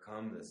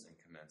overcome this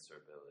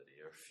incommensurability,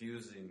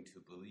 refusing to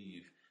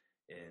believe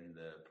in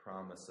the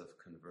promise of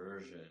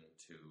conversion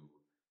to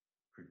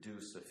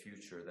produce a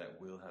future that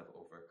will have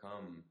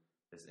overcome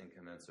this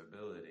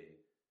incommensurability.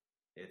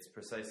 It's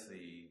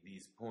precisely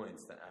these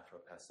points that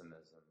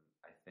Afro-pessimism,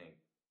 I think,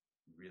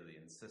 really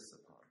insists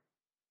upon.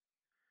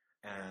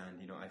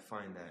 And, I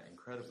find that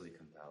incredibly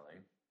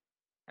compelling.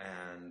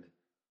 And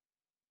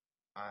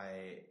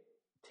I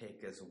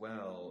take as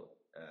well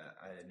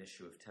an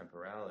issue of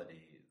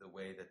temporality, the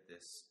way that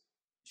this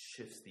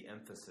shifts the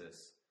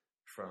emphasis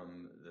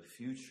from the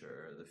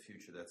future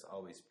that's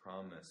always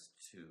promised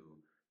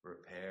to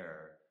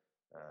repair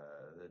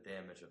the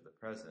damage of the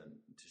present,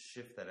 to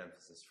shift that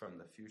emphasis from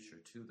the future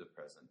to the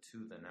present,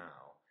 to the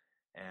now,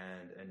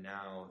 and a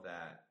now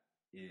that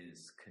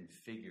is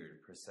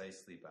configured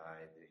precisely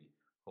by the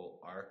whole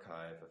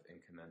archive of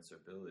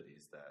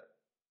incommensurabilities that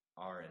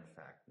are in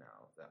fact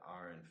now, that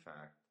are in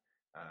fact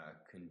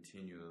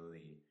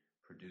continually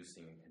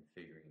producing and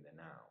configuring the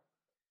now.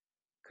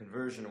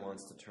 Conversion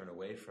wants to turn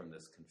away from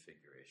this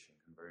configuration.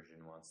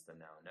 Conversion wants the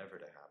now never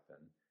to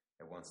happen.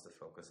 It wants to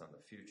focus on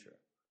the future.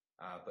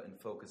 But in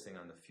focusing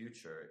on the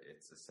future,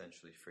 it's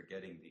essentially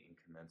forgetting the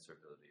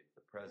incommensurability of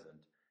the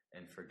present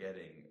and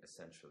forgetting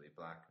essentially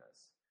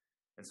blackness.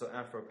 And so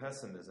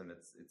Afro-pessimism,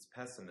 its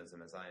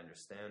pessimism as I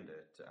understand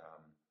it,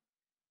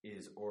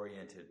 is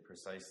oriented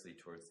precisely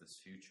towards this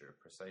future,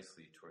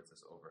 precisely towards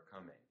this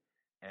overcoming.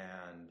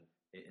 And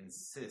it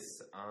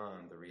insists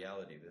on the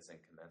reality of this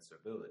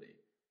incommensurability,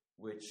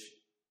 which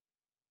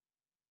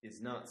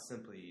is not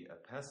simply a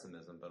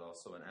pessimism, but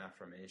also an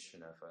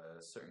affirmation of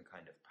a certain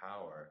kind of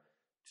power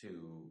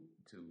to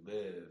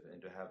live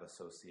and to have a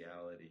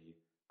sociality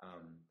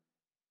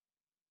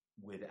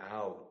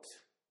without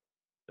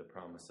the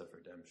promise of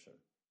redemption.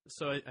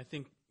 So I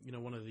think,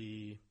 one of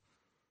the,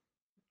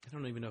 I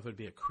don't even know if it would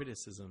be a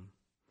criticism,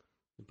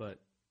 but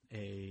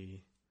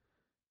a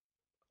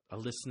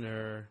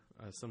listener,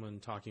 someone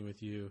talking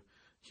with you,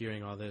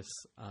 hearing all this,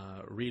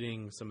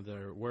 reading some of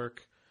their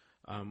work,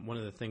 one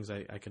of the things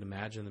I can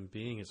imagine them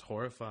being is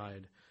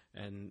horrified,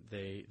 and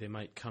they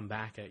might come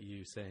back at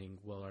you saying,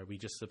 well, are we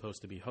just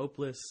supposed to be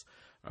hopeless?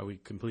 Are we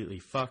completely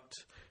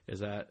fucked? Is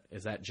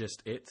that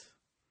just it?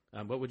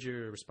 What would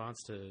your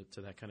response to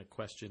that kind of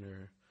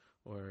question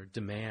or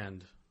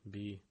demand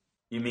be?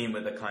 You mean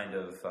with the kind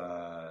of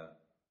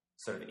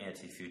sort of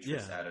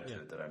anti-futurist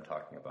attitude that I'm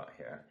talking about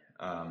here?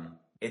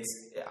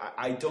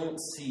 I don't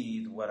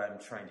see what I'm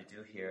trying to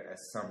do here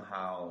as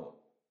somehow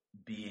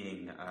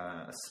being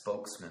a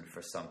spokesman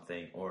for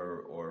something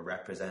or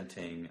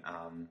representing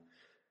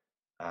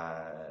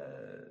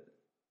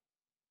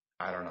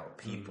I don't know,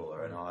 people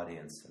or an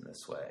audience in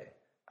this way.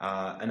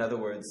 In other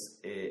words,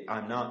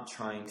 I'm not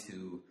trying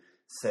to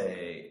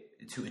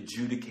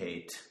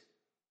adjudicate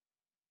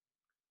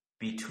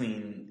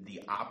between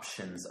the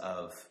options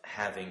of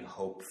having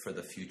hope for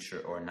the future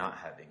or not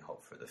having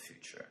hope for the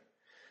future.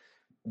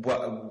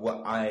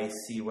 What I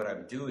see what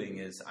I'm doing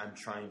is I'm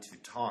trying to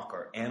talk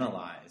or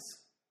analyze,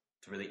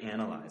 to really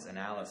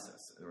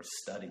analysis or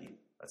study.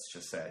 Let's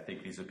just say, I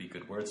think these would be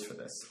good words for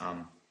this.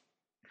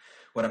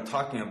 What I'm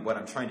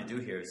trying to do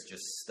here is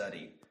just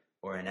study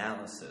or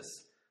analysis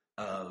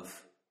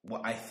of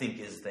what I think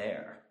is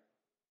there.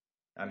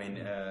 I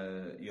mean,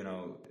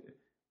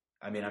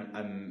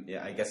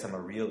 I guess I'm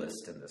a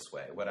realist in this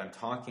way. What I'm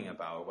talking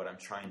about, what I'm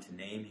trying to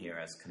name here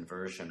as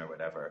conversion or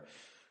whatever,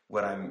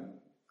 what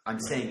I'm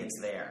saying it's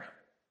there.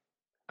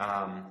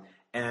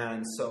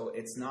 And so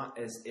it's not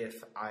as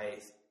if I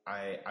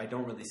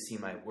don't really see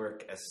my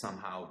work as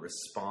somehow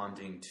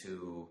responding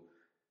to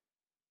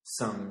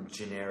some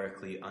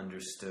generically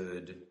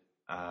understood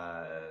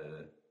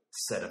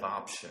set of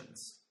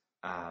options.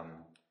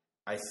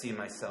 I see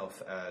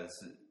myself as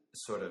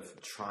sort of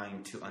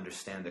trying to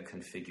understand the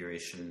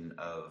configuration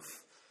of,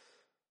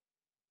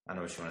 I don't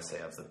know what you want to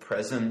say, of the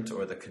present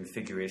or the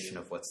configuration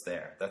of what's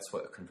there. That's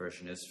what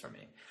conversion is for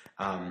me.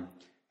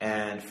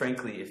 And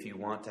frankly, if you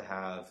want to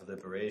have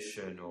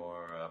liberation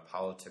or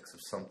politics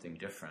of something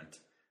different,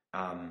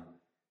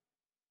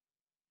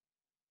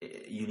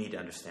 you need to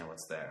understand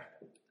what's there.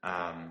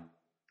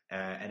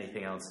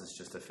 Anything else is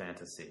just a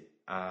fantasy.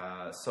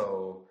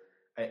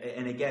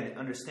 And again,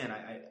 understand,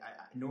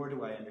 nor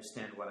do I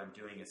understand what I'm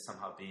doing as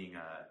somehow being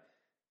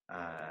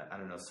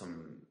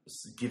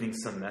giving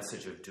some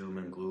message of doom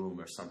and gloom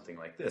or something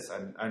like this.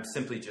 I'm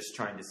simply just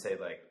trying to say,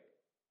 like,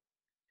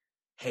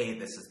 hey,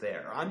 this is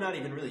there. Or I'm not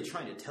even really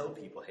trying to tell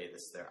people, hey,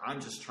 this is there. I'm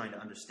just trying to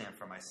understand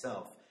for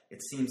myself.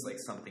 It seems like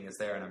something is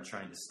there, and I'm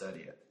trying to study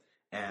it.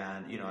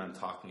 And, I'm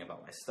talking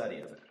about my study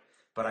of it.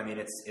 But, I mean,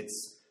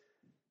 it's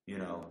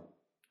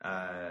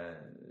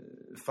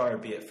far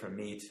be it from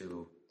me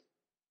to,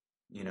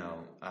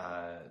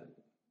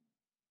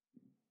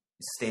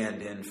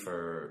 stand in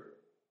for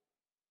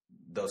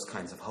those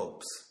kinds of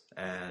hopes.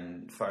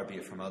 And far be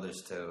it from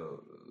others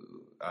to,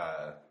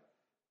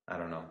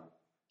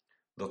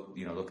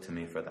 look to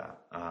me for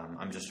that.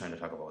 I'm just trying to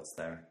talk about what's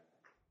there.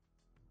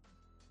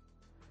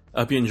 I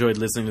hope you enjoyed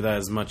listening to that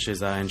as much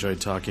as I enjoyed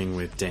talking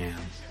with Dan.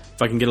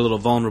 If I can get a little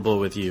vulnerable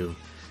with you,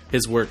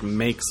 his work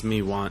makes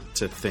me want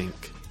to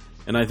think.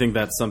 And I think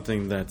that's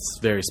something that's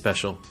very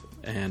special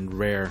and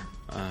rare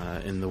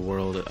in the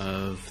world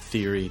of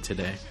theory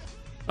today.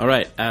 All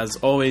right, as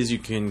always, you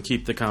can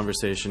keep the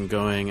conversation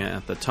going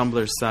at the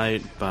Tumblr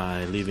site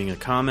by leaving a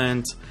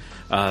comment.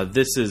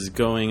 This is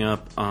going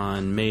up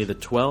on May the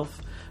 12th.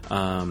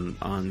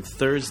 On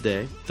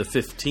Thursday, the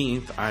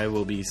 15th, I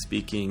will be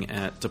speaking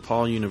at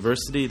DePaul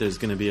University. There's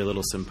going to be a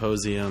little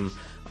symposium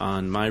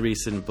on my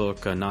recent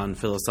book, A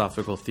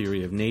Non-Philosophical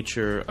Theory of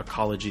Nature,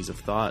 Ecologies of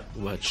Thought,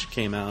 which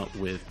came out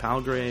with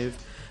Palgrave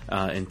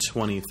in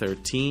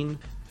 2013.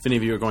 If any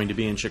of you are going to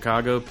be in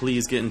Chicago,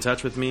 please get in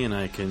touch with me and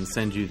I can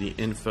send you the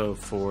info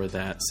for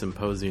that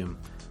symposium.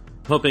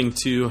 Hoping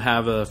to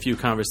have a few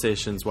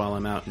conversations while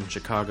I'm out in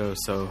Chicago,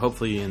 so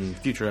hopefully in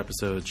future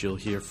episodes you'll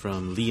hear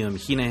from Liam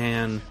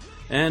Heenahan,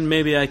 and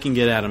maybe I can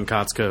get Adam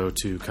Kotsko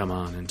to come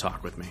on and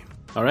talk with me.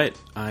 All right,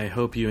 I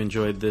hope you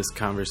enjoyed this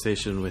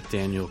conversation with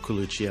Daniel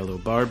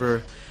Colucciello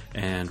Barber,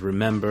 and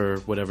remember,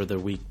 whatever the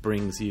week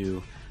brings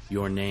you,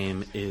 your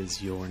name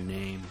is your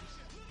name.